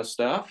that kind of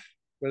stuff.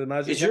 where the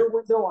magic Is your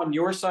window on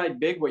your side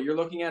big? What you're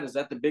looking at, is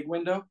that the big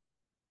window?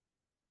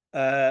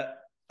 uh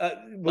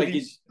well,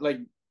 Like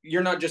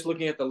you're not just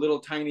looking at the little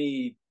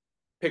tiny oh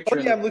picture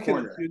in yeah, the I'm looking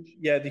at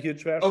corner. the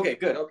huge version. Okay,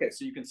 good. Okay,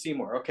 so you can see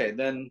more. Okay,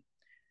 then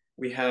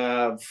we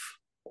have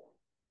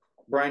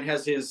Brian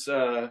has his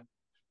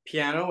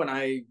piano, and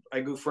I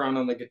goof around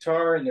on the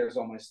guitar, and there's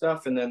all my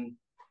stuff, and then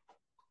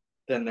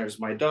there's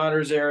my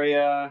daughter's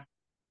area,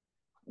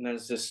 and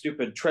there's this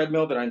stupid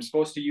treadmill that I'm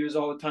supposed to use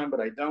all the time,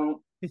 but I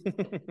don't.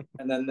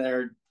 And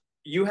then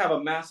you have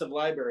a massive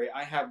library.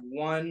 I have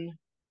one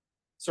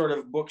sort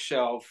of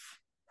bookshelf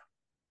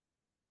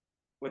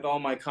with all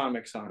my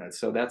comics on it.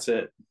 So that's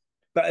it.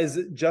 But is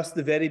it just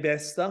the very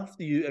best stuff?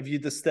 Have you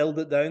distilled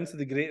it down to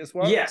the greatest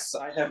work? Yes,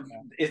 I have.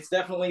 It's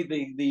definitely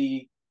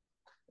the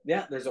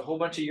yeah. There's a whole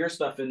bunch of your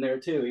stuff in there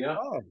too. Yeah.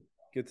 Oh,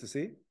 good to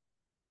see.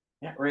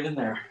 Yeah, right in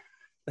there.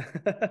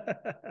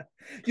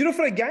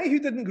 For a guy who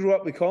didn't grow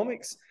up with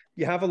comics,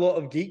 you have a lot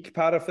of geek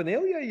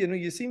paraphernalia.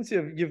 You seem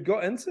to you've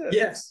got into it.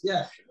 Yes,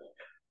 yeah.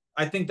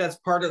 I think that's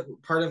part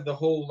of the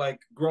whole like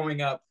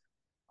growing up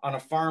on a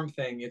farm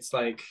thing. It's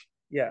like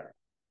Yeah.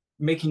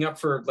 making up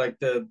for like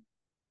the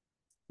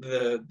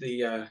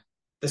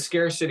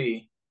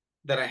scarcity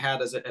that I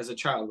had as a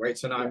child, right?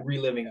 So now I'm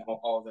reliving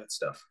all of that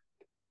stuff.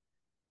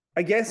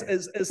 I guess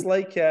it's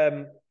like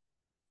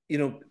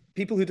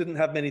people who didn't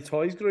have many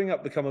toys growing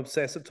up become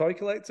obsessive toy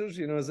collectors.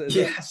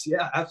 Yes,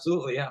 yeah,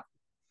 absolutely, yeah.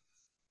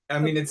 I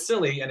mean, it's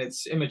silly and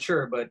it's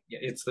immature, but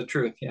it's the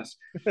truth. Yes.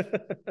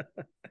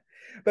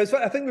 But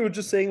I think we were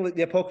just saying, like,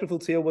 the apocryphal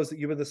tale was that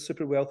you were this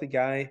super wealthy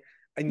guy,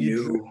 and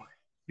you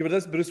were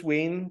this Bruce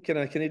Wayne, kind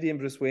of Canadian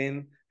Bruce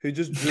Wayne, who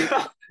just drew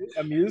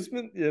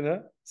amusement.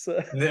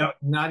 So No,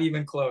 not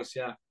even close.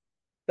 Yeah,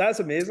 that's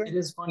it amazing.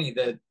 is funny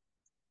that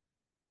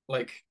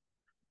like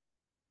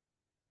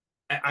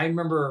I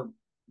remember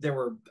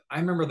I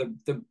remember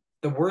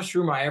the worst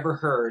rumor I ever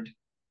heard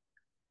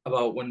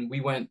about when we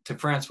went to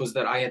France was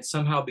that I had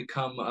somehow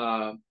become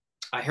a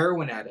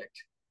heroin addict.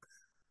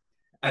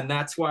 And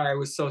that's why I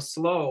was so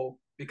slow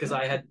because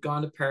I had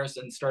gone to Paris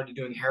and started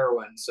doing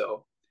heroin.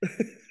 So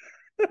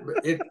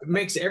it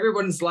makes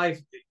everyone's life,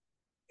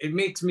 it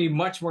makes me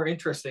much more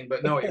interesting.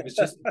 But no, it was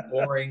just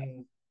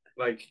boring.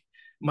 Like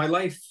my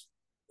life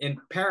in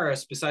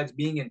Paris, besides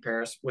being in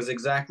Paris, was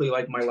exactly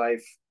like my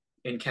life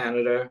in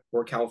Canada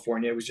or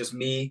California. It was just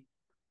me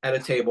at a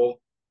table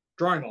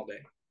drawing all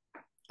day.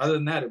 Other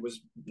than that, it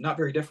was not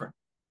very different.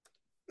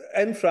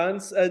 In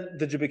France,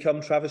 did you become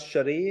Travis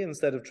Charest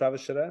instead of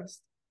Travis Charest?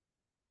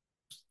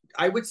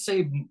 I would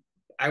say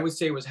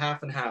it was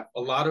half and half.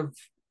 A lot of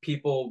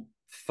people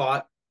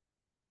thought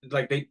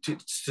like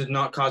to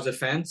not cause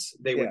offense,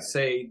 they would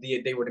say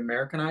they would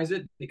Americanize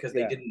it because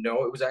they didn't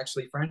know it was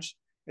actually French.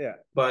 Yeah.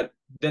 But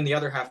then the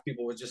other half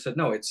people would just said,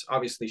 no, it's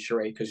obviously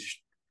charade because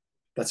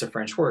that's a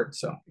French word.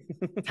 So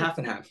half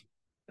and half.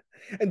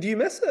 And do you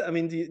miss it? I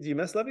mean, do you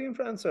miss living in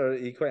France, or are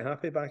you quite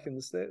happy back in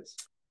the States?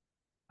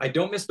 I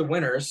don't miss the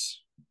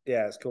winters.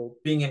 Yeah, it's cold.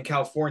 Being in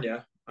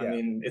California, I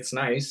mean, it's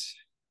nice.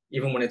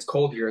 Even when it's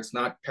cold here, it's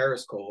not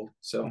Paris cold.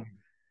 So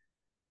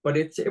but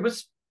it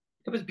was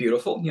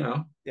beautiful, you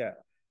know. Yeah.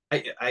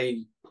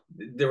 I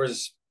there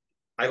was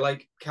I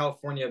like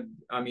California.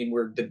 I mean,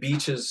 where the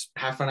beach is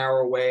half an hour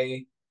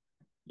away.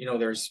 You know,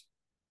 there's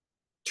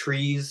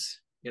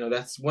trees. You know,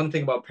 that's one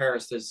thing about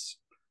Paris is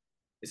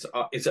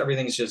it's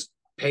everything's just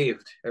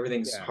paved.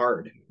 Everything's Yeah.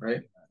 hard,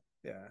 right?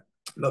 Yeah.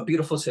 A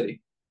beautiful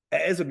city.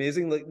 It is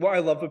amazing. Like what I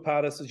love with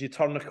Paris is you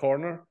turn a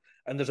corner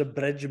and there's a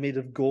bridge made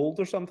of gold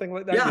or something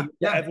like that. Yeah,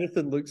 yeah.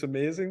 Everything looks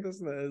amazing,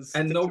 doesn't it? And It's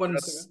no incredible.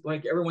 one's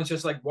like everyone's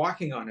just like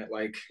walking on it,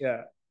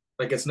 Yeah.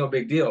 like it's no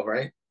big deal,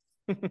 right?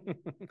 In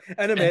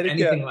And America,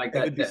 anything like it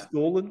that, would be yeah.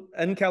 stolen.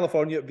 In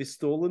California, it would be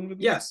stolen,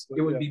 wouldn't it? Yes,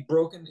 it would Yeah. be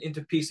broken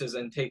into pieces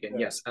and taken.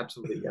 Yeah. Yes,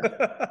 absolutely,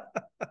 yeah.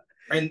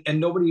 And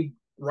nobody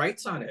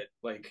writes on it.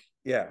 Like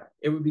Yeah.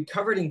 it would be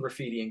covered in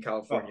graffiti in Oh,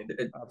 California.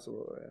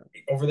 absolutely.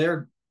 Yeah. Over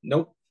there,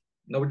 nope,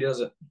 nobody does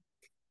it.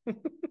 What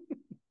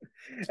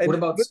And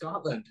about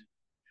Scotland?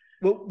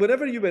 well,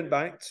 whenever you went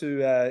back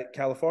to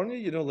California,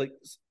 you know, like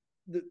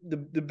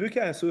the book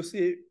I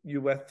associate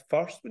you with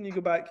first when you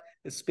go back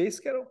is Space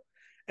Girl,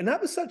 and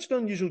that was such an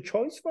unusual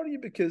choice for you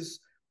because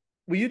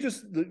were you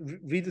just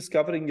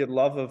rediscovering your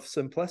love of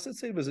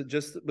simplicity? Was it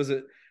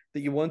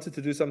that you wanted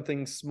to do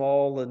something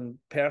small and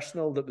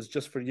personal that was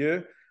just for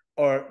you,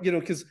 or you know,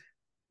 because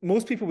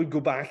most people would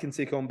go back and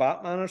take on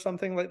Batman or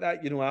something like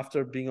that, you know,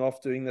 after being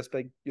off doing this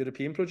big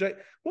European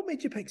project. What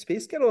made you pick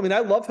Space Girl? I mean, I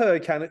love how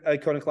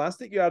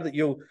iconoclastic you are, that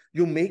you'll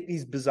make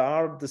these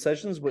bizarre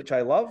decisions, which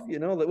I love, you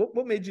know. Like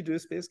what made you do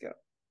Space Girl?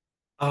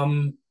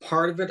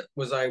 Part of it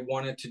was I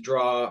wanted to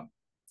draw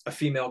a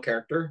female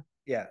character.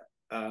 Yeah.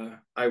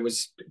 I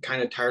was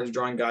kind of tired of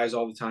drawing guys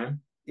all the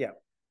time. Yeah.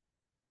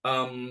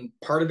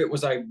 Part of it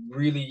was I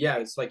really, yeah,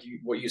 it's like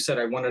what you said.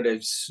 I wanted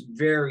a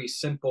very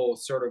simple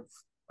sort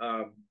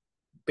of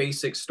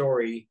basic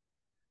story,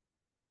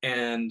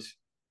 and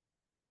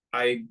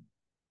I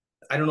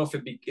don't know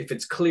if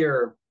it's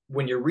clear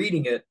when you're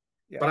reading it,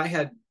 Yeah. but I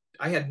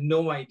had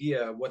no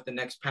idea what the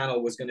next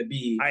panel was going to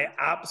be. I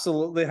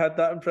absolutely had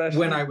that impression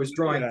when I was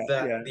drawing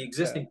Yeah. the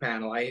existing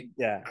panel.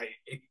 Yeah.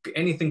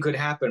 Anything could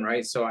happen,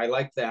 right? So I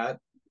liked that,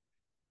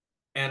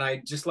 and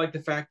I just liked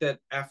the fact that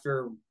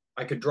after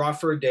I could draw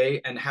for a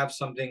day and have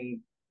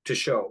something to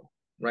show,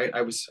 right?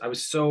 I was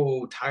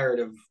so tired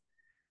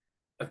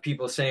of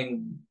people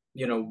saying,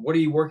 you know, what are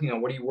you working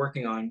on? What are you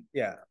working on?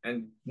 Yeah.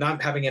 And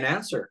not having an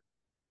answer,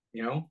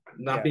 you know,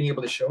 not Yeah. being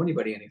able to show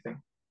anybody anything.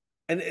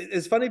 And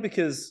it's funny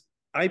because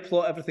I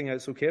plot everything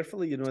out so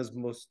carefully, you know, as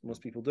most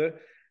people do.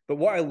 But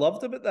what I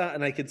loved about that,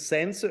 and I could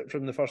sense it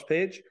from the first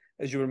page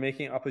as you were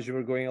making it up as you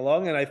were going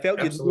along, and I felt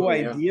you had no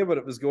idea where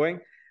it was going.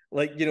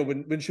 Like, you know,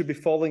 when she'd be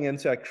falling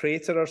into a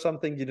crater or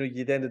something, you know,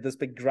 you'd ended this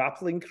big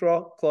grappling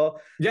claw.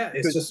 Yeah,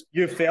 it's just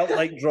you felt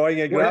like drawing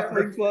a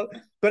grappling claw.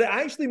 But it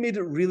actually made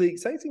it really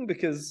exciting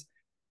because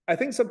I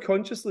think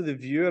subconsciously the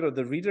viewer or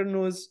the reader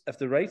knows if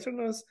the writer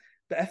knows.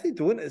 But if they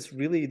don't, it's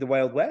really the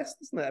Wild West,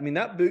 isn't it? I mean,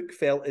 that book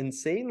felt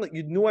insane. Like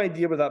you'd no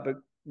idea where that book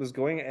was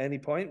going at any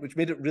point, which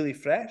made it really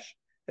fresh.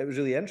 It was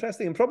really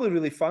interesting and probably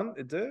really fun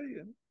to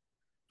do.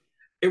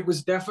 It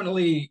was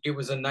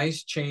a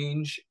nice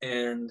change,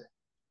 and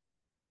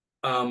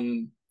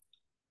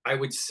I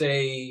would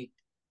say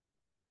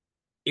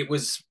it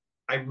was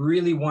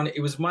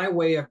it was my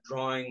way of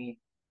drawing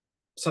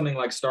something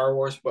like Star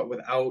Wars, but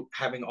without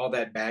having all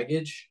that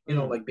baggage, you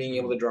know, like being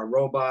able to draw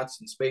robots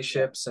and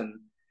spaceships and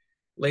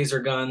laser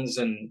guns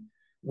and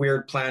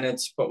weird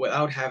planets, but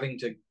without having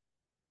to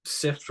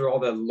sift through all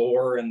the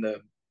lore and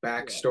the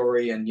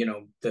backstory and, you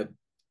know,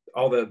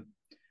 all the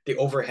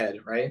overhead,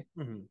 right?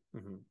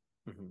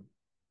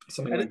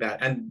 Something like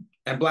that.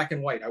 And black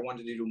and white. I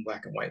wanted to do in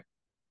black and white.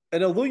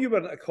 And although you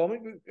weren't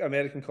a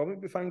American comic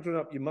book fan growing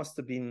up, you must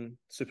have been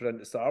super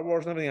into Star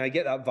Wars and everything. I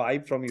get that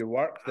vibe from your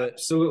work.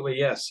 Absolutely,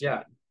 yes,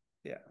 yeah.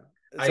 Yeah.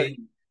 I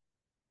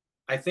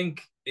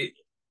think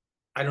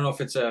I don't know if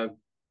it's a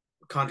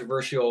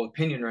controversial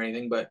opinion or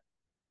anything, but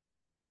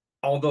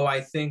although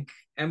I think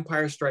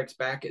Empire Strikes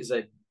Back is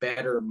a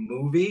better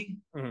movie,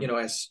 you know,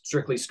 as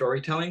strictly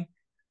storytelling,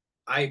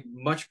 I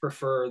much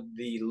prefer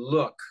the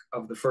look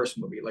of the first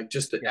movie. Like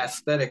just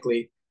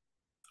aesthetically,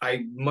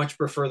 I much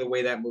prefer the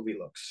way that movie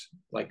looks.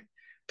 Like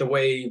the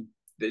way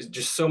there's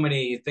just so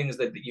many things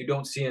that you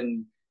don't see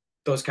in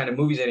those kind of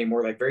movies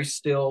anymore, like very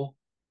still,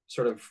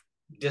 sort of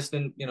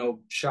distant, you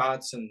know,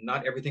 shots, and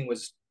not everything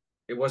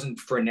wasn't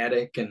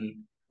frenetic.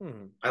 And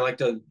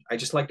I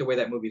just like the way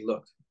that movie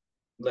looked.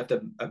 Left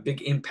a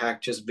big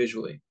impact just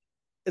visually.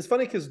 It's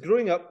funny because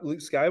growing up, Luke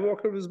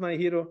Skywalker was my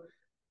hero,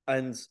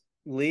 and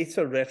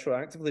later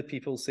retroactively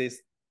people say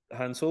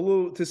Han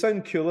Solo. To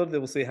sound cooler, they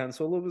will say Han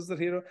Solo was their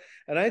hero,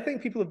 and I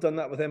think people have done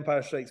that with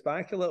Empire Strikes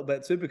Back a little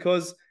bit too,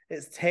 because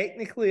it's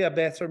technically a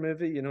better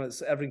movie. You know,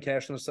 it's Irving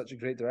Kershner's such a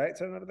great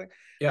director and everything.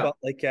 Yeah,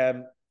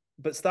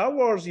 but Star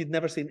Wars, you'd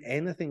never seen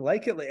anything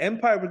like it. Like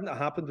Empire wouldn't have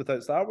happened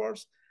without Star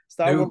Wars.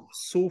 Star Wars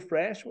was so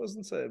fresh,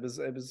 wasn't it?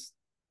 It was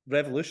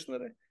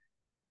revolutionary.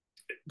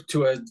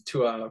 To a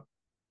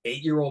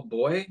 8-year-old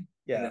boy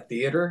in a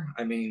theater,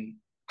 I mean,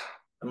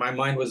 my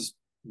mind was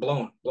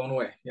blown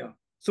away. Yeah.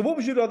 So what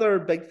was your other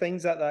big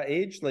things at that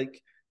age?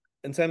 Like,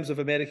 in terms of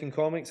American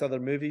comics, other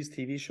movies,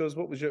 TV shows,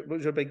 what was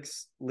your big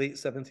late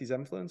 70s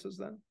influences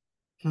then?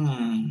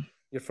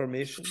 Your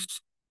formation?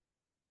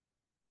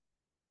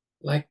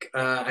 Like,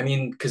 I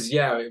mean, because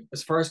yeah,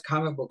 as far as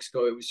comic books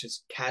go, it was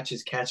just catch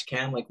as catch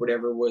can, like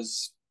whatever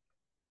was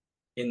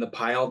in the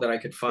pile that I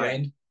could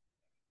find. Yeah.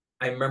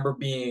 I remember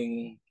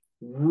being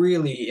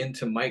really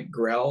into Mike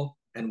Grell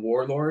and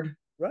Warlord.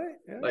 Right.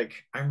 Yeah. Like,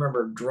 I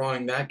remember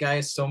drawing that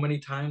guy so many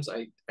times.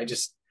 I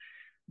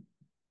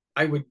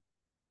would,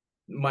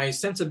 my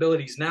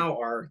sensibilities now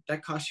are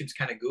that costume's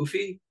kind of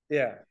goofy.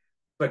 Yeah.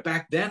 But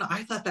back then,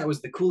 I thought that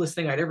was the coolest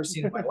thing I'd ever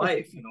seen in my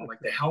life, you know, like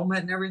the helmet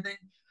and everything.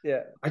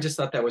 Yeah. I just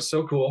thought that was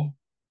so cool.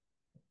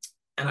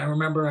 And I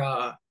remember,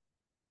 I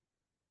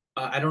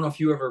don't know if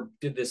you ever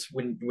did this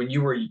when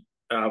you were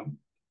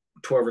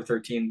 12 or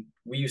 13,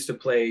 we used to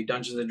play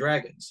Dungeons and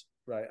Dragons.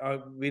 Right.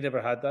 We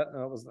never had that.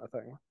 No, it wasn't a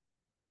thing.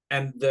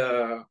 And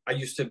I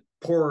used to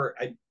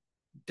I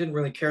didn't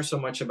really care so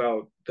much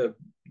about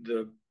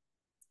the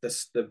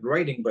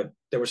writing, but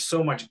there was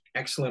so much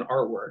excellent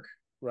artwork.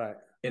 Right.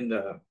 In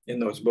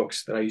those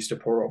books that I used to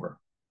pore over.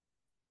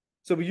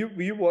 So were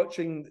you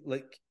watching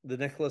like the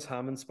Nicholas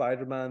Hammond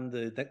Spider-Man,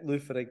 the Nick Lou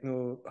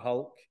Ferrigno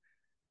Hulk?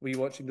 Were you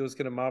watching those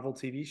kind of Marvel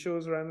TV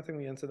shows or anything?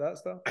 Were you into that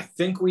stuff? I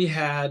think we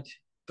had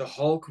the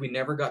Hulk. We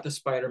never got the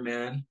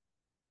Spider-Man.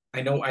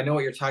 I know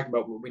what you're talking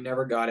about, but we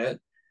never got it.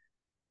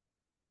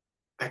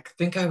 I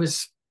think I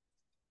was.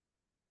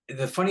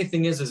 The funny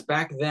thing is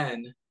back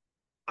then,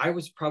 I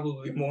was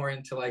probably more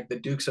into like the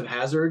Dukes of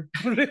Hazzard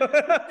than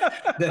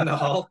the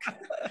Hulk,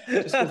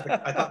 just because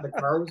I thought the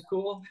car was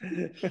cool.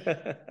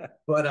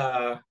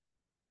 But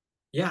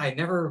yeah, I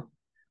never.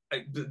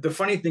 The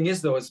funny thing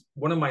is though, is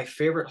one of my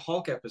favorite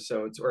Hulk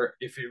episodes, or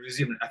if it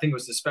was even, I think it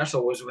was the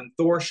special, was when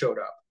Thor showed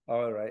up.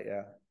 Oh right,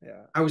 yeah,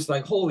 yeah. I was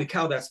like, holy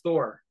cow, that's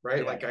Thor,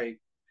 right? Yeah. Like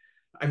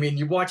I mean,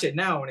 you watch it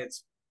now and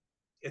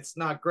it's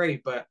not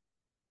great, but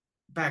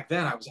back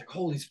then I was like,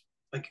 holy,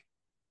 like.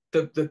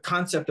 The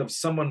concept of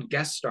someone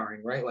guest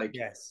starring, right? Like,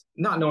 yes,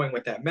 not knowing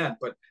what that meant,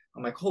 but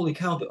I'm like, holy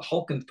cow, the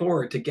Hulk and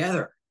Thor are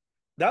together.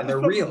 That was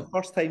probably the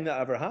first time that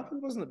ever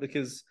happened, wasn't it?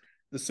 Because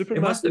the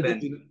Superman, it must have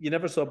been. You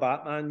never saw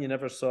Batman, you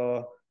never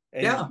saw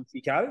any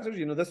DC characters.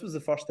 You know, this was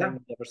the first time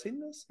we've ever seen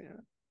this.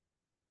 Yeah.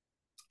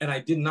 And I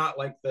did not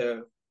like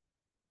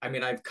I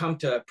mean, I've come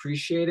to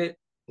appreciate it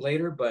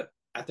later, but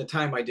at the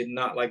time I did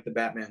not like the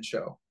Batman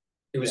show.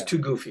 It was too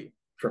goofy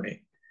for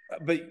me.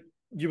 But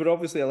you were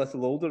obviously a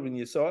little older when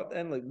you saw it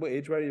then. Like, what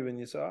age were you when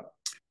you saw it?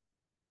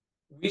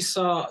 We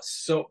saw,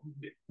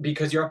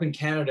 because you're up in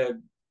Canada,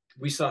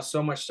 we saw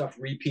so much stuff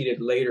repeated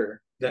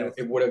later than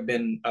it would have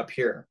been up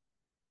here,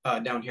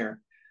 down here.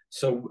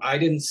 So I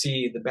didn't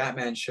see the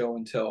Batman show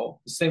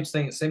until, same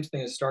thing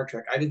as Star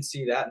Trek. I didn't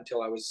see that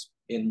until I was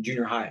in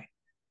junior high.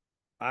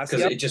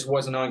 Because it just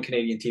wasn't on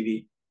Canadian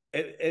TV.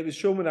 It was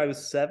shown when I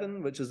was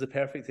 7, which is the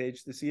perfect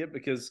age to see it,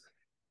 because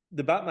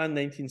the Batman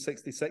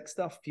 1966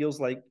 stuff feels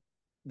like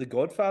The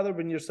Godfather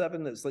when you're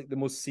 7. It's like the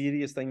most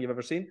serious thing you've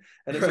ever seen,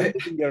 and it's only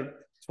when you're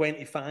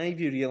 25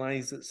 you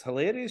realize it's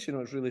hilarious. You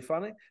know, it's really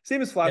funny.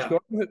 Same as Flash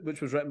Gordon,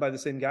 which was written by the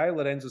same guy,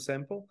 Lorenzo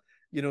Semple.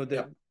 You know,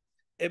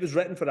 it was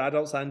written for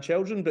adults and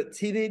children, but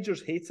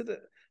teenagers hated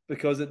it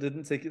because it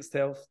didn't take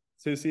itself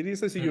too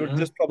seriously. So you were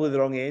just probably the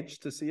wrong age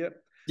to see it.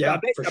 Yeah, I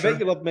bet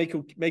you loved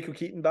Michael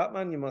Keaton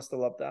Batman. You must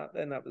have loved that.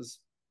 Then that was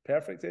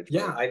perfect age.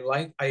 Yeah,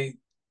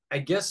 I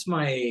guess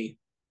I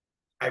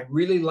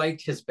really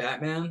liked his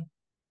Batman.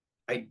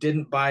 I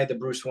didn't buy the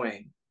Bruce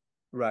Wayne.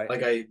 Right.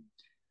 Like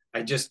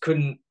I just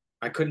couldn't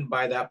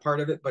buy that part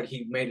of it, but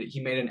he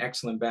made an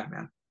excellent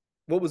Batman.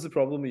 What was the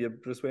problem with your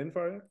Bruce Wayne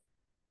for you?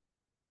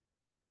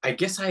 I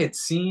guess I had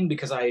seen,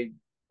 because I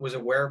was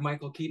aware of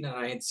Michael Keaton and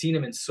I had seen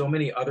him in so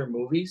many other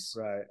movies.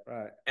 Right.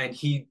 And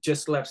he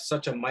just left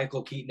such a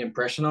Michael Keaton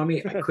impression on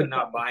me. I could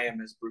not buy him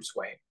as Bruce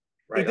Wayne.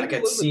 Right. Like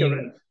I'd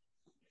seen.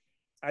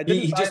 I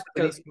didn't buy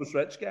an East Coast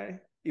rich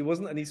guy. He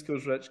wasn't an East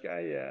Coast rich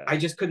guy. Yeah. I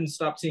just couldn't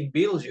stop seeing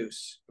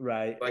Beetlejuice.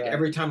 Right. Like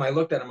every time I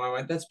looked at him, I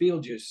went, "That's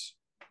Beetlejuice."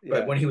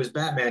 But when he was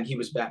Batman, he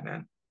was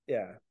Batman.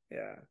 Yeah.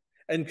 Yeah.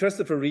 And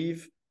Christopher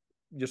Reeve,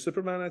 your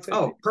Superman, I'd say.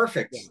 Oh,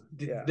 perfect.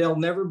 Yeah. There'll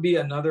never be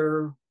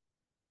another,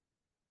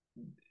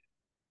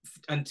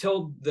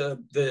 until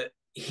the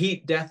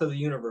heat death of the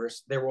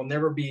universe. There will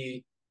never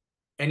be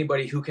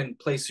anybody who can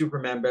play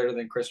Superman better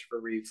than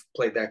Christopher Reeve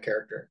played that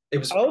character. It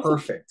was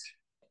perfect.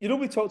 You know,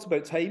 we talked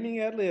about timing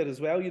earlier as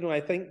well. You know,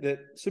 I think that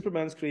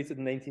Superman's created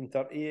in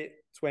 1938.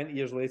 20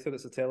 years later,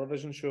 it's a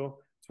television show.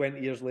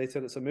 20 years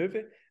later, it's a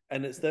movie.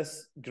 And it's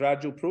this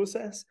gradual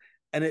process.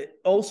 And it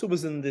also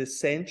was in the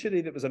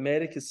century that was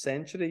America's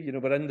century. You know,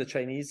 we're in the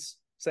Chinese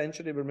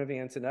century we're moving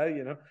into now,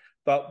 you know.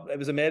 But it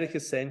was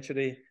America's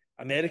century.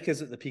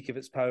 America's at the peak of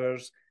its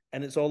powers.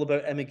 And it's all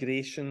about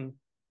immigration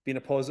being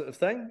a positive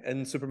thing,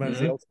 and Superman's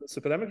the ultimate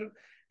super immigrant,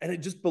 and it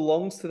just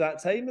belongs to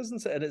that time,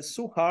 isn't it? And it's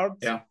so hard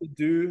to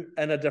do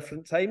in a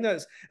different time now.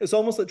 It's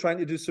almost like trying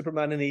to do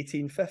Superman in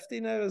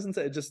 1850 now, isn't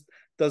it? It just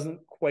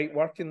doesn't quite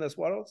work in this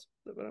world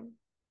that we're in.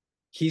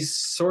 He's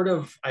sort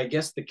of, I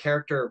guess, the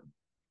character.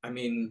 I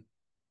mean,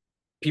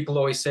 people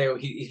always say, oh,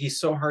 he's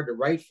so hard to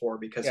write for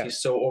because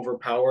he's so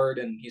overpowered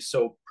and he's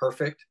so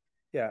perfect.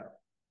 Yeah.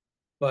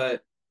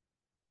 But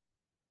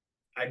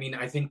I mean,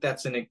 I think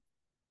that's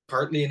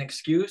partly an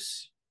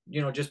excuse,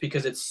 you know, just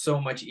because it's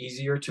so much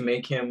easier to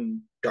make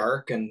him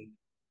dark and,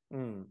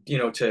 you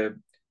know, to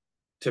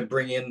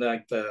bring in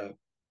like the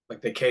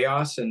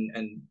chaos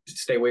and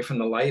stay away from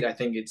the light. I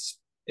think it's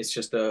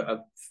just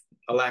a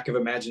lack of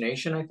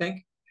imagination, I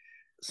think.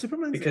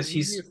 Superman's because the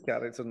easiest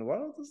character in the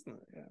world, isn't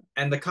it? Yeah.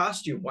 And the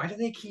costume, why do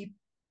they keep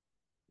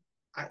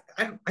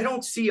I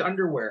don't see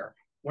underwear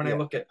when I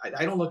look at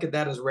I don't look at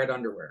that as red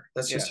underwear.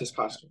 That's just his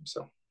costume.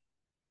 So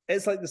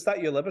it's like the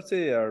Statue of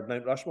Liberty or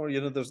Mount Rushmore, you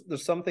know,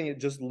 there's something, it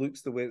just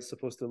looks the way it's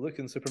supposed to look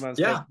in Superman's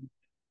costume.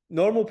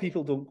 Normal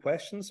people don't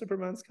question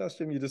Superman's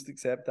costume, you just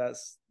accept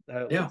that's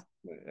how it looks.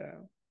 Yeah.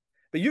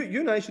 But you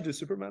and I should do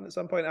Superman at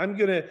some point. I'm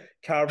going to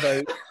carve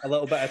out a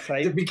little bit of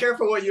time. Be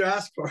careful what you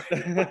ask for.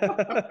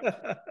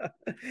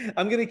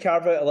 I'm going to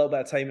carve out a little bit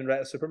of time and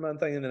write a Superman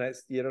thing in the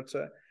next year or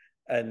two.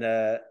 And,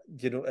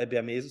 you know, it'd be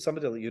amazing.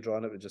 Somebody like you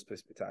drawing it would just be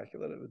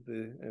spectacular.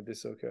 It'd be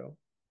so cool,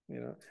 you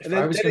know. If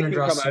I was going to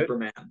draw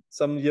Superman,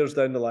 some years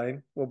down the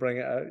line, we'll bring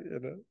it out, you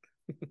know.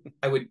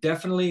 I would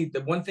definitely,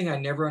 the one thing I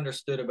never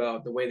understood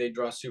about the way they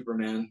draw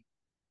Superman,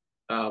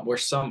 how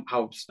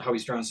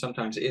he's drawn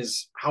sometimes,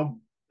 is how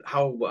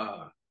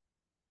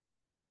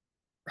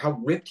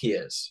ripped he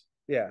is.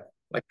 Yeah.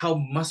 Like how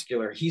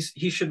muscular. He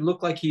should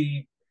look like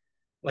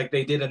like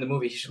they did in the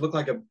movie. He should look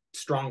like a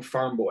strong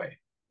farm boy.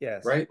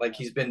 Yes. Right? Like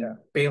he's been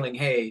baling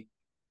hay.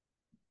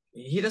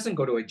 He doesn't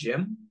go to a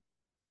gym.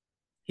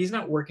 He's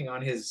not working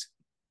on his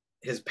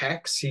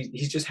pecs.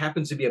 He just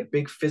happens to be a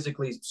big,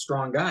 physically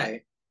strong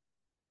guy.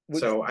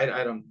 So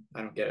I don't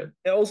get it.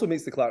 It also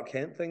makes the Clark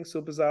Kent thing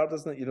so bizarre,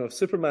 doesn't it? You know, if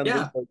Superman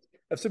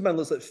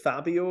looks like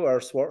Fabio or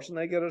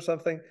Schwarzenegger or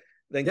something,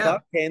 then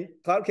Clark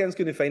Kent's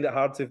going to find it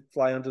hard to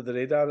fly under the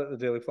radar at the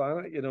Daily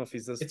Planet. You know, if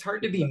he's this, it's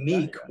hard to be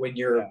meek when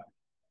you're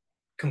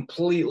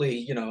completely,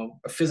 you know,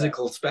 a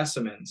physical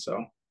specimen.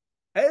 So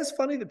it is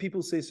funny that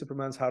people say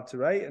Superman's hard to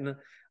write, and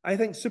I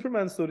think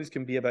Superman stories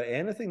can be about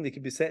anything. They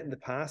can be set in the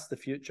past, the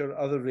future,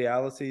 other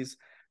realities.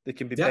 They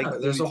can be big.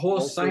 There's a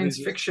whole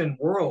science fiction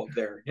world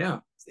there. Yeah.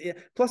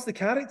 Plus, the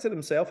character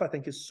himself, I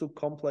think, is so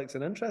complex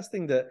and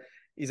interesting that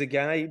he's a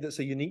guy that's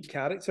a unique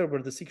character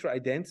where the secret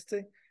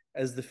identity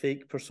is the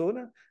fake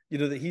persona. You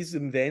know, that he's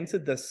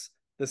invented this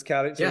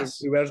character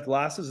who wears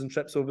glasses and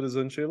trips over his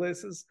own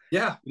shoelaces.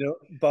 Yeah. You know,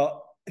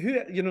 but who,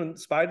 you know,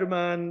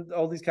 Spider-Man,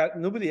 all these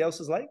characters, nobody else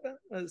is like that.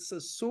 It's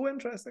so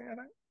interesting, I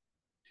think.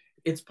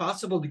 It's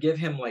possible to give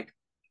him, like,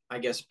 I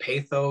guess,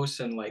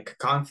 pathos and like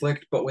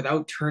conflict, but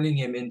without turning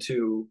him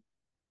into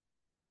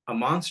a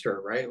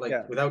monster, right?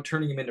 Like without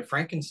turning him into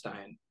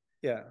Frankenstein.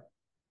 Yeah.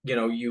 You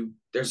know,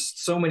 there's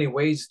so many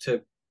ways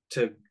to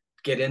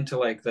get into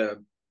like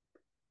the,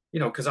 you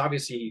know, because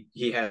obviously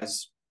he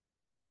has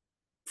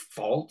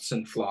faults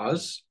and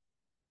flaws,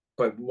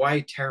 but why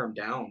tear him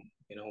down?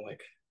 You know,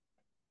 like,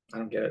 I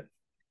don't get it.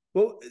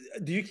 Well,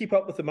 do you keep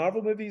up with the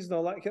Marvel movies and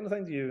all that kind of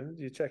thing? Do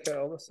you check out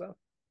all this stuff?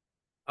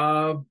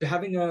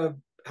 Having a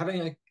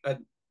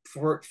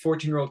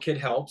 14-year-old kid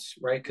helps,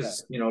 right?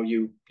 Because you know,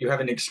 you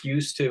have an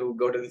excuse to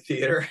go to the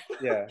theater.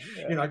 Yeah.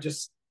 You're not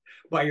just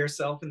by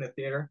yourself in the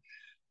theater.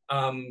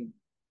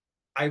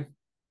 I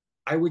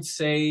would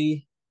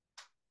say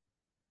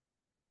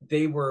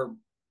they were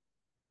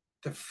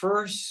the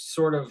first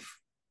sort of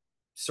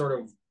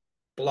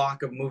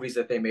block of movies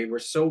that they made were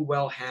so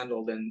well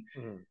handled and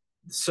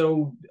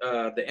so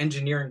the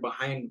engineering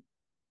behind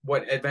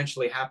what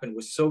eventually happened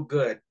was so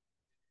good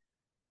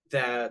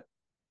that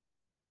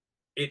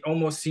it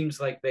almost seems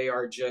like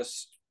they're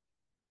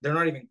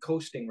not even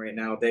coasting right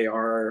now. They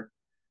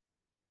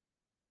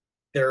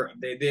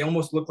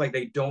almost look like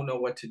they don't know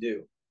what to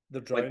do.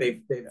 Like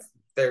they've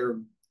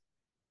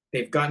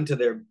gotten to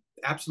their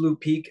absolute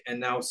peak, and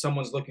now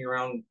someone's looking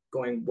around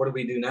going, what do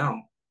we do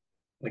now?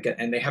 Like,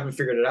 and they haven't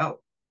figured it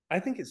out. I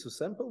think it's so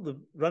simple. They've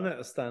run out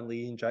of Stan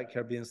Lee and Jack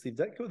Kirby and Steve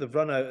Ditko. They've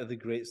run out of the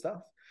great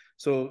stuff.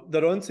 So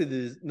they're on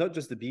to not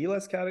just the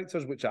B-list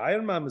characters, which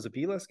Iron Man was a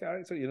B-list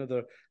character. You know,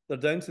 they're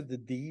down to the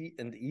D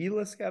and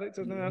E-list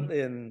characters now, aren't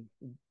they? And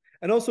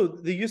also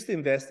they used to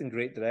invest in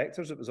great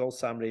directors. It was all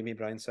Sam Raimi,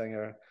 Bryan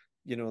Singer.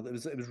 You know, it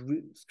was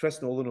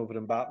Chris Nolan over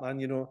in Batman.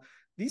 You know,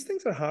 these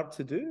things are hard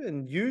to do.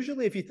 And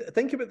usually, if you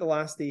think about the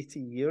last 80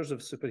 years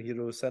of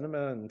superhero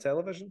cinema and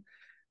television,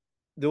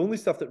 the only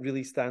stuff that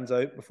really stands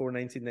out before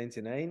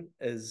 1999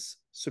 is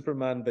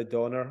Superman by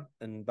Donner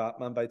and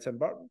Batman by Tim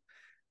Burton.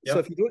 Yep. So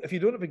if you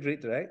don't have a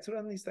great director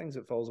on these things,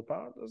 it falls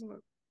apart, doesn't it?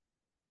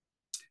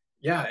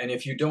 Yeah, and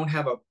if you don't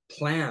have a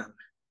plan,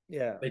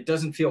 it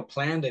doesn't feel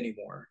planned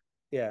anymore.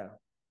 Yeah.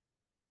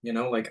 You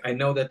know, like I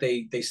know that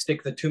they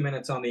stick the 2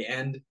 minutes on the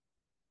end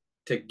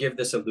to give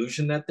this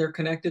illusion that they're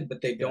connected,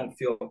 but they don't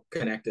feel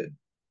connected.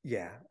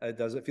 Yeah, it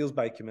does. It feels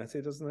by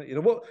committee, doesn't it? You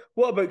know,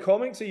 what about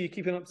comics? Are you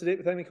keeping up to date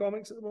with any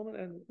comics at the moment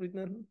and reading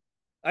anything?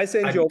 I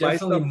send you all my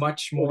stuff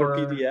much more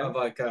PDF. of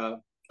like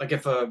a like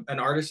if an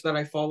artist that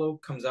I follow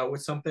comes out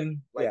with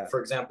something, like Yeah. for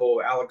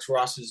example, Alex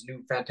Ross's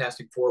new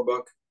Fantastic Four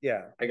book,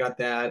 Yeah. I got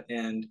that.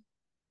 And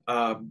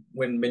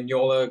when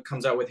Mignola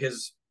comes out with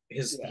his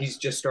he's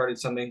just started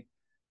something.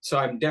 So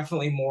I'm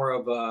definitely more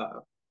of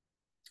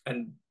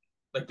and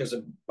like there's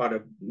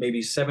about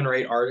maybe 7 or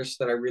 8 artists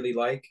that I really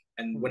like,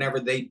 and whenever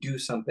they do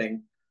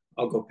something,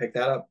 I'll go pick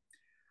that up.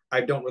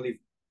 I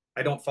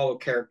don't follow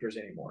characters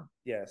anymore.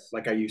 Yes.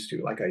 Like I used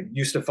to. Like I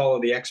used to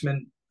follow the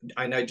X-Men,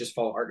 and I just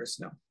follow artists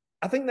now.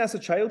 I think that's a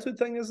childhood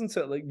thing, isn't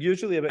it? Like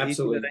usually about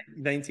Absolutely. 18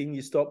 or 19,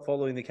 you stop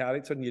following the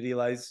character and you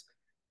realize,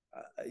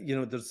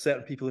 there's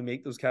certain people who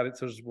make those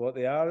characters what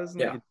they are, isn't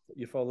it?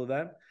 You follow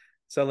them.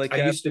 So like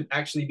I used to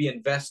actually be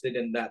invested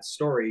in that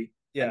story,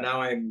 and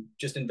now I'm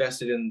just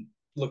invested in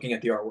looking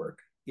at the artwork.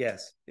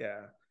 Yes,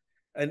 yeah.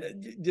 And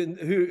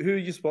who are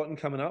you spotting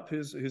coming up?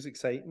 Who's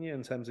exciting you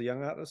in terms of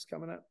young artists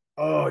coming up?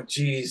 Oh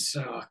geez,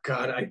 oh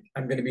god,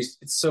 I'm gonna be.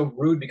 It's so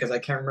rude because I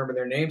can't remember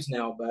their names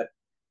now, but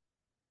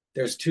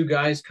there's 2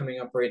 guys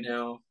coming up right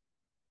now.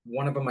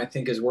 One of them I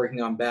think is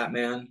working on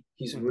Batman.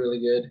 He's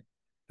really good.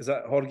 Is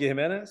that Jorge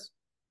Jimenez?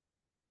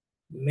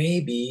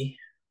 Maybe.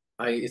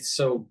 It's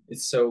so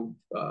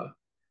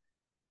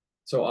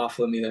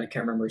awful of me that I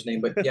can't remember his name.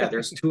 But yeah,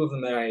 there's 2 of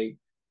them that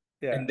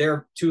and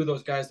they're 2 of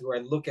those guys where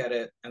I look at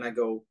it and I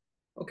go,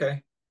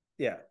 okay.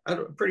 Yeah.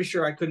 I'm pretty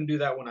sure I couldn't do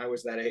that when I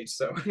was that age.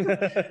 So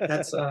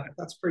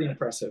that's pretty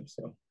impressive.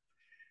 So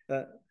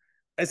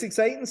it's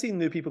exciting seeing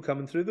new people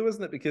coming through though,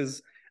 isn't it?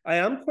 Because I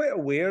am quite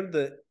aware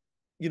that,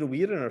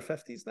 we're in our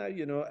 50s now,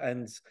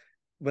 and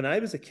when I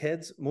was a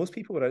kid, most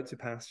people were out to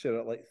pasture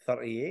at like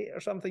 38 or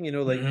something,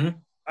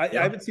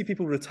 I would see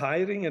people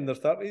retiring in their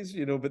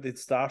 30s, but they'd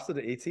started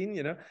at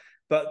 18,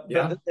 But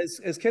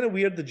it's kind of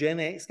weird. The Gen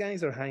X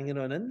guys are hanging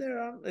on in there,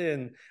 aren't they?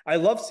 And I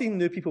love seeing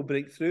new people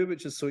break through,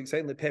 which is so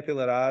exciting. Like Pepe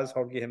Larraz,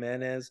 Jorge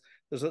Jimenez.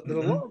 There's a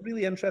lot of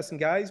really interesting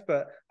guys,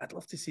 but I'd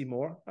love to see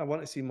more. I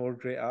want to see more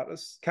great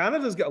artists.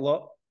 Canada's got a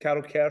lot.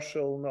 Carol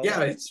Kerschel. And all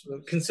that. It's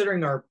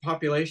considering our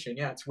population.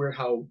 Yeah, it's weird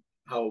how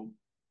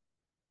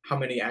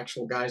many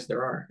actual guys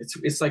there are.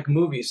 It's like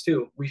movies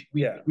too.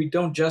 We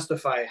don't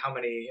justify how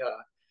many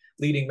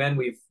leading men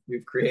we've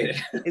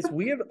created. It's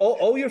weird.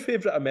 All your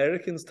favorite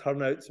Americans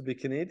turn out to be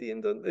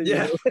Canadian, don't they?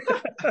 Yeah.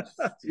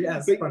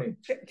 Yeah, it's funny.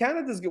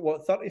 Canada's got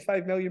what,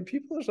 35 million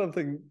people or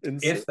something?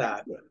 If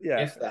that.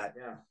 Yeah.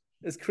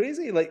 It's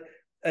crazy. Like,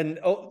 and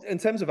in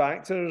terms of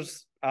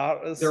actors,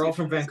 artists, they're all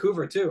from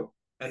Vancouver too,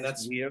 and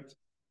that's weird.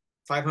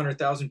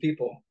 500,000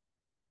 people.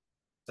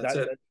 That's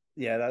it.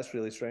 Yeah, that's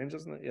really strange,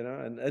 isn't it?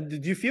 And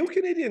did you feel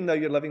Canadian now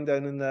you're living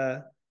down in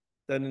the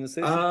States?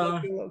 Do you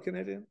feel a little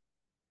Canadian?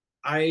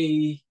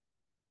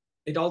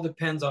 It all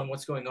depends on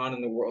what's going on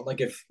in the world.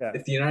 Like if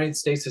the United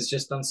States has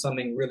just done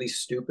something really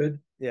stupid,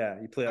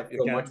 you play up. I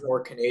feel much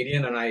more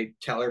Canadian, and I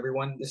tell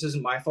everyone this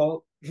isn't my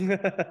fault.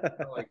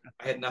 Like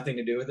I had nothing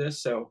to do with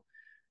this. So,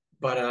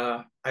 but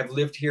I've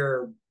lived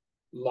here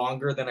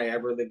longer than I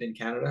ever lived in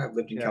Canada. I've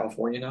lived in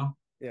California now.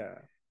 Yeah.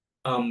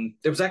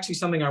 There was actually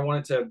something I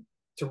wanted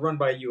to run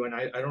by you, and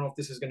I don't know if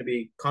this is going to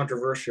be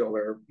controversial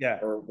or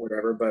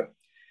whatever, but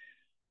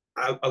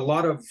a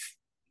lot of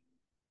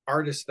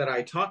artists that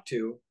I talk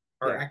to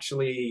are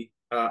actually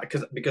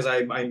because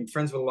I'm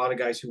friends with a lot of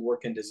guys who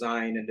work in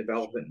design and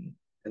development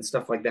and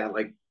stuff like that,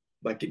 like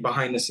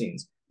behind the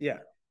scenes. Yeah.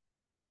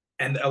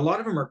 And a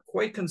lot of them are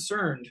quite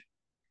concerned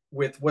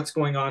with what's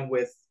going on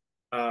with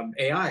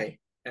AI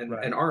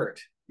and art.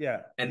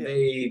 Yeah. And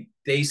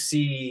they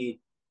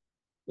see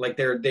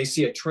they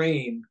see a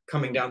train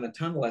coming down the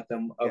tunnel at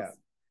them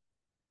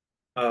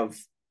of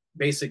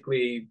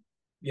basically,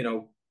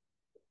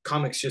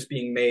 comics just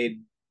being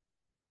made,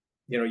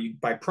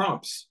 by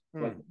prompts.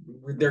 Like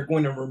they're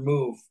going to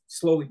remove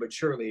slowly but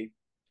surely.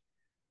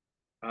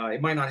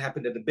 It might not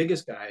happen to the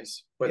biggest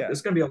guys, but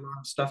there's going to be a lot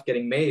of stuff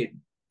getting made.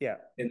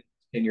 In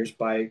years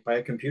by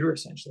a computer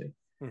essentially,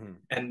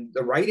 and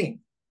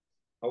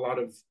a lot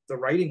of the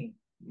writing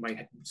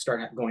might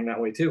start going that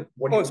way too.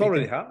 It's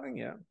already happening.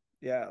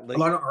 Yeah. A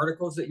lot of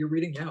articles that you're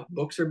reading. Yeah,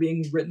 books are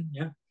being written.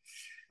 Yeah.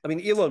 I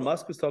mean, Elon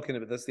Musk was talking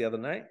about this the other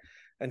night,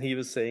 and he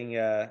was saying,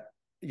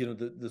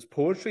 there's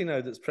poetry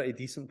now that's pretty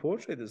decent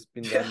poetry that's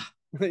been done,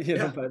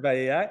 by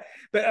AI.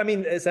 But I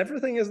mean, it's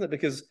everything, isn't it?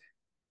 Because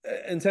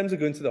in terms of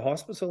going to the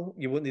hospital,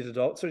 you won't need a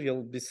doctor.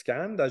 You'll be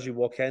scanned as you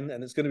walk in,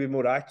 and it's going to be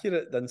more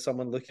accurate than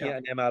someone looking at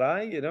an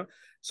MRI,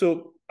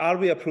 So are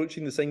we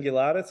approaching the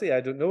singularity?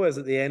 I don't know. Is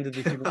it the end of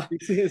the human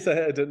species?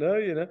 I don't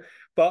know,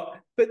 But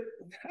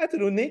I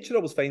don't know. Nature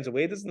always finds a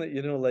way, doesn't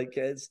it? Like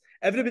it's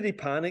everybody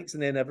panics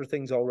and then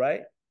everything's all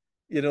right.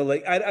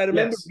 Like I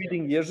remember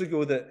reading years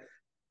ago that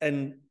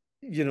in,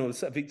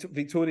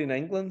 Victorian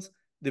England,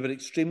 they were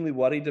extremely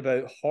worried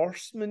about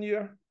horse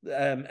manure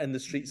in the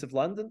streets of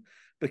London,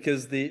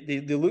 because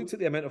they looked at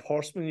the amount of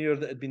horse manure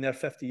that had been there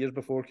 50 years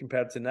before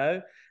compared to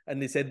now,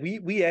 and they said,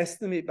 we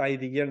estimate by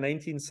the year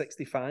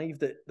 1965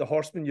 that the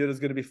horse manure is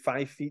going to be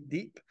 5 feet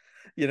deep,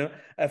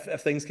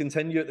 if things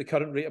continue at the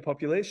current rate of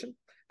population.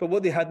 But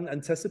what they hadn't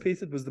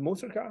anticipated was the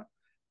motor car,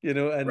 and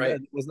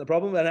it wasn't a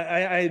problem. And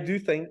I do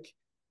think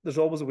there's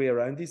always a way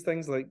around these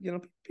things. Like, you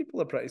know,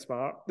 people are pretty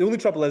smart. The only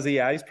trouble is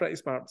AI is pretty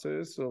smart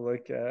too. So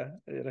like, you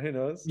know, who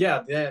knows?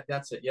 Yeah,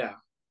 that's it. Yeah.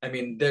 I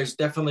mean, there's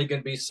definitely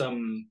going to be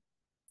some,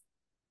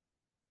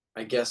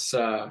 I guess,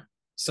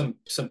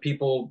 some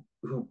people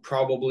who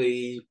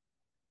probably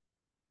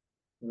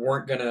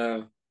weren't going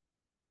to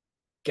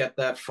get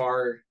that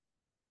far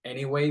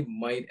anyway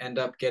might end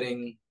up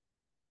getting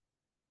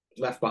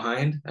left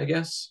behind, I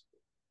guess.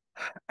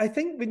 I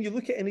think when you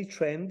look at any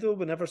trend, though,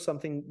 when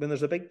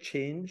there's a big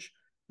change,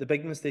 the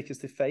big mistake is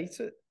to fight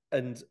it,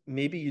 and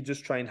maybe you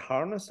just try and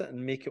harness it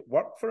and make it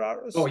work for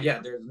artists. Oh yeah,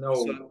 there's no.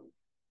 So,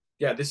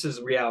 yeah, this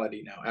is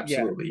reality now.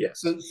 Absolutely, yeah.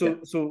 yes.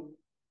 So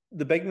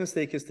the big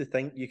mistake is to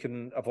think you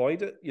can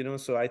avoid it. You know,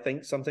 so I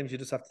think sometimes you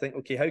just have to think,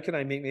 okay, how can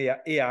I make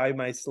AI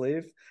my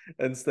slave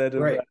instead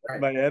of right.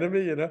 my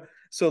enemy? You know,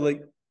 so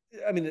like,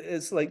 I mean,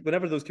 it's like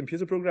whenever those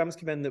computer programs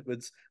come in that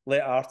would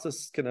let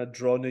artists kind of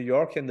draw New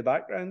York in the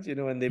background, you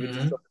know, and they would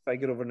just draw a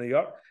figure over New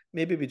York.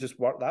 Maybe we just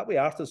work that way.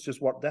 Artists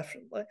just work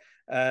differently.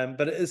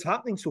 But it is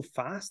happening so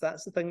fast.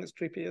 That's the thing that's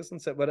creepy,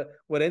 isn't it?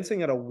 We're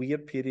entering a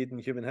weird period in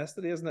human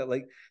history, isn't it?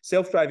 Like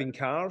self-driving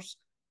cars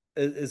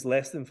is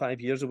less than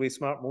 5 years away,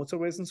 smart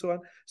motorways and so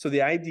on. So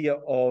the idea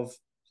of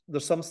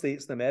there's some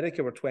states in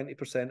America where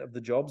 20% of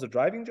the jobs are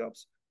driving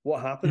jobs.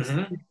 What happens to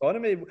the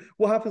economy?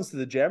 What happens to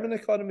the German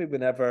economy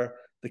whenever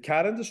the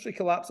car industry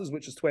collapses,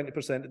 which is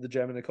 20% of the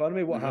German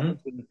economy? What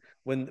happens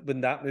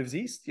when that moves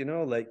east? You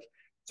know, like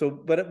so.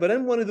 But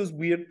in one of those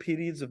weird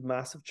periods of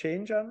massive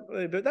change, aren't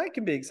we? But that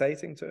can be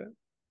exciting too.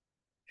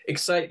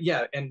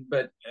 Yeah,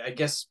 but I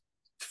guess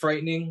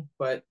frightening.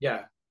 But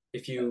yeah,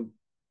 if you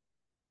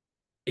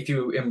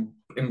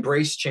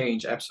embrace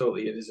change,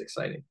 absolutely, it is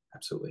exciting.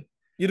 Absolutely.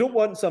 You don't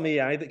want some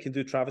AI that can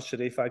do Travis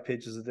Charest 5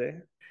 pages a day.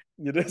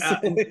 You know?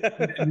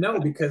 No,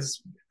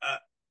 because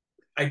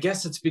I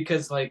guess it's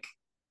because like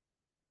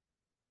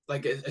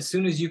as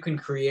soon as you can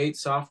create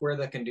software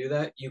that can do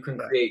that, you can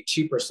create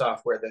cheaper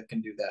software that can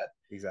do that.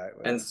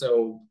 Exactly. And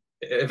so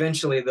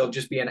eventually there'll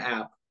just be an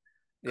app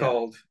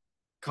called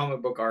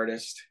Comic Book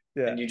Artist,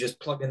 and you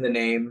just plug in the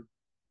name,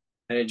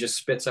 and it just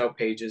spits out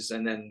pages,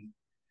 and then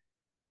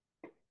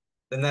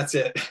that's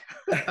it.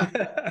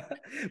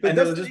 But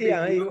that's just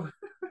AI.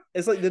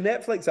 It's like the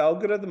Netflix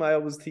algorithm. I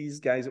always tease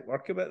guys at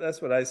work about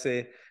this, where I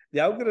say the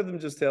algorithm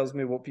just tells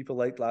me what people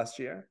liked last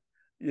year,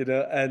 you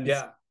know,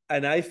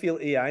 and I feel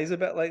AI is a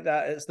bit like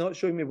that. It's not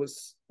showing me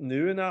what's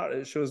new in art;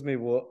 it shows me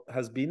what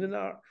has been in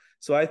art.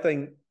 So I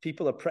think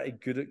people are pretty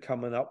good at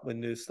coming up with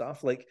new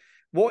stuff. Like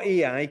what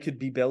AI could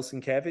be Bill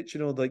Sienkiewicz,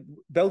 you know, like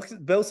Bill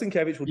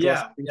Sienkiewicz will draw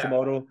something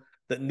tomorrow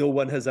that no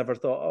one has ever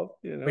thought of,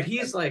 you know. But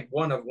he's like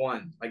one of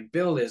one. Like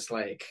Bill is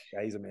like,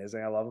 yeah, he's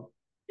amazing. I love him.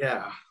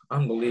 Yeah,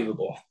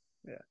 unbelievable.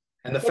 Yeah.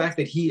 And the fact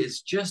that he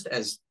is just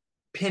as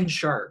pin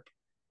sharp,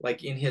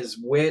 like in his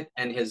wit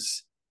and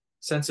his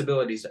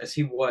sensibilities as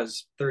he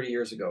was 30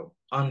 years ago.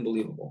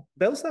 Unbelievable.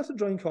 Bill started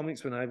drawing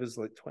comics when I was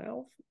like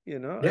 12, you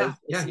know? Yeah,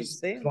 he's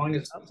insane. As long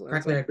as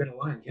practically I've been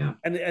alive, yeah.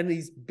 And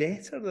he's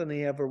better than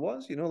he ever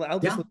was, you know? Like, I'll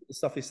just look at the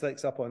stuff he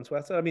sticks up on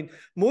Twitter. I mean,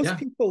 most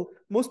people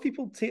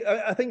take,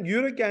 I think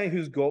you're a guy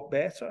who's got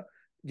better.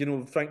 You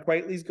know, Frank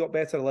Whiteley's got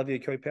better, Olivia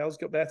Coipel's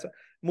got better.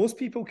 Most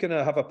people kind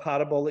of have a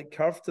parabolic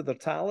curve to their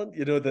talent,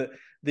 you know, that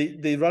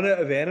they run out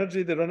of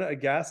energy, they run out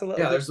of gas a little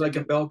bit. Yeah, there's like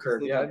a bell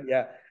curve,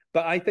 yeah.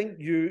 But I think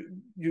you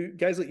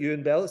guys like you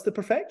and Bell, it's the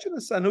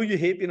perfectionists. I know you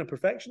hate being a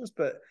perfectionist,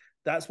 but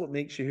that's what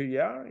makes you who you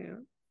are, you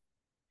know.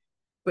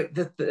 But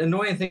the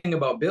annoying thing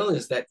about Bill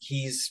is that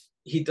he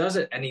does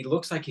it and he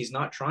looks like he's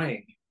not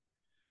trying.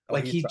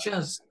 Like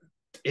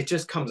it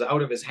just comes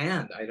out of his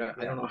hand. I don't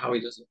know how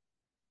he does it.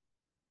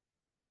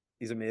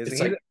 He's amazing.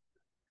 It's like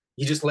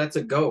he just lets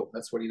it go.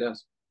 That's what he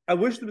does. I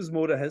wish there was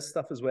more of his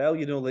stuff as well,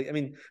 you know, like, I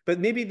mean, but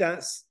maybe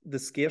that's the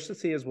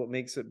scarcity is what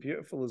makes it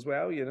beautiful as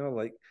well, you know,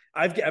 like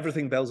I've got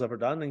everything Bill's ever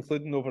done,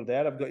 including over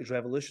there, I've got his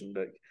Revolution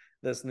book,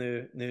 this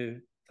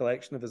new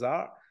collection of his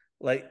art.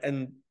 Like,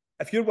 and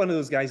if you're one of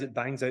those guys that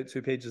bangs out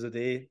 2 pages a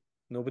day,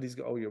 nobody's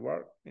got all your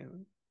work, you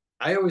know.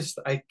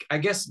 I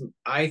guess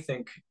I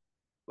think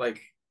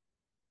like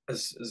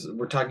as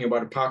we're talking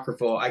about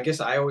apocryphal, I guess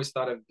I always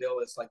thought of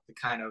Bill as like the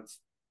kind of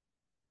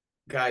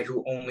guy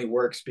who only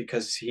works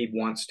because he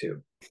wants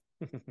to,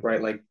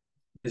 right? Like,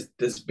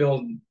 does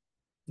Bill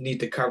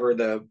need to cover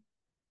the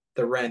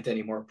rent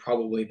anymore?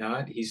 Probably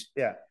not. He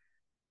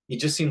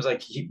just seems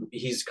like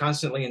he's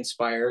constantly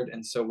inspired,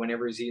 and so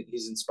whenever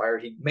he's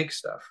inspired, he makes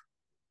stuff.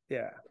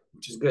 Yeah,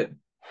 which is good.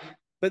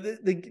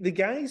 But the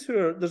guys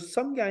there's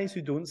some guys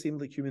who don't seem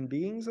like human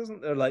beings,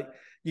 isn't there? Like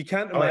you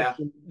can't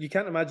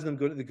imagine them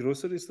going to the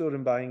grocery store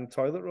and buying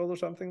toilet roll or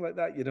something like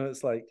that. You know,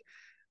 it's like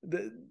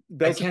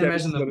I can't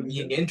imagine them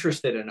being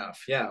interested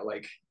enough. Yeah,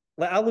 like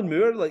Alan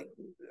Moore. Like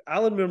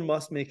Alan Moore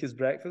must make his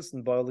breakfast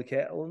and boil the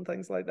kettle and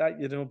things like that,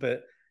 you know.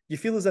 But you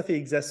feel as if he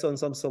exists on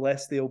some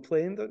celestial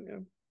plane, don't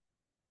you?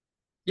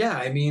 Yeah,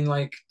 I mean,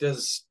 like,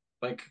 does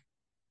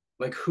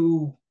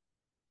who,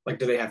 like,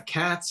 do they have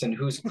cats and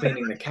who's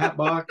cleaning the cat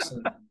box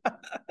and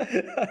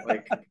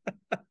like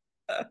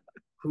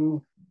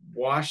who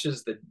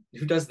does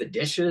the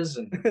dishes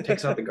and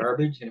takes out the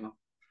garbage? You know,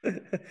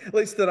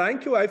 Like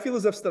Steranko, I feel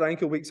as if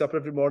Steranko wakes up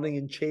every morning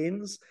in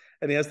chains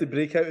and he has to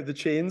break out of the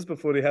chains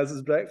before he has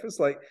his breakfast.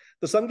 Like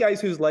there's some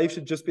guys whose life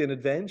should just be an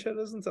adventure,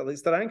 isn't it? Like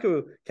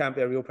Steranko can't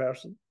be a real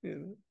person. You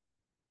know?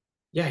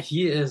 Yeah,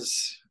 he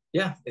is.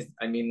 Yeah,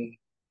 I mean,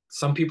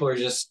 some people are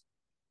just.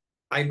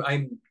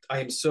 I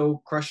am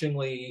so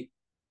crushingly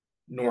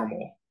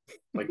normal.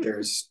 Like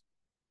there's.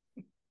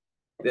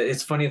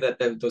 It's funny that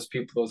those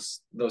people,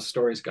 those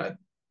stories got.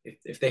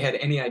 If they had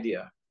any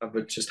idea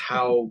of just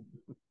how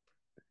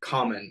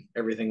common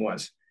everything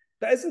was.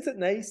 But isn't it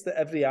nice that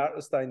every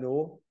artist I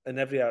know and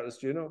every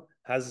artist you know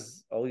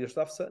has all your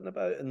stuff sitting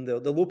about, and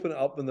they'll open it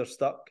up when they're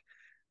stuck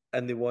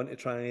and they want to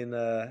try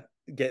and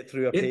get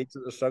through a page that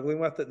they're struggling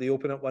with, that they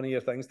open up one of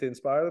your things to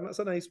inspire them. It's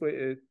a nice way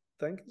to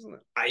think, isn't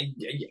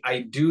it? I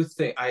do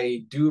think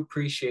I do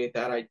appreciate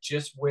that. I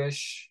just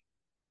wish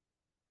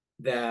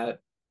that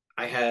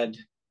I had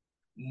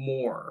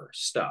more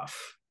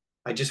stuff.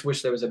 I just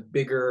wish there was a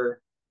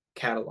bigger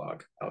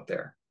catalog out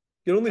there.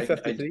 You're only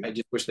 53. I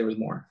just wish there was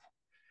more.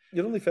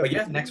 You're only 53. But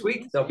yeah, next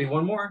week there'll be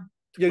one more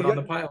to put on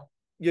the pile.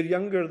 You're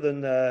younger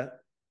than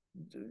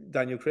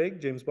Daniel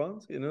Craig, James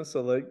Bond, you know,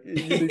 so like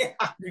you've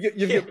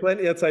got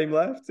plenty of time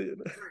left. You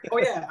know? Oh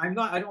yeah,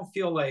 I don't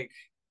feel like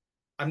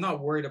I'm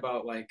not worried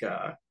about like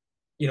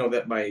you know,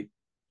 that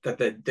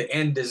the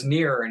end is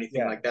near or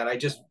anything like that.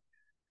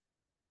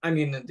 I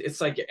mean,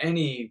 it's like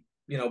any,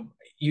 you know,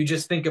 you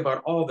just think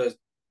about all the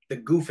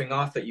goofing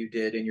off that you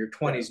did in your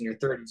 20s and your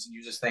 30s, and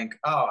you just think,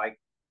 oh,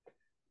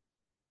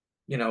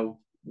 you know,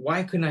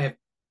 why couldn't I have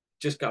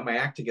just got my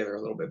act together a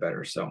little bit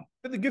better? So,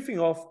 but the goofing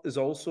off is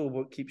also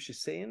what keeps you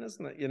sane,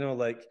 isn't it? You know,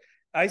 like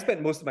I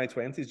spent most of my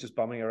 20s just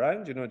bumming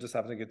around, you know, just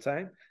having a good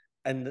time.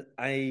 And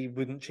I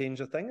wouldn't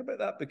change a thing about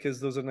that, because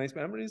those are nice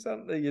memories,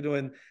 aren't they? You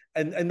know,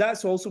 and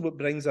that's also what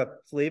brings a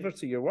flavor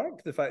to your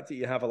work, the fact that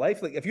you have a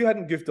life. Like if you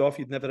hadn't goofed off,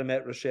 you'd never have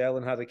met Rochelle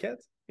and had a kid,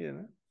 you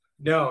know?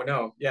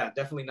 No, yeah,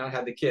 definitely not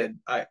had the kid.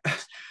 I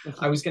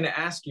was going to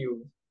ask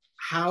you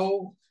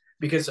how,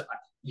 because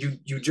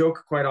you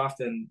joke quite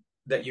often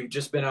that you've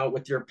just been out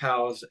with your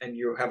pals and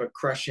you have a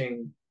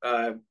crushing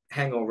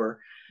hangover.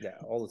 Yeah,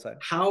 all the time.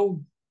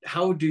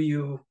 How do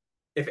you,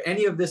 if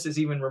any of this is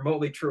even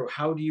remotely true,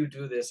 how do you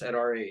do this at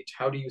our age?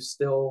 How do you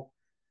still?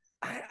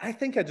 I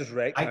think I just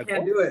wrecked. I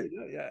can't do it. You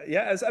know?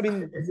 Yeah. I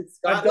mean,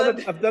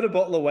 I've done a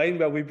bottle of wine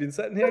while we've been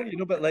sitting here, you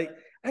know. But like,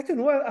 I don't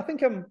know. I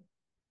think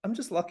I'm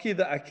just lucky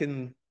that I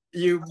can.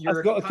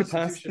 Your got a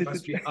capacity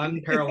must be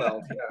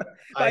unparalleled. Yeah.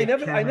 But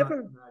I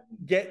never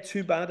get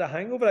too bad a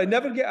hangover. I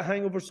never get a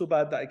hangover so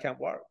bad that I can't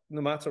work,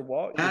 no matter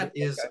what. That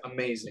is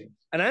amazing.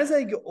 And as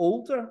I get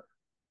older,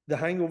 the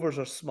hangovers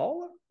are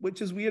smaller,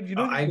 which is weird. You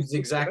know, I'm the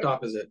exact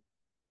opposite.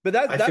 But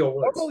that's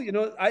normal, you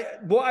know.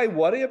 What I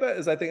worry about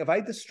is I think if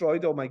I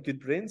destroyed all my good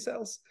brain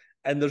cells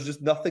and there's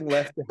just nothing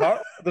left to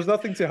hurt, there's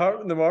nothing to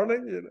hurt in the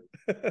morning, you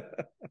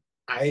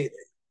know.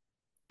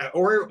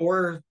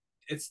 Or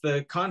it's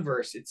the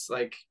converse. It's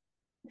like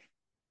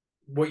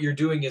what you're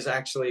doing is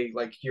actually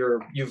like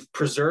you've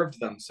preserved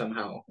them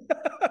somehow,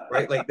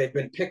 right? Like they've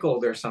been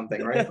pickled or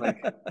something, right?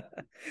 Like,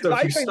 so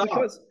if you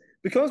stop.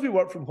 Because we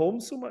work from home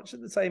so much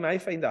at the time, I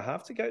find I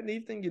have to go out in the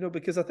evening, you know,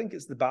 because I think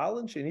it's the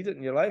balance. You need it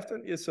in your life,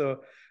 don't you? So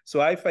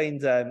I find,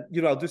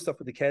 you know, I'll do stuff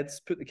with the kids,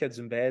 put the kids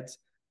in bed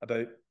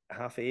about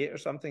 8:30 or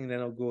something, and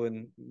then I'll go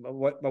and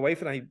my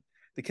wife and I,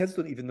 the kids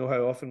don't even know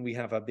how often we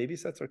have a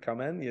babysitter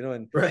come in, you know,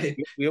 and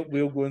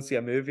we'll go and see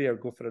a movie or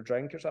go for a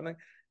drink or something.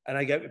 And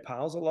I get out with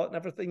pals a lot and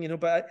everything, you know,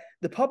 but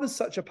the pub is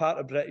such a part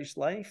of British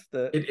life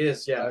that it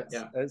is, yeah.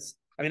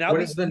 I mean,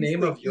 what is the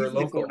name of your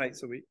local? 4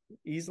 nights a week.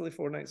 Easily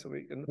 4 nights a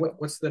week.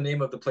 What's the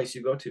name of the place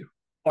you go to?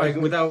 I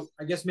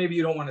guess maybe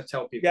you don't want to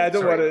tell people. Yeah, I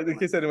don't want to, in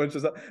case anyone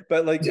shows up.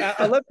 But like,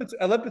 I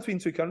live between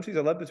two countries.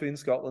 I live between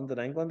Scotland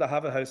and England. I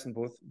have a house in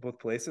both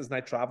places, and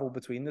I travel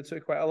between the two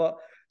quite a lot.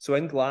 So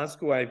in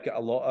Glasgow, I've got a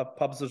lot of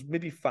pubs. There's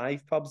maybe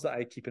 5 pubs that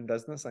I keep in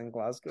business in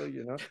Glasgow.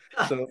 You know,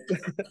 so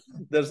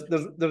there's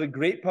a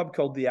great pub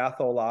called the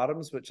Athol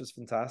Arms, which is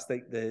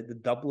fantastic. The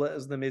Doublet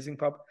is an amazing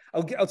pub.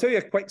 I'll tell you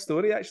a quick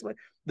story. Actually,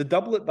 the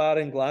Doublet bar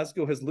in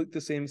Glasgow has looked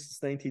the same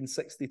since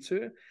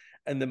 1962.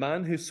 And the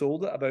man who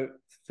sold it about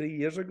 3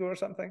 years ago or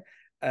something,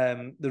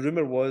 the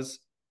rumor was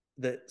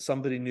that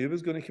somebody new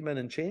was going to come in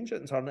and change it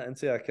and turn it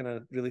into a kind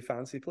of really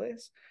fancy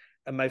place.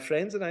 And my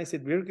friends and I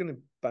said, we're going to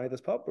buy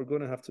this pub. We're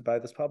going to have to buy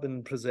this pub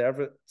and preserve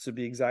it to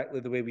be exactly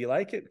the way we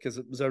like it, because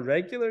it was our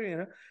regular, you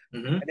know.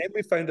 Mm-hmm. And then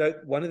we found out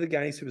one of the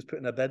guys who was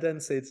putting a bid in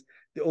said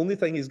the only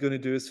thing he's going to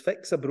do is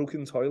fix a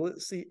broken toilet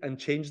seat and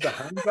change the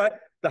hand dryer.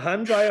 The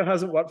hand dryer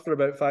hasn't worked for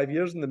about 5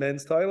 years in the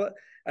men's toilet.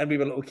 And we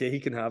were like, okay, he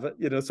can have it,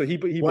 you know. So he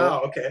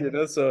bought it, you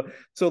know. So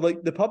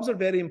like the pubs are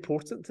very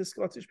important to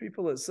Scottish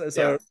people. It's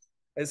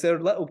our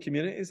little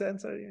community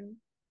centre, you know.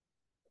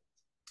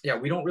 Yeah,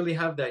 we don't really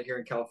have that here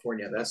in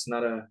California.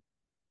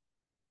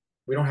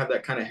 We don't have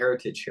that kind of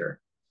heritage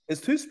here. It's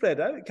too spread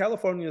out.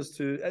 California's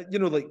too, you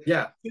know, like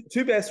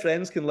two best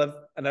friends can live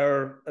an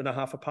hour and a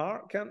half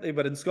apart, can't they?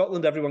 But in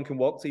Scotland, everyone can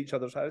walk to each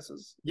other's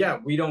houses. Yeah,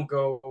 we don't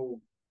go.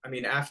 I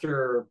mean,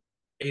 after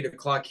 8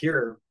 o'clock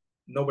here,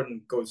 no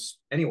one goes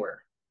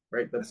anywhere.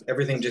 right?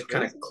 Everything just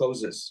kind of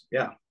closes.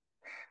 Yeah.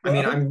 Well, I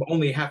mean, I'm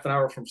only half an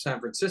hour from San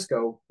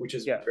Francisco, which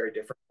is very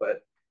different,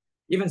 but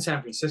even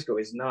San Francisco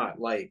is not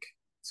like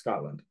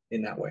Scotland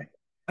in that way.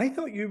 I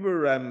thought you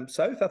were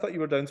south. I thought you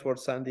were down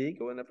towards San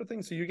Diego and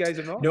everything. So you guys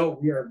are not? No,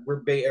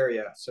 we're Bay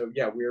Area. So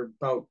yeah, we're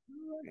about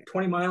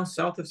 20 miles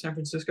south of San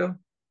Francisco.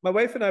 My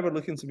wife and I were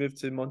looking to move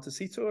to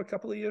Montecito a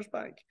couple of years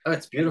back. Oh,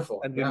 it's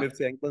beautiful. And we moved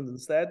to England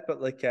instead.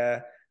 But like,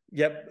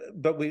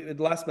 but we at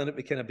last minute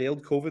we kind of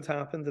bailed. COVID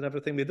happened and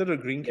everything. We did our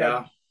green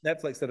card.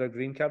 Netflix did our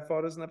green card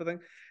for us and everything.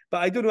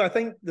 But I don't know. I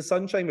think the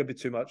sunshine would be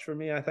too much for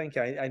me. I think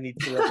I need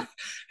to live in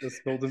this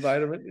cold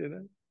environment, you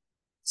know.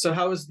 So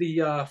how is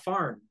the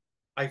farm?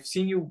 I've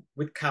seen you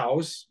with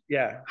cows.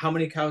 Yeah. How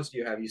many cows do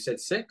you have? You said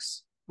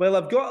 6? Well,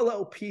 I've got a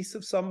little piece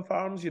of some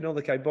farms, you know,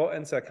 like I bought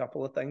into a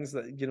couple of things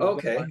that, you know,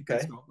 okay.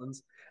 Scotland,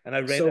 and I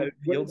rent out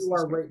fields.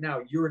 Where you are right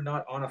now, you're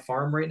not on a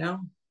farm right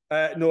now?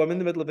 No, I'm in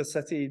the middle of a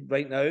city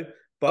right now,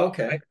 but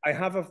I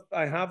have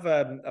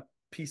a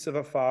piece of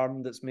a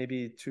farm that's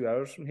maybe 2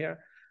 hours from here.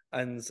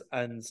 And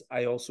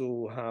I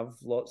also have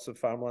lots of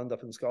farmland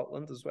up in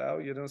Scotland as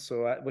well, you know,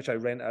 so which I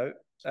rent out.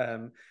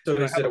 So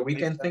is it a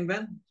weekend thing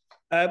then?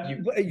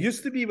 It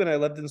used to be when I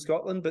lived in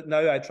Scotland, but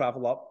now I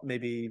travel up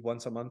maybe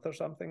once a month or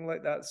something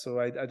like that. So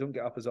I don't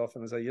get up as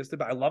often as I used to,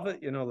 but I love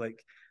it. You know,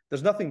 like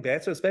there's nothing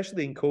better,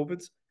 especially in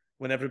COVID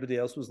when everybody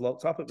else was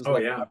locked up. It was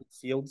having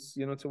fields,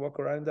 you know, to walk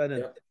around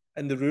in.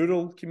 And the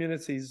rural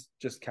communities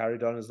just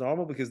carried on as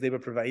normal because they were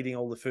providing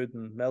all the food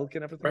and milk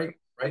and everything.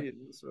 Right.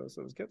 So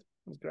it was good.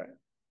 It was great.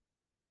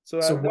 So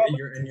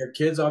your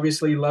kids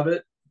obviously love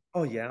it.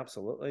 Oh yeah,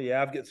 absolutely.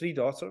 Yeah, I've got 3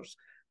 daughters,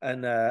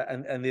 and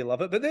they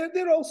love it. But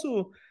they're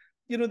also,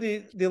 you know,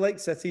 they like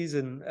cities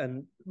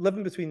and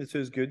living between the two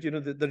is good. You know,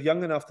 they're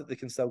young enough that they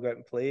can still go out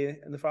and play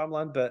in the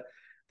farmland, but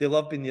they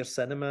love being near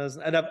cinemas.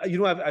 And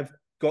I've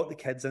got the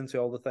kids into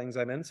all the things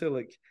I'm into,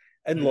 like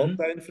in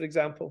lockdown, for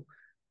example.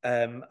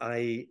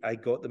 I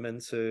got them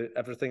into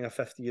everything a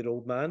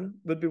 50-year-old man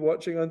would be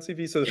watching on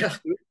TV. So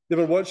they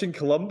were watching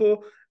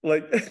Columbo,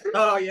 like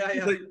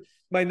like,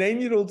 my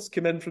 9-year-olds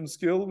came in from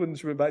school when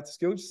she went back to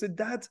school. She said,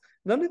 "Dad,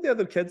 none of the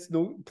other kids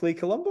don't play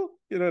Columbo,"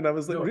 you know. And I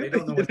was like, "Really?" They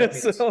don't know what that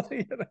means. So,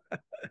 you know,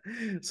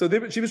 so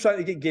she was trying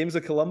to get games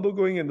of Columbo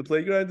going in the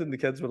playground, and the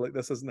kids were like,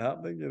 "This isn't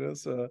happening," you know.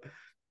 So,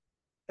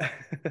 I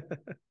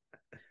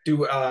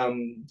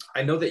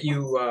know that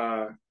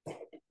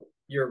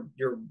you're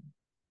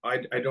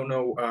I don't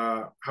know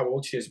how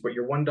old she is, but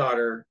your one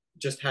daughter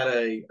just had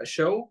a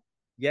show.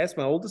 Yes,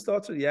 my oldest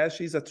daughter. Yeah,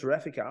 she's a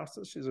terrific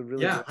artist. She's a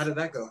really how did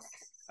that go?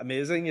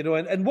 Amazing, you know,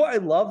 and what I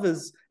love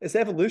is it's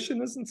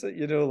evolution, isn't it?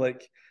 You know,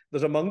 like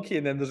there's a monkey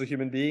and then there's a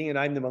human being, and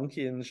I'm the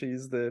monkey and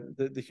she's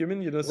the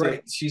human, you know. So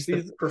she's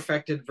the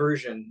perfected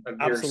version of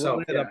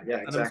yourself. And exactly.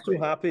 I'm so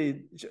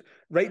happy.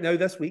 Right now,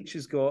 this week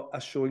she's got a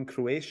show in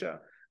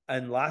Croatia,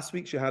 and last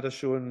week she had a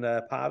show in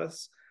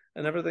Paris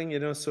and everything, you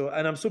know. So,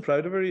 and I'm so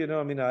proud of her, you know.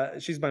 I mean,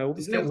 she's my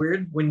oldest. Isn't it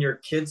weird when your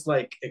kids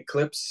like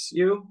eclipse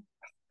you?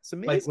 It's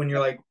amazing. Like when you're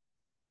like,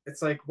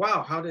 it's like,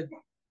 wow, how did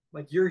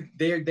like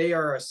they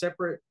are a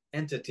separate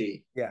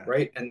entity,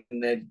 right? And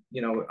then,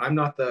 you know, I'm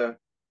not their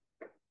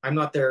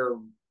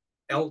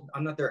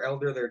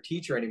elder, their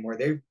teacher anymore.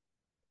 Their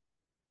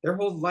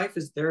whole life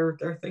is their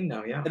thing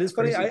now. Yeah, it is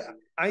funny.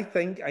 I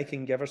think I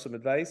can give her some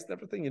advice and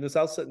everything, you know. So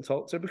I'll sit and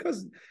talk to her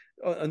because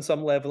on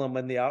some level I'm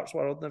in the arts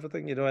world and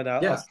everything, you know, and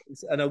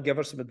I'll give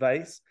her some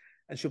advice.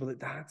 And she'll be like,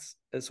 "Dad,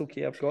 it's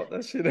okay, I've got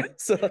this," you know.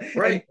 So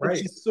right.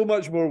 She's so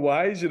much more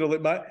wise, you know.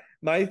 Like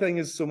my thing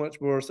is so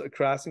much more sort of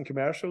crass and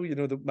commercial, you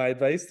know. My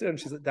advice to her, and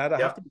she's like, "Dad, I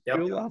have to be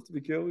cool. I have to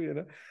be cool," you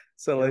know.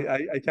 So like,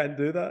 I can't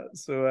do that.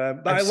 So,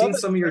 but I've seen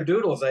some of your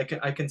doodles. I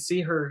can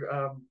see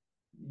her.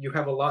 You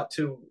have a lot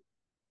to,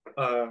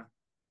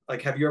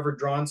 like. Have you ever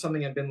drawn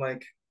something and been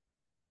like,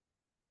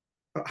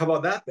 "How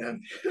about that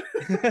then?"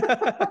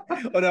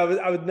 Oh no,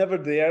 I would never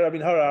dare. I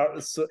mean, her art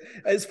is so.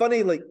 It's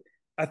funny, like.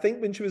 I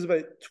think when she was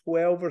about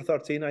 12 or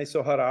 13, I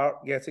saw her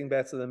art getting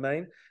better than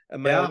mine.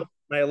 And my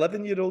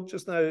 11-year-old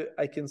just now,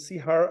 I can see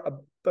her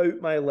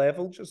about my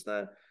level just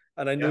now.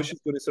 And I know she's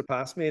going to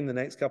surpass me in the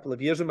next couple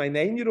of years. And my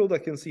 9-year-old, I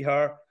can see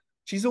her.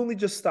 She's only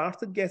just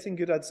started getting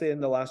good, I'd say, in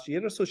the last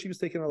year or so. She was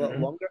taking a little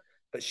longer.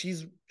 But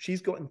she's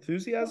got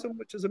enthusiasm,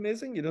 which is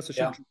amazing, you know. So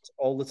she draws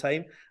all the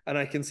time. And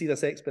I can see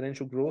this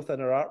exponential growth in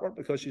her artwork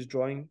because she's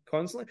drawing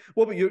constantly.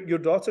 What about your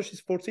daughter?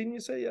 She's 14, you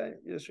say?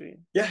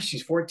 Yeah,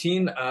 she's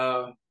 14.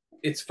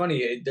 It's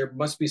funny. There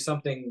must be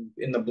something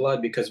in the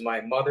blood because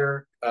my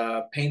mother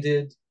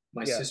painted,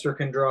 my sister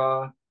can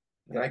draw,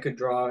 and I could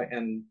draw.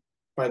 And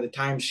by the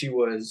time she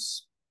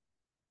was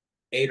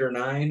 8 or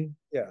 9,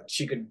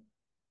 she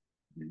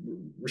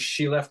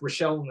left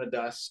Rochelle in the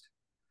dust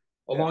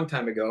a long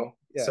time ago.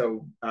 Yeah.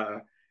 So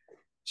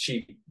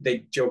they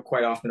joke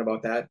quite often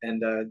about that.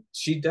 And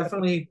she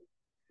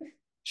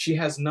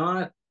has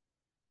not.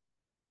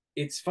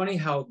 It's funny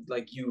how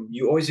like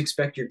you always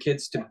expect your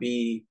kids to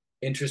be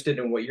interested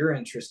in what you're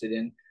interested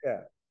in,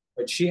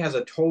 but she has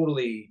a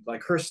totally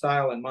like her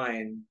style and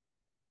mine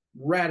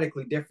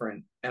radically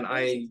different, and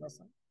I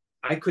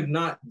could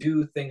not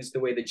do things the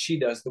way that she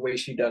does the way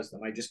she does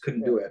them. I just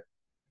couldn't do it.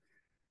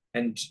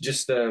 and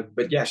just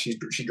but yeah, she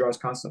draws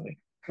constantly.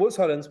 What's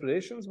her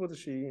inspirations? What does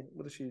she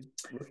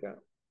look at?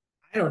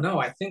 I don't know.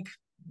 I think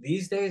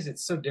these days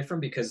it's so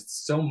different because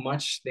it's so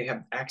much, they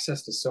have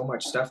access to so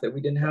much stuff that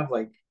we didn't have,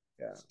 like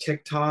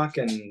TikTok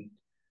and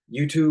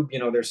YouTube. You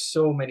know, there's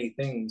so many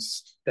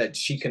things that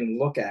she can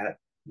look at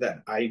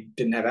that I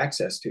didn't have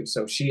access to.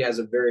 So she has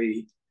a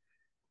very,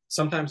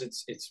 sometimes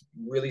it's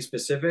really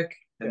specific,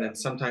 and then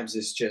sometimes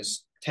it's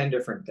just 10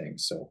 different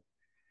things. So,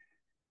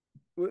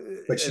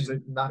 but she's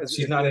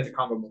not into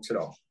comic books at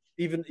all.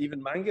 Even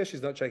manga?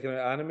 She's not checking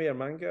out anime or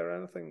manga or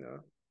anything?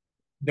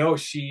 No,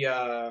 she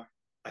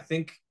I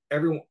think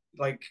everyone,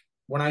 like,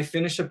 when I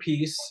finish a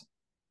piece,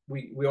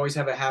 we always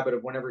have a habit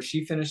of whenever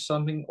she finished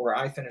something or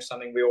I finish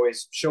something, we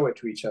always show it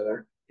to each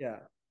other. Yeah.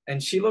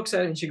 And she looks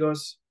at it and she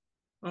goes,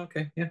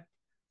 okay, yeah,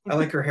 I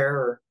like her hair,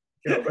 or,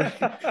 you know,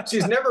 but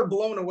she's never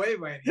blown away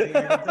by anything,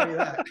 I can tell you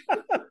that.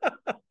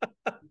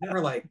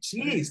 Never like,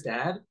 geez,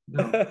 Dad.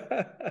 No,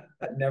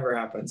 that never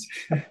happens.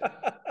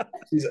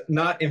 She's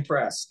not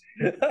impressed.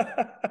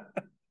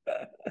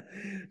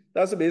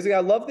 That's amazing. I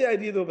love the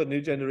idea, though, of a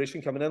new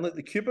generation coming in. Like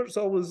the Kuberts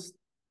always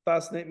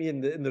fascinate me,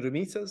 in the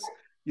Romitas.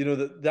 You know,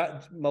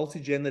 that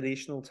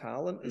multi-generational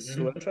talent is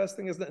so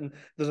interesting, isn't it? And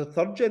there's a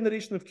third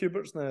generation of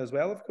Kuberts now as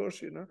well, of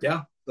course, you know?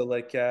 Yeah. So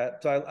like,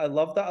 so I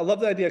love that. I love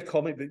the idea of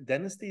comic book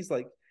dynasties.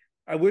 Like,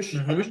 I wish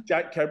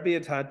Jack Kirby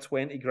had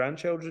 20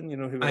 grandchildren, you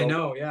know, who I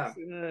know, yeah.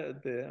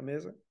 It'd be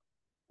amazing.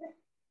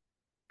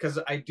 Because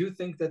I do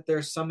think that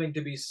there's something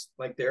to be,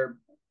 like, there,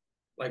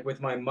 like with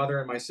my mother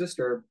and my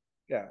sister,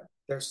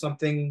 there's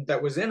something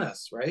that was in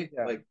us, right?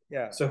 Yeah. Like,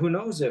 yeah. So who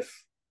knows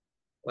if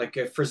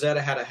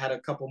Frazetta had a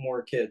couple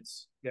more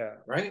kids,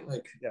 right?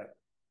 Like,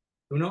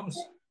 who knows?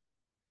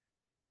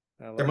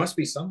 There must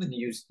be something.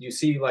 You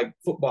see, like,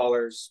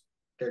 footballers,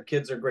 their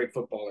kids are great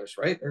footballers,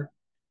 right?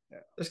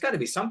 There's got to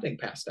be something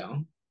passed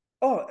down.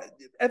 Oh,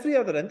 every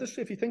other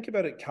industry, if you think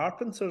about it,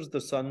 carpenters,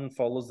 the son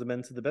follows them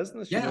into the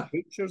business. You know,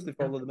 butchers, they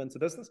follow them into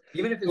business.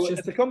 Even if it's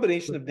just a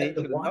combination of nature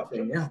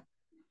and nurture.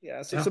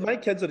 So my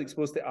kids are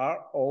exposed to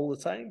art all the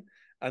time,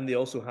 and they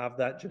also have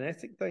that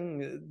genetic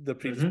thing. They're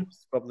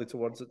predisposed probably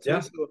towards it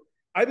too. So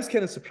I was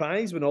kind of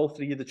surprised when all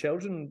three of the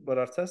children were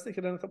artistic,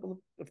 and then I thought, well,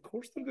 of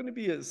course they're going to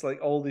be. It's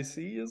like all they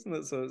see, isn't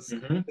it? So it's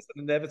an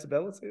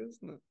inevitability,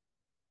 isn't it?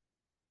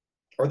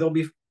 Or they'll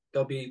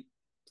be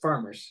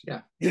farmers.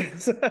 Yeah.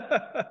 Yes.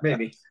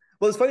 Maybe.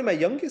 Well, it's funny. My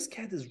youngest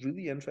kid is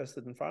really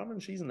interested in farming.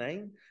 She's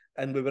 9,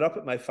 and we were up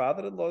at my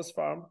father-in-law's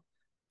farm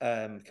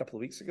a couple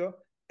of weeks ago,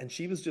 and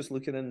she was just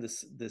looking in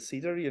the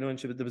cedar, you know, and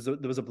there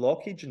was a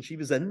blockage, and she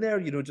was in there,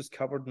 you know, just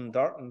covered in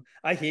dirt. And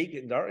I hate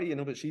getting dirty, you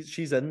know, but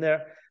she's in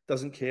there,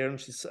 doesn't care,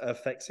 and she's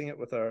fixing it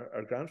with her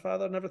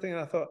grandfather and everything.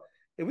 And I thought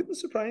it wouldn't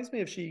surprise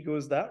me if she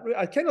goes that route.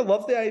 I kind of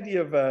love the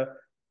idea of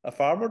a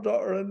farmer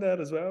daughter in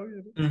there as well.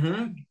 You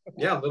know?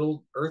 Yeah,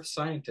 little earth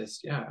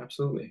scientist. Yeah,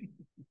 absolutely.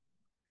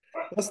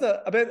 Listen,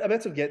 I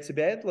better get to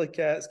bed. Like,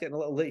 it's getting a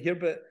little late here,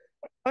 but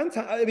I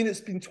mean,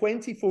 it's been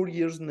 24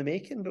 years in the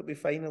making, but we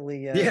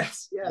finally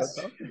yes.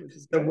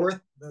 The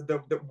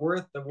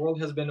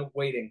world has been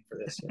waiting for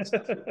this. Yes,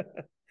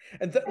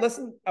 and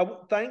listen,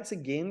 thanks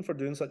again for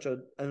doing such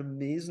an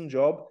amazing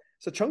job.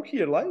 It's a chunk of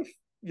your life,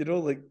 you know,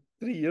 like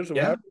 3 years or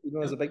whatever. You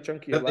know, it's a big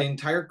chunk of your life. The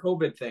entire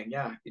COVID thing,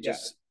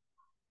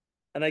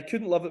 and I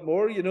couldn't love it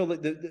more. You know,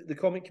 like the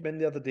comic came in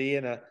the other day,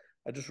 and I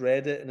just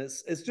read it, and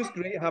it's just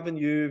great having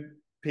you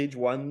page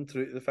 1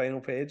 through to the final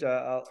page.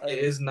 It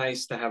is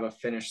nice to have a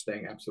finished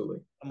thing, absolutely.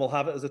 And we'll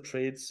have it as a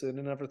trade soon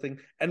and everything,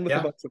 and with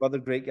a bunch of other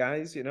great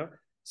guys, you know.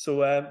 So,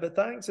 but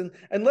thanks, and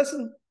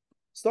listen,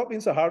 stop being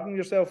so hard on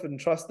yourself and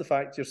trust the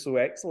fact you're so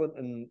excellent,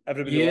 and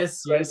everybody.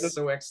 Yes,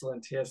 so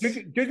excellent. Yes.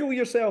 Google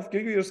yourself,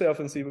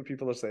 and see what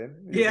people are saying.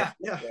 Yeah.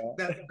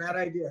 Bad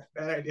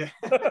idea.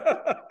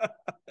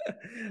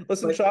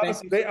 Listen,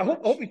 Travis, great. I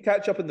hope we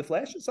catch up in the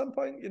flesh at some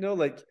point. You know,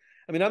 like,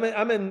 I mean,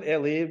 I'm in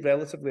LA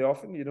relatively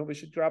often. You know, we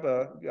should grab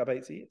a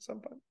bite to eat at some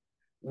point.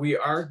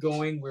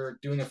 We're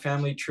doing a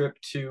family trip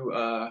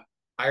to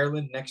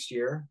Ireland next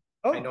year.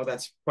 I know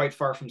that's quite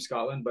far from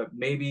Scotland, but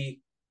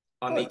maybe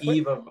on the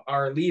eve of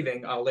our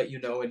leaving, I'll let you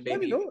know, and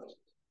maybe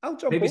I'll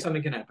jump. Maybe over.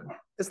 Something can happen.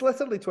 It's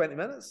literally 20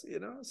 minutes, you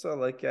know. So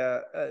like,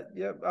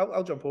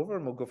 I'll jump over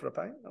and we'll go for a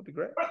pint. That'll be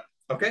great.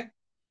 Okay.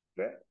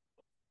 Great.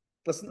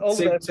 Listen,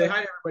 say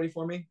hi to everybody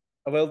for me.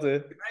 I will do.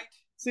 Good night.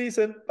 See you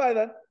soon. Bye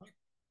then.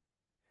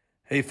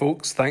 Hey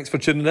folks, thanks for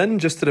tuning in.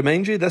 Just to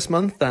remind you, this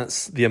month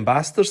that's The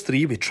Ambassadors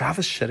 3 with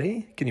Travis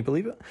Charest. Can you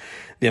believe it?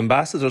 The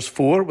Ambassadors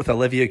 4 with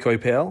Olivia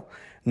Coipel.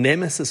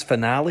 Nemesis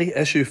Finale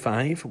Issue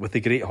 5 with the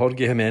great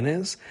Jorge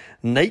Jimenez.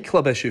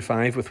 Nightclub Issue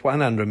 5 with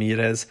Juanan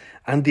Ramirez.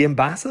 And The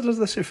Ambassadors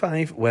Issue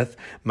 5 with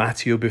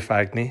Matteo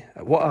Buffagni.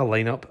 What a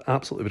lineup.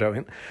 Absolutely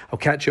brilliant. I'll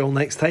catch you all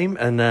next time,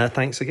 and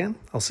thanks again.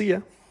 I'll see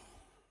you.